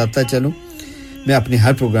आपको बताता चलूं मैं अपने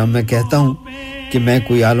हर प्रोग्राम में कहता हूं कि मैं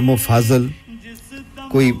कोई आलम फाज़िल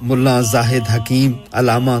कोई मुल्ला जाहिद हकीम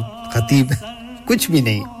अलामा खतीब कुछ भी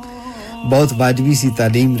नहीं बहुत वाजिबी सी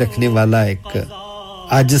तालीम रखने वाला एक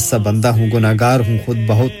आजिज़ सा बंदा हूं गुनाहगार हूं खुद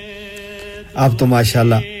बहुत आप तो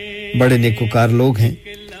माशाल्लाह बड़े नेकोकार लोग हैं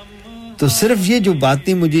तो सिर्फ ये जो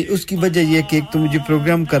बातें मुझे उसकी वजह ये कि एक तो मुझे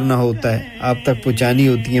प्रोग्राम करना होता है आप तक पहुंचानी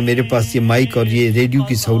होती है मेरे पास ये माइक और ये रेडियो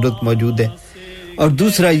की सहूलत मौजूद है और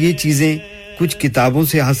दूसरा ये चीजें कुछ किताबों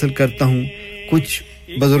से हासिल करता हूं कुछ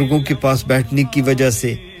बुजुर्गों के पास बैठने की वजह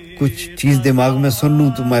से कुछ चीज दिमाग में सुन लूं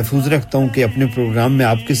तो महफूज रखता हूं कि अपने प्रोग्राम में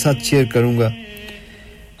आपके साथ शेयर करूंगा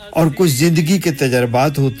और कुछ जिंदगी के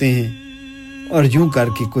तजुर्बात होते हैं और यूं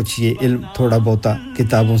करके कुछ ये इल्म थोड़ा बहुता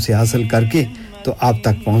किताबों से हासिल करके तो आप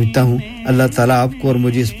तक पहुंचता हूं अल्लाह ताला आपको और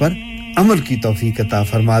मुझे इस पर अमल की तौफीक अता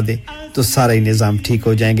फरमा दे तो सारा ही निजाम ठीक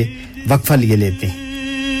हो जाएंगे वक्फा लिए लेते हैं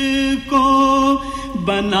को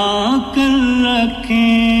बना कर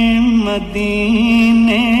रखें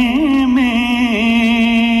मदीने में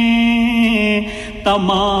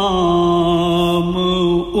तमाम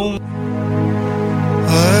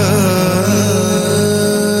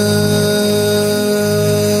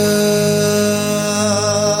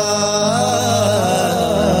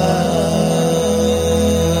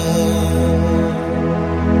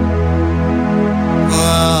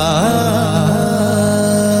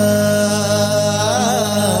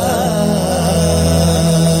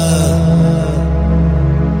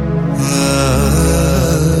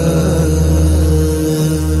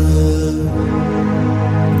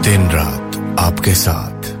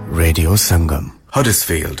रेडियो संगम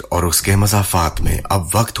हडर्सफील्ड और उसके मज़ाफ़ात में अब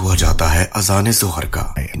वक्त हुआ जाता है अज़ान ज़ोहर का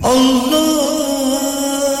अल्लाहु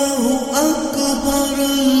अकबर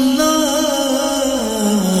अल्लाहु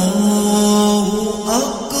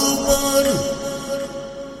अकबर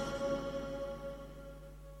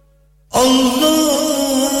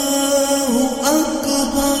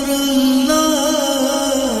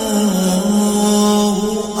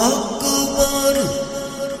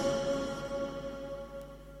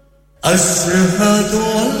أشهد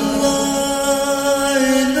أن لا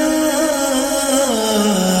إله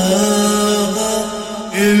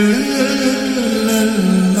إلا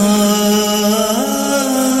الله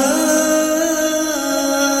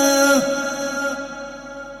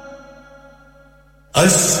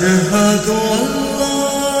أشهد أن لا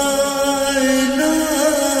إله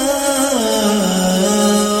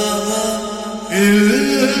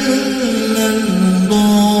إلا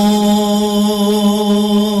الله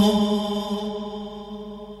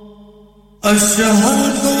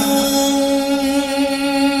أشهد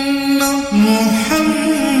أن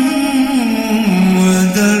محمدًا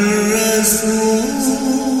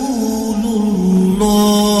رسول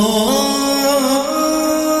الله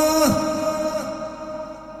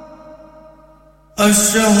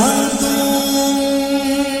أشهد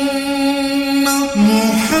أن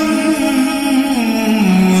محمدًا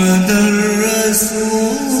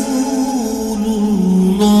رسول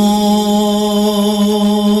الله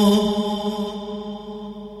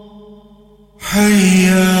حي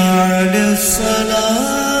على الصلاة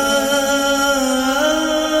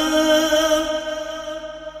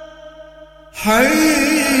حي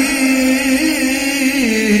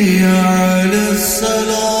على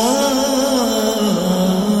الصلاة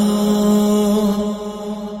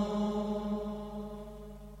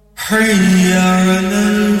حي على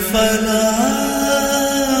الفلاح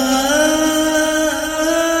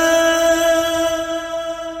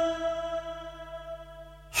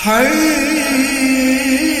حي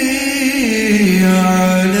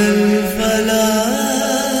على الفلاح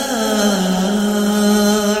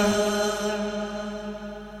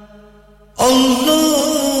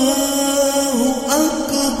الله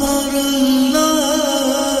أكبر الله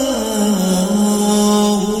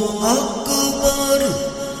أكبر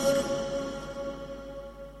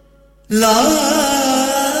لا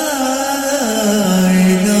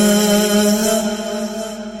إله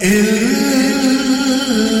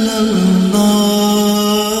إلا الله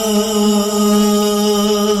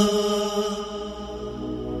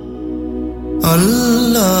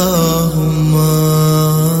اللهم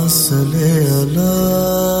صل على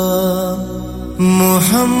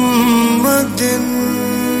محمد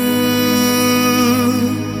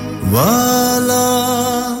وعلى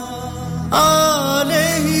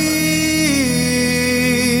آله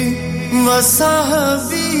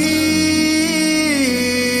وصحبه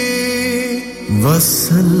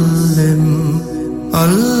وسلم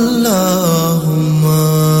اللهم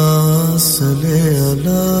صل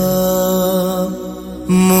على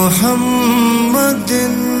محمد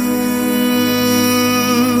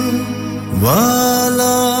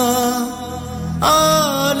وعلى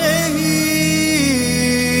آله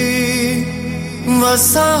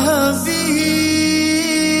وصحبه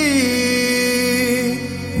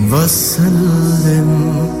وسلم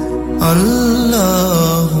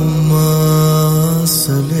اللهم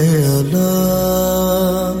صل على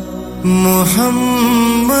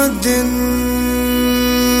محمد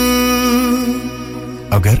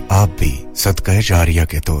अगर आप भी सदका जारिया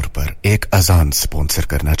के तौर पर एक अजान स्पॉन्सर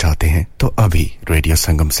करना चाहते हैं तो अभी रेडियो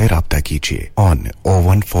संगम से राब्ता कीजिए ऑन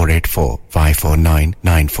 01484 549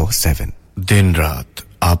 947 दिन रात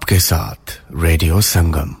आपके साथ रेडियो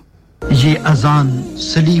संगम ये अजान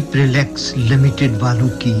स्लीप रिलैक्स लिमिटेड वालों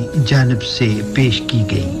की जानिब से पेश की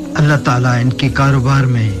गई अल्लाह ताला इनके कारोबार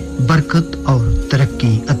में बरकत और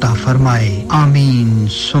तरक्की अता फरमाए आमीन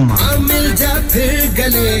सुमा मिल जा फिर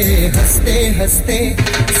गले हंसते हंसते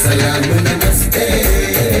सलाम नमस्ते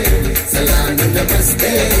सलाम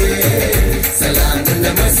नमस्ते सलाम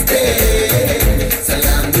नमस्ते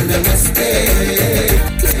सलाम नमस्ते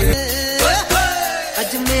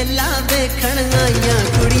आज मेला देखण आईयां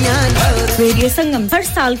कुड़ियां रेडियो संगम हर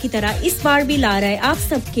साल की तरह इस बार भी ला रहा है आप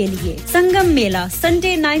सब के लिए संगम मेला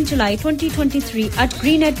Sunday 9 July 2023 at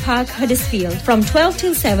Greenhead Park Huddersfield from 12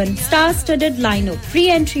 till 7 star-studded lineup free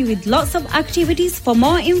entry with lots of activities for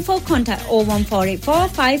more info contact 01484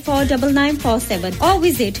 549947 or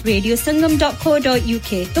visit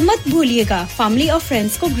radiosangam.co.uk तो मत भूलिएगा family और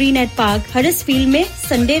friends को Greenhead Park Huddersfield में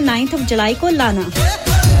Sunday 9th of July को लाना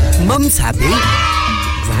Mum's happy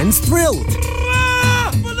Grand's thrilled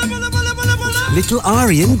Little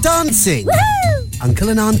Aryan dancing. Woo! Uncle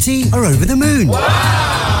and Auntie are over the moon.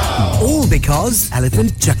 Wow! All because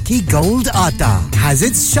Elephant Chakki Gold Atta has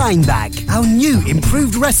its shine back. Our new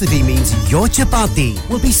improved recipe means your chapati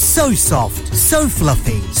will be so soft, so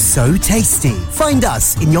fluffy, so tasty. Find us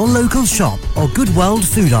in your local shop or Good World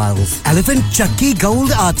food aisles. Elephant Chakki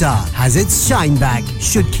Gold Atta has its shine back.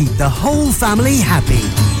 Should keep the whole family happy.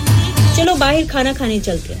 चलो बाहर खाना खाने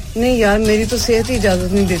चलते हैं नहीं यार मेरी तो सेहत ही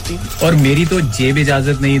इजाजत नहीं देती और मेरी तो जेब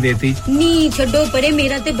इजाजत नहीं देती नी छोड़ो परे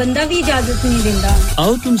मेरा ते बंदा भी इजाजत नहीं देता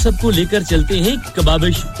आओ तुम सबको लेकर चलते हैं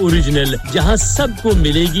कबाबिश ओरिजिनल जहां सबको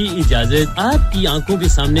मिलेगी इजाजत आपकी आंखों के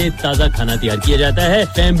सामने ताजा खाना तैयार किया जाता है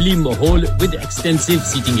फैमिली माहौल with extensive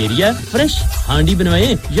seating area fresh हांडी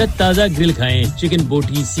बनवाएं या ताजा ग्रिल खाएं चिकन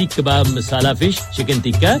बोटी सीख कबाब मसाला fish chicken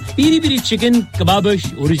tikka Piri Piri chicken Kababish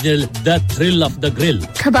original the thrill of the grill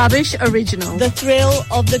Kababish Original. The thrill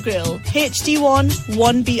of the grill. HD1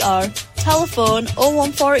 1BR. Telephone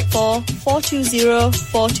 01484 420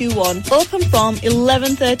 421. Open from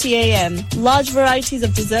 11:30 a.m. Large varieties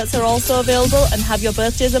of desserts are also available and have your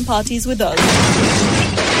birthdays and parties with us.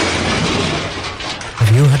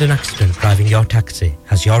 Have you had an accident driving your taxi?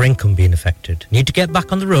 Has your income been affected? Need to get back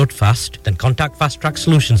on the road fast? Then contact Fast Track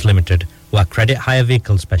Solutions Limited, who are credit hire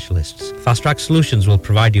vehicle specialists. Fast Track Solutions will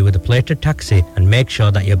provide you with a plated taxi and make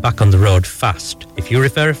sure that you're back on the road fast. If you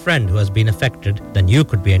refer a friend who has been affected, then you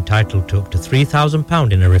could be entitled to up to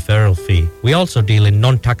 £3,000 in a referral fee. We also deal in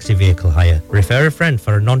non-taxi vehicle hire. Refer a friend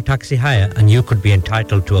for a non-taxi hire and you could be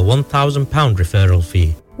entitled to a £1,000 referral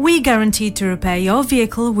fee. We guarantee to repair your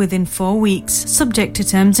vehicle within 4 weeks, subject to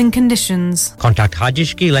terms and conditions. Contact Haji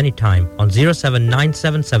Shkil anytime on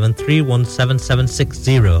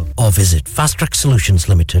 07977317760 or visit Fast Track Solutions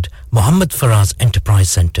Limited, Mohammed Faraz Enterprise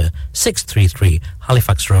Centre, 633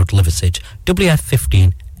 Halifax Road, Liversedge,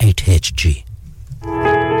 WF15 8HG.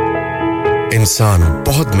 इंसान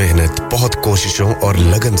बहुत मेहनत, बहुत कोशिशों और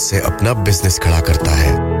लगन से अपना business खड़ा करता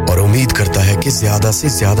है और उम्मीद करता है कि ज्यादा से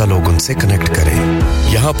ज्यादा लोग उनसे कनेक्ट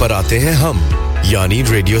करें। यहाँ पर आते हैं हम, यानी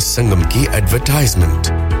रेडियो संगम की एडवर्टाइजमेंट।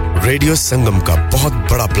 रेडियो संगम का बहुत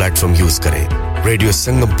बड़ा प्लेटफॉर्म यूज करें। रेडियो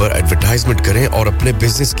संगम पर एडवर्टाइजमेंट करें और अपने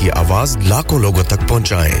बिजनेस की आवाज लाखों लोगों तक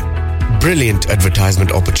पहुंचाएं। Brilliant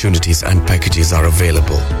advertisement opportunities and packages are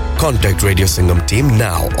available. Contact Radio Singham team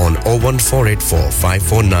now on 01484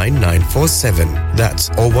 549 947. That's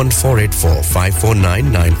 01484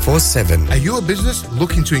 549 947. Are you a business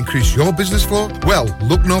looking to increase your business flow? Well,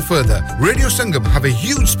 look no further. Radio Singham have a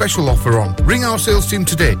huge special offer on. Ring our sales team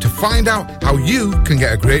today to find out how you can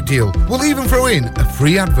get a great deal. We'll even throw in a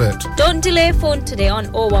free advert. Don't delay, phone today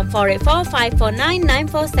on 01484 549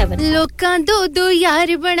 947. लोकां दो दो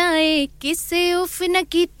यार बनाए किसे उफ न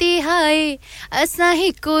कीते हाय असां ही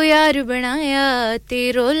को यार बनाया ते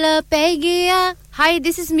रोला पै गया hi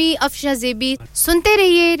this is me Afsha Zebi सुनते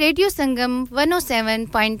रहिए रेडियो संगम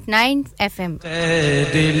 107.9 एफएम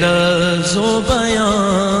दिल ज़ो बयां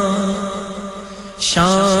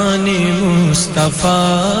शान मुस्तफा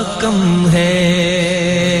कम है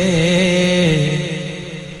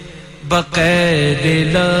बक़ैद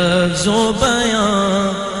लफ्ज़ो बयां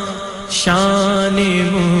शान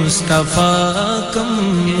मुस्तफा कम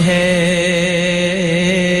है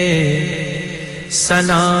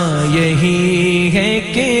सना यही है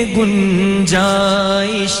कि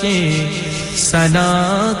गुंजाइश सना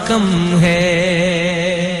कम है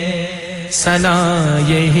सना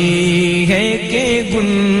यही है कि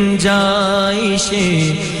गुंजाइश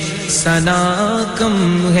सना कम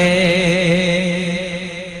है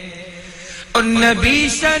और नबी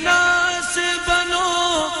शनास बनो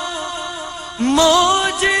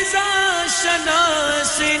मौजिज़ा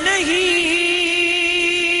शनास नहीं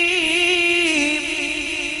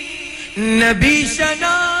नबी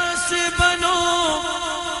शनास बनो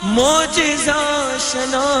मौजिज़ा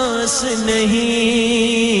शनास नहीं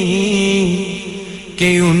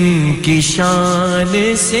कि उनकी शान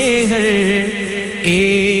से हर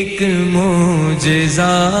एक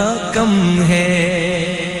मौजिज़ा कम है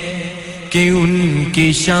कि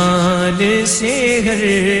उनकी शान से हर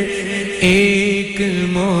एक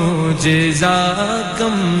मौजिज़ा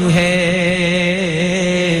कम है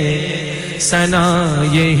सना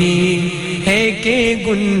यही है कि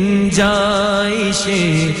गुंजाइश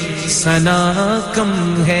सना कम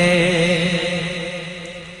है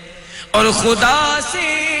और खुदा से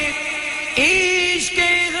इश्क़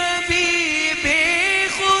हबीबे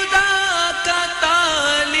खुदा का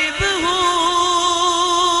तालिब हूँ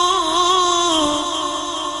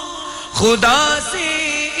खुदा से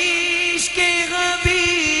इश्क़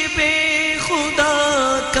हबीबे खुदा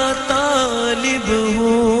का तालिब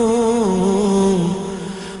हूँ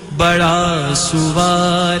बड़ा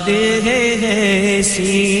सवाल है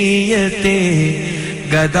हैसियत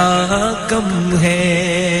गदा कम है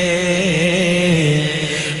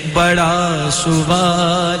बड़ा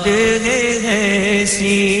सवाल है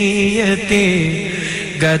हैसियत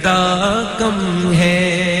गदा कम है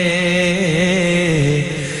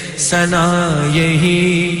सना यही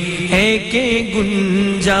है कि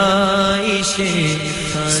गुंजाइश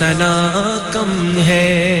सना कम है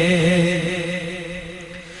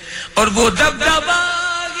और वो दबदबा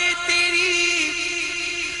है तेरी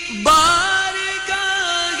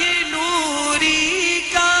बारगाह नूरी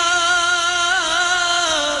का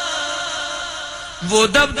वो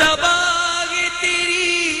दबदबा है तेरी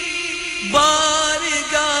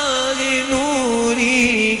बारगाह नूरी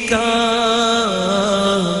का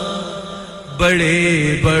बड़े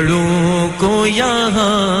बड़ों को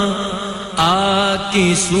यहाँ आके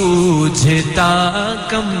सूझता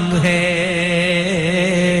कम है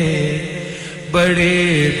बड़े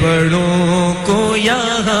बड़ों को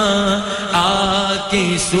यहाँ आके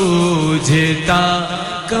सूझता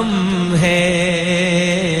कम है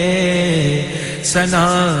सना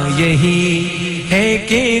यही है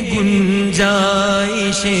कि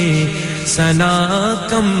गुंजाइश सना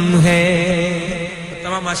कम है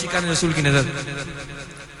तमाम आशिकान रसूल की नजर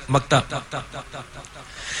मक्ता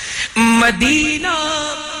मदीना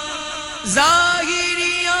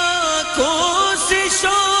ज़ाहिरी आँखों से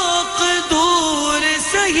शौक दूर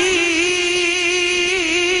सही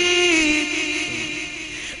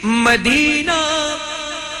मदीना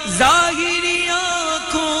ज़ाहिरी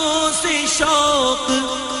आँखों से शौक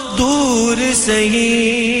दूर सही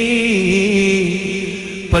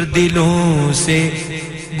पर दिलों से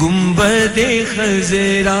गुंबद-ए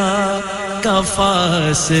खज़रा का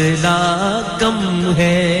फासला कम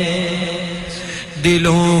है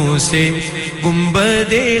दिलों से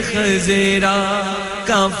गुंबद-ए खज़रा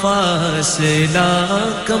का फासला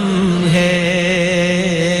कम है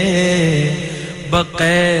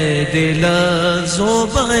बक़ैद लफ्ज़ो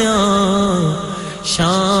बयां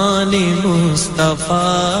शान मुस्तफा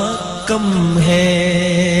कम है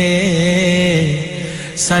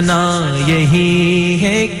सना यही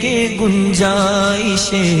है कि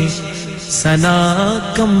गुंजाइशे सना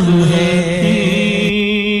कम है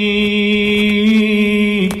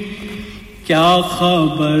क्या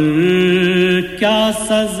खबर क्या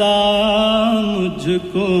सजा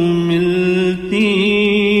मुझको मिलती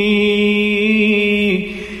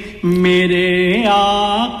मेरे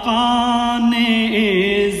आका ने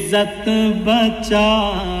इज्जत बचा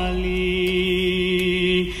ली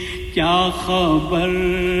क्या खबर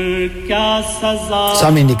क्या सजा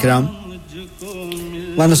सामीन इकराम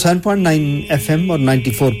 107.9 FM और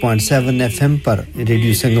 94.7 FM पर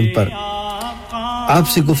रेडियो संगम पर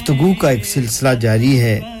आपसे गुफ्तगू का एक सिलसिला जारी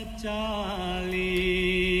है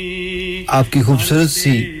आपकी खूबसूरत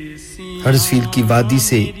सी हडर्सफील्ड की वादी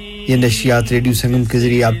से ये नशियात रेडियो संगम के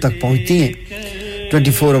जरिए आप तक पहुंचती हैं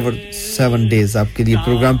 24/7 डेज आपके लिए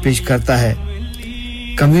प्रोग्राम पेश करता है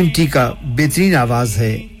कम्युनिटी का बेहतरीन आवाज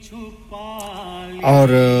है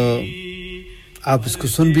और आप इसको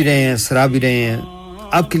सुन भी रहे हैं सराह भी रहे हैं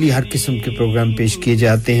आपके लिए हर किस्म के प्रोग्राम पेश किए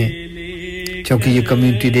जाते हैं क्योंकि ये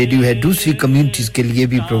कम्युनिटी रेडियो है दूसरी कम्युनिटीज के लिए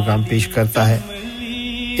भी प्रोग्राम पेश करता है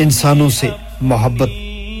इंसानों से मोहब्बत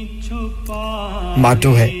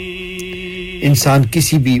माटो है इंसान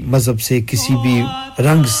किसी भी मजहब से किसी भी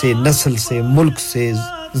रंग से नस्ल से मुल्क से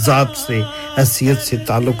जात से हैसियत से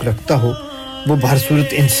ताल्लुक रखता हो वो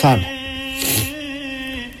बहरसूरत इंसान है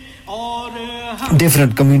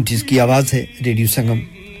डिफरेंट कम्युनिटीज की आवाज है रेडियो संगम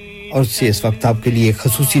और से इस वक्त आपके लिए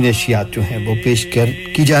खसूसी नशियात जो हैं वो पेश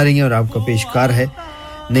की जा रही हैं और आपका पेशकार है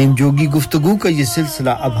नईम जोगी गुफ्तगू का ये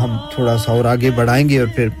सिलसिला अब हम थोड़ा सा और आगे बढ़ाएंगे और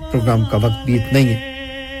फिर प्रोग्राम का वक्त भी इतना ही है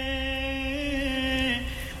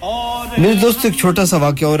मेरे दोस्त एक छोटा सा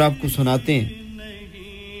वाकया और आपको सुनाते हैं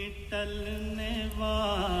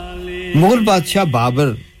मुगल बादशाह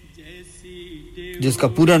बाबर जिसका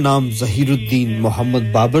पूरा नाम ज़हीरुद्दीन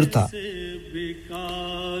मोहम्मद बाबर था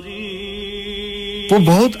वो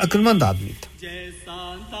बहुत अक्लमंद आदमी था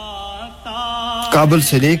काबुल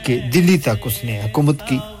से लेके दिल्ली तक उसने हुकूमत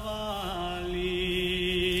की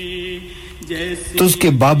तो उसके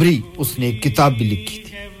बाबरी उसने एक किताब भी लिखी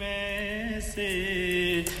थी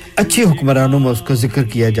अच्छे हुक्मरानों में उसका जिक्र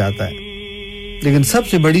किया जाता है लेकिन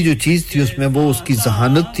सबसे बड़ी जो चीज थी उसमें वो उसकी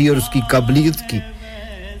ज़हानत थी और उसकी काबिलियत की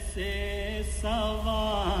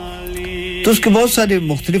तो उसके बहुत सारे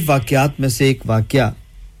मुख्तलिफ वाकयात में से एक वाकया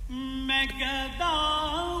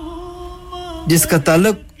जिसका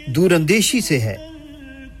ताल्लुक दूरअंदेशी से है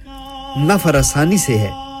नफरसानी से है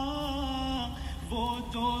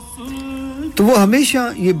तो वो हमेशा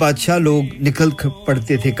ये बादशाह लोग निकल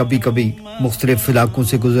पड़ते थे कभी-कभी मुख्तलिफ इलाकों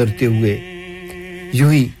से गुजरते हुए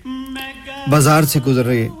यूं ही बाजार से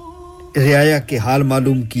गुजरे रियाया के हाल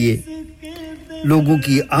मालूम किए लोगों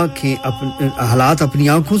की आंखें हालात अपनी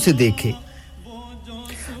आंखों से देखे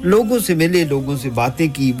लोगों से मिले लोगों से बातें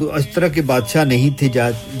की वो इस तरह के बादशाह नहीं थे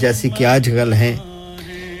जैसे कि आजकल हैं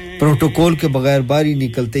प्रोटोकॉल के बगैर बाहर ही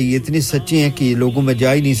निकलते ये इतने सच्चे हैं कि लोगों में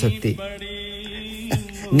जा ही नहीं सकते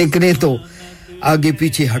निकले तो आगे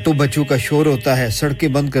पीछे हटो बच्चों का शोर होता है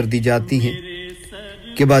सड़कें बंद कर दी जाती हैं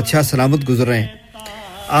कि बादशाह सलामत गुजर रहे हैं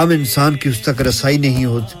आम इंसान की उस तक रसाई नहीं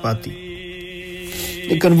हो पाती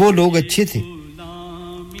लेकिन वो लोग अच्छे थे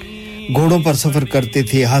घोड़ों पर सफर करते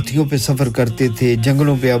थे हाथियों पे सफर करते थे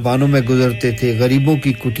जंगलों पे अबानों में गुजरते थे गरीबों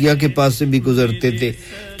की कुटिया के पास से भी गुजरते थे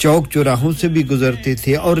चौक चौराहों से भी गुजरते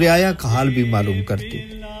थे और रियाया का हाल भी मालूम करते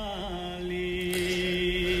थे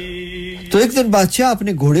तो एक दिन बादशाह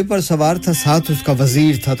अपने घोड़े पर सवार था साथ उसका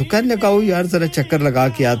वजीर था तो कहने लगा ओ यार जरा चक्कर लगा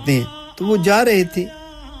के आते हैं तो वो जा रहे थे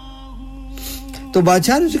तो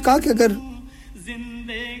बादशाह ने उसे कहा कि अगर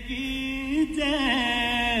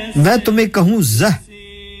मैं तुम्हें कहूं ज़ह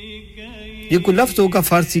ये कोई लफ्ज होगा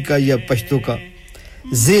फारसी का या पश्तो का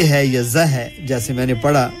जे है या ज़ है जैसे मैंने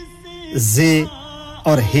पढ़ा जे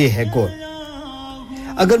और हे है गोल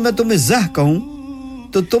अगर मैं तुम्हें ज़ह कहूं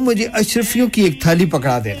तो तुम मुझे अशरफियों की एक थाली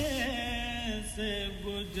पकड़ा देना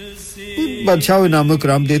बादशाह इनाम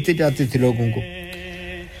इकराम देते जाते थे लोगों को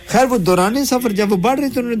खैर वो दौरान सफर जब वो बढ़ रहे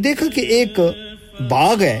थे उन्होंने देखा कि एक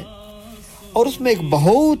बाग है और उसमें एक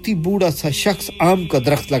बहुत ही बूढ़ा सा शख्स आम का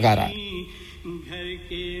दरख्त लगा रहा है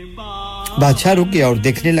बादशाह रुक गया और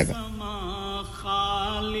देखने लगा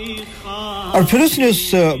और फिर उसने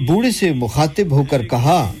उस बूढ़े से मुखातिब होकर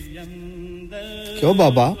कहा क्यों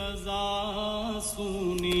बाबा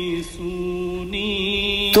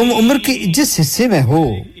तुम उम्र के जिस हिस्से में हो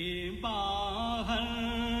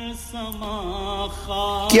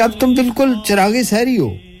कि अब तुम बिल्कुल चिरागे सहरी हो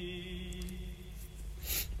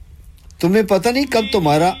तुम्हें पता नहीं कब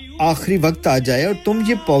तुम्हारा आखिरी वक्त आ जाए और तुम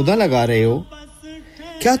ये पौधा लगा रहे हो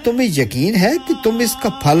क्या तुम्हें यकीन है कि तुम इसका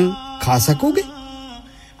फल खा सकोगे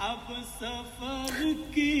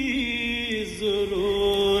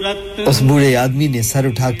उस बूढ़े आदमी ने सर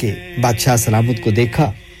उठा के बादशाह सलामत को देखा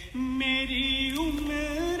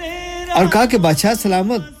और कहा कि बादशाह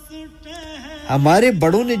सलामत हमारे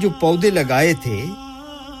बड़ों ने जो पौधे लगाए थे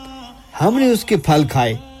हमने उसके फल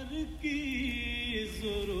खाए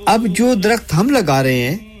अब जो दरख्त हम लगा रहे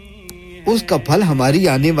हैं उसका फल हमारी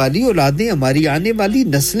आने वाली औलादें हमारी आने वाली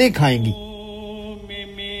नस्लें खाएंगी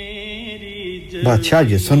बादशाह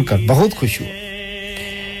ये सुनकर बहुत खुश हुआ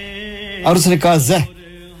और उसने कहा ज़ह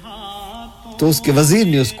तो उसके वजीर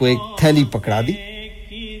ने उसको एक थैली पकड़ा दी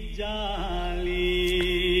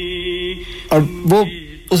और वो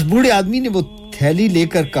उस बूढ़े आदमी ने वो थैली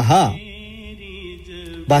लेकर कहा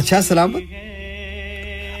बादशाह सलामत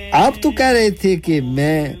आप तो कह रहे थे कि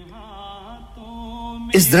मैं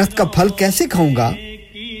इस दरख्त का फल कैसे खाऊंगा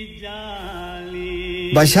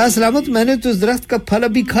बादशाह सलामत मैंने तो इस दरख्त का फल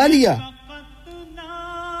अभी खा लिया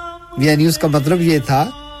यानी उसका मतलब ये था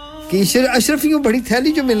कि अशरफियों बड़ी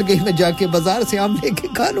थैली जो मिल गई मैं जाके बाजार से आम लेके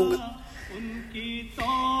खा लूंगा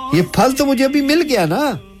ये फल तो मुझे अभी मिल गया ना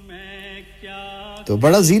तो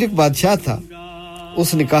बड़ा ज़ीरक बादशाह था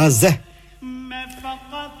उसने कहा ज़ह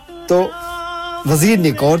तो वजीर ने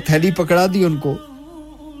एक और थैली पकड़ा दी उनको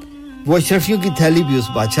वो अशरफियों की थैली भी उस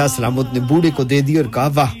बादशाह सलामत ने बूढ़े को दे दी और कहा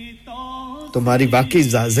वाह तुम्हारी वाकई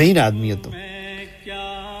ज़हीन आदमी हो तुम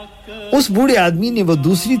उस बूढ़े आदमी ने वो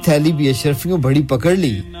दूसरी थैली भी अशरफियों भरी पकड़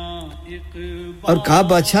ली और कहा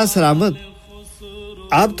बादशाह सलामत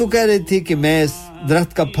आप तो कह रहे थे कि मैं इस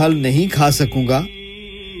दरख्त का फल नहीं खा सकूंगा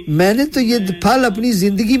मैंने तो ये फल अपनी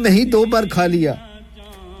जिंदगी में ही 2 बार खा लिया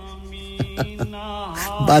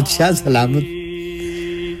बादशाह सलामत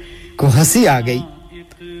को हंसी आ गई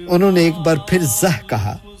उन्होंने एक बार फिर ज़ह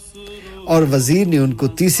कहा और वजीर ने उनको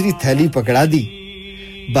तीसरी थैली पकड़ा दी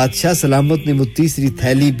बादशाह सलामत ने वो तीसरी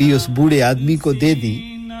थैली भी उस बूढ़े आदमी को दे दी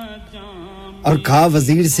और कहा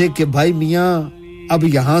वजीर से कि भाई मियां अब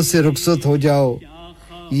यहां से रुखसत हो जाओ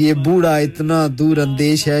ये बूढ़ा इतना दूर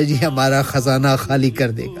अंदेश है जी हमारा खजाना खाली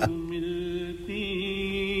कर देगा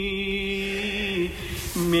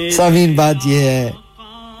सामीन बात यह है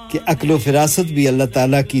कि अक्ल व फिरासत भी अल्लाह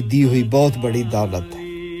ताला की दी हुई बहुत बड़ी दौलत है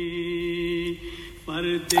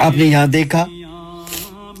आपने यहां देखा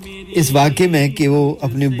इस वाक़े में कि वो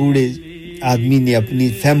अपने बूढ़े आदमी ने अपनी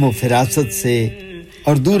फहम व फिरासत से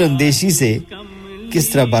और दूर अंदेशी से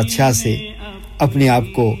किस तरह बादशाह से अपने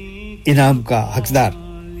आप को इनाम का हकदार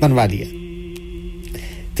बनवा लिया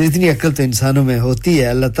तो इतनी अक्ल तो इंसानों में होती है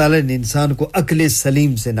अल्लाह ताला ने इंसान को अक्ल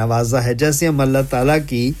सलीम से नवाजा है जैसे हम अल्लाह ताला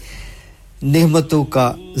की नेमतों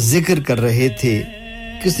का जिक्र कर रहे थे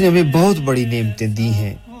कि उसने हमें बहुत बड़ी नेमतें दी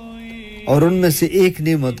हैं और उनमें से एक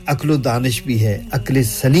नेमत अक्ल व दानिश भी है अक्ल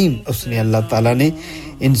सलीम उसने अल्लाह ताला ने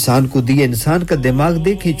इंसान को दी इंसान का दिमाग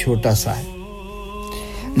देखें छोटा सा है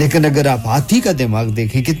लेकिन अगर आप हाथी का दिमाग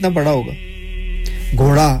देखें कितना बड़ा होगा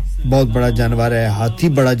घोड़ा बहुत बड़ा जानवर है हाथी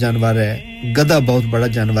बड़ा जानवर है गधा बहुत बड़ा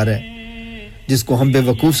जानवर है जिसको हम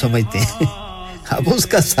बेवकूफ समझते हैं अब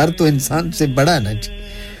उसका सर तो इंसान से बड़ा है ना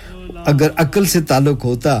अगर अक्ल से ताल्लुक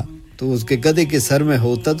होता तो उसके गधे के सर में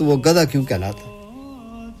होता तो वो गधा क्यों कहलाता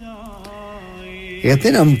कहते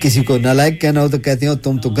हैं ना हम किसी को नालायक कहना हो तो कहते हैं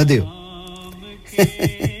तुम तो गधे हो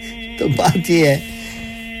तो बात ये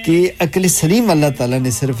है कि अक्ल सलीम अल्लाह ताला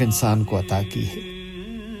ने सिर्फ इंसान को अता की है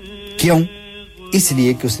क्यों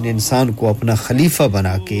इसलिए कि उसने इंसान को अपना खलीफा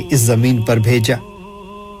बना के इस जमीन पर भेजा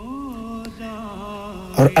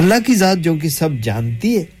और अल्लाह की जात जो कि सब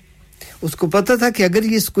जानती है उसको पता था कि अगर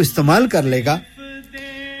ये इसको इस्तेमाल कर लेगा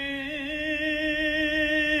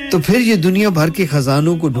तो फिर ये दुनिया भर के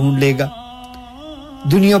खजानों को ढूंढ लेगा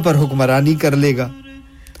दुनिया पर हुक्मरानी कर लेगा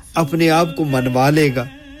अपने आप को मनवा लेगा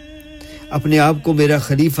अपने आप को मेरा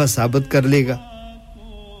खलीफा साबित कर लेगा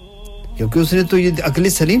क्योंकि उसने तो ये अक्ल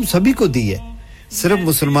सलीम सभी को दी है सिर्फ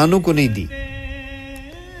मुसलमानों को नहीं दी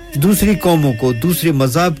दूसरी कौमों को दूसरे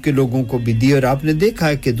मज़हब के लोगों को भी दी और आपने देखा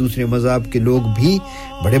है कि दूसरे मज़हब के लोग भी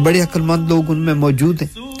बड़े-बड़े अक्लमंद लोग उनमें मौजूद हैं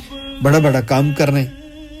बड़ा-बड़ा काम कर रहे हैं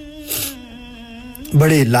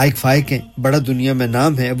बड़े लायक फायक हैं बड़ा दुनिया में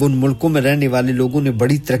नाम है वो उन मुल्कों में रहने वाले लोगों ने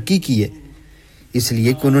बड़ी तरक्की की है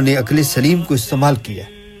इसलिए कि उन्होंने अक्ल सलीम को इस्तेमाल किया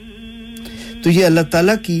तो ये अल्लाह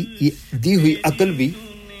ताला की ये दी हुई अक्ल भी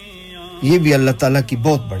ये भी अल्लाह ताला की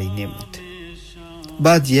बहुत बड़ी नेमत है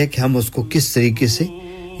बात यह है कि हम उसको किस तरीके से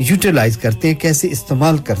यूटिलाइज करते हैं कैसे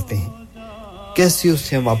इस्तेमाल करते हैं कैसे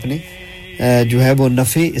उससे हम अपने जो है वो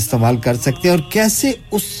नफे इस्तेमाल कर सकते हैं और कैसे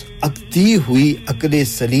उस अक्ती हुई अक्ल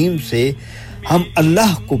सलीम से हम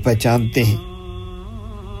अल्लाह को पहचानते हैं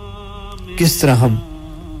किस तरह हम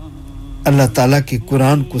अल्लाह ताला के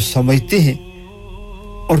कुरान को समझते हैं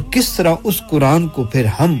और किस तरह उस कुरान को फिर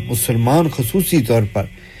हम मुसलमान ख़ुसूसी तौर पर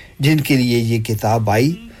जिनके लिए ये किताब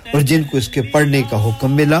आई और जिनको इसके पढ़ने का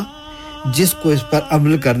हुक्म मिला जिसको इस पर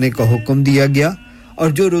अमल करने का हुक्म दिया गया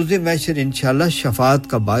और जो रोज़े महशर इंशाअल्लाह शफाअत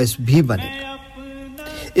का बायस भी बनेगा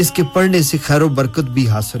इसके पढ़ने से खैर और बरकत भी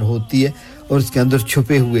हासिल होती है और इसके अंदर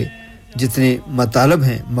छुपे हुए जितने मतलब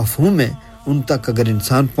हैं मफहूम हैं उन तक अगर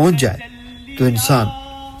इंसान पहुंच जाए तो इंसान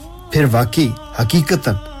फिर वाकई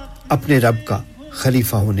हकीकतन अपने रब का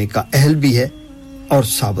खलीफा होने का अहल भी है और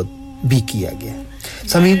साबित भी किया गया है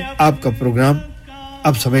समीन आपका प्रोग्राम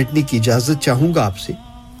अब समेटने की इजाजत चाहूंगा आपसे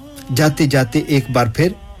जाते जाते एक बार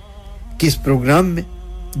फिर कि इस प्रोग्राम में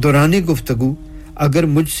दौरान गुफ्तगू अगर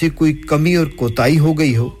मुझसे कोई कमी और कोताही हो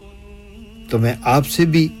गई हो तो मैं आपसे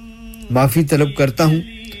भी माफी तलब करता हूं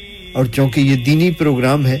और क्योंकि ये दीनी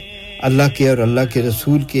प्रोग्राम है अल्लाह के और अल्लाह के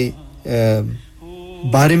रसूल के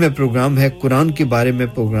बारे में प्रोग्राम है कुरान के बारे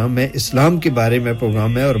में प्रोग्राम है इस्लाम के बारे में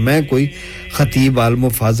प्रोग्राम है और मैं कोई खतीब आलिम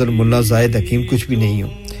फाजिल मुल्ला जाहिद हकीम कुछ भी नहीं हूं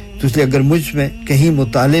तो इसलिए अगर मुझ में कहीं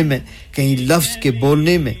मुताले में कहीं लफ्ज के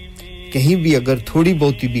बोलने में कहीं भी अगर थोड़ी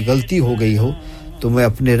बहुती भी गलती हो गई हो तो मैं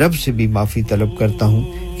अपने रब से भी माफी तलब करता हूं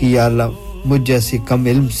कि या अल्लाह मुझ जैसे कम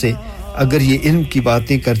इल्म से अगर ये इल्म की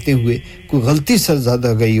बातें करते हुए कोई गलती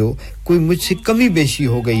सरज़दा गई हो कोई मुझसे कमी बेशी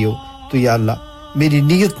हो गई हो तो या अल्लाह मेरी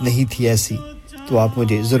नीयत नहीं थी ऐसी तो आप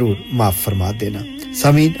मुझे जरूर माफ फरमा देना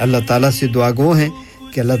सामीन अल्लाह ताला से दुआ गो हैं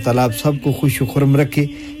कि अल्लाह ताला आप सबको खुश खुर्म रखे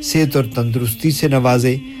सेहत और तंदुरुस्ती से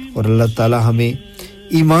नवाजे और अल्लाह ताला हमें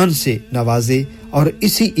ईमान से नवाजे और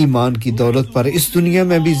इसी ईमान की दौलत पर इस दुनिया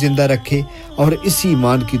में भी जिंदा रखे और इसी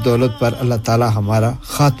ईमान की दौलत पर अल्लाह ताला हमारा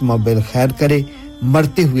खात्मा बिल खैर करे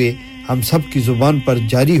मरते हुए हम सब की जुबान पर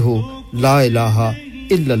जारी हो ला इलाहा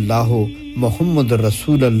इल्लल्लाह मुहम्मदुर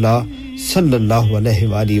रसूलुल्लाह सल्लल्लाहु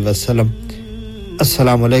अलैहि वसल्लम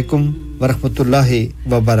अस्सलाम वालेकुम व रहमतुल्लाहि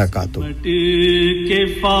व बरकातहू के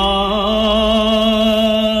फासला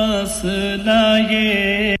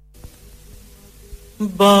ये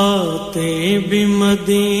बातें भी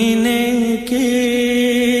मदीने की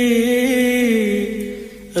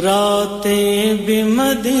रातें भी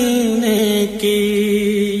मदीने की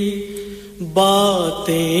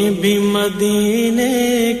बातें भी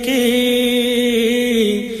मदीने की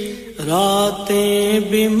रातें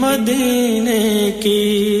भी मदीने की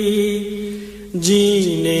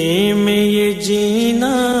जीने में ये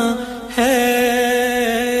जीना है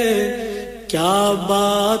क्या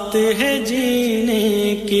बात है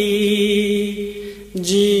जीने की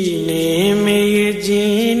जीने में ये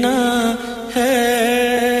जीना है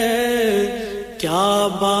क्या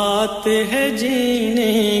बात है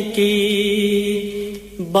जीने की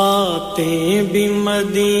बातें भी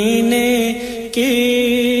मदीने की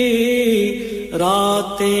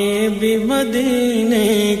रातें भी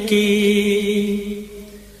मदीने की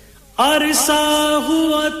अरसा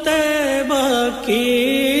हुआ तैबा की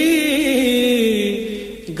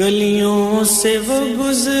गलियों से वो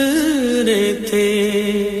गुजरे थे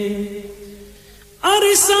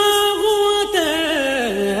अरसा हुआ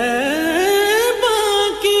तैबा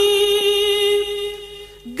की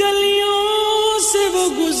गलियों से वो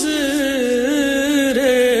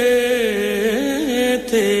गुजरे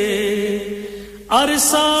थे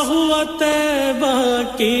अरसा हुआ तैबा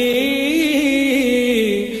की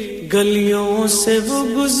गलियों से वो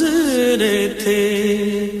गुजरे थे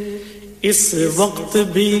इस वक्त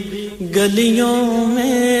भी गलियों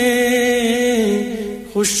में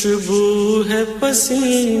खुशबू है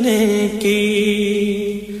पसीने की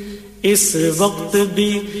इस वक्त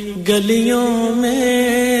भी गलियों में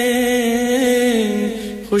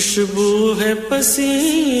खुशबू है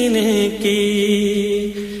पसीने की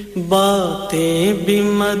बातें भी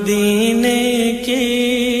मदीने की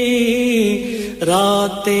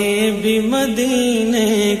रातें भी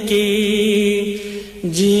मदीने की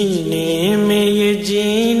जीने में ये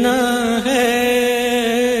जीना है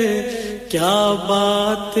क्या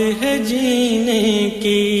बात है जीने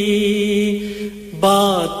की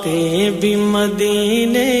बातें भी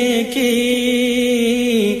मदीने की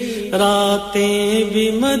रातें भी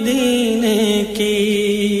मदीने की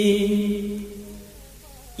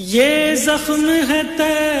ये जख्म है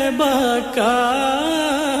तैबा का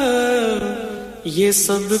ये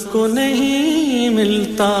सबको नहीं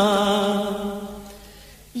मिलता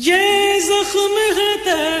ये जख्म है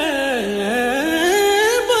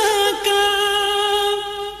तैबा का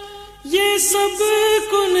ये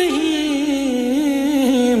सबको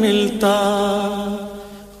नहीं मिलता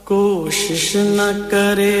कोशिश कोशिश न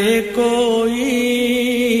करे कोई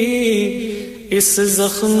इस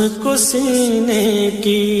जख्म को सीने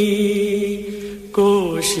की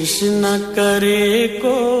कोशिश न करे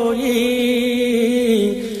कोई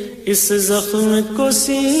इस जख्म को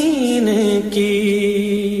सीने की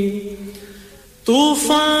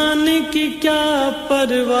तूफान की क्या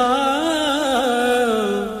परवाह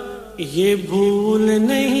ये भूल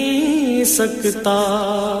नहीं सकता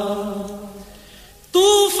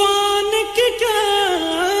तूफान की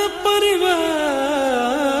क्या परवाह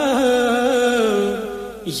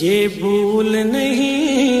ये भूल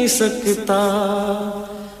नहीं सकता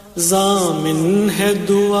ज़ामिन है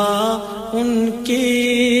दुआ उनकी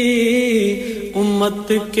उम्मत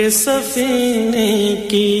के सफीने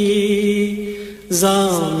की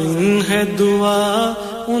ज़ामिन है दुआ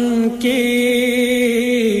उनकी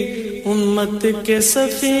उम्मत के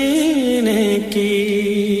सफीने की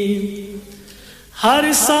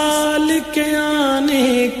हर साल के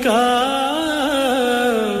आने का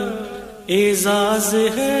एजाज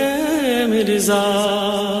है मिर्ज़ा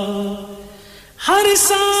हर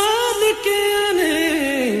साल के आने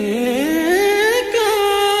का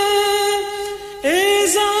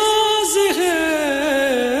एजाज है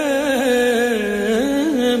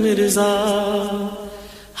मिर्ज़ा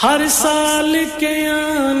हर साल के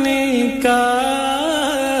आने का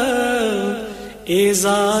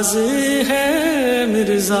एजाज है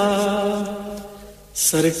मिर्ज़ा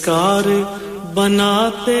सरकार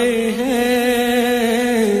बनाते हैं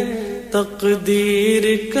तकदीर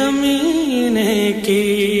कमीने की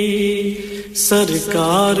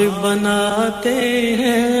सरकार बनाते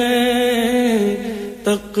हैं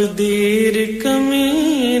तकदीर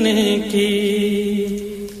कमीने की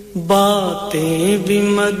बातें भी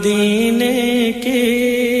मदीने की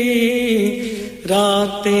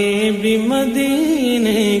रातें भी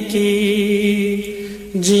मदीने की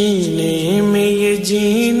जीने में ये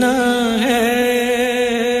जीना है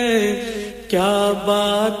क्या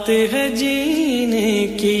बात है जीने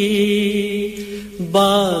की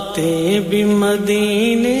बातें भी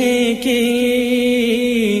मदीने की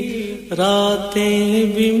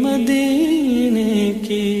रातें भी मदीने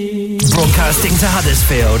की Broadcasting to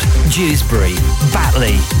Huddersfield, Dewsbury,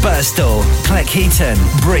 Batley, Birstall, Cleckheaton,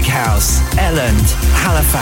 Brickhouse, Elland, Halifax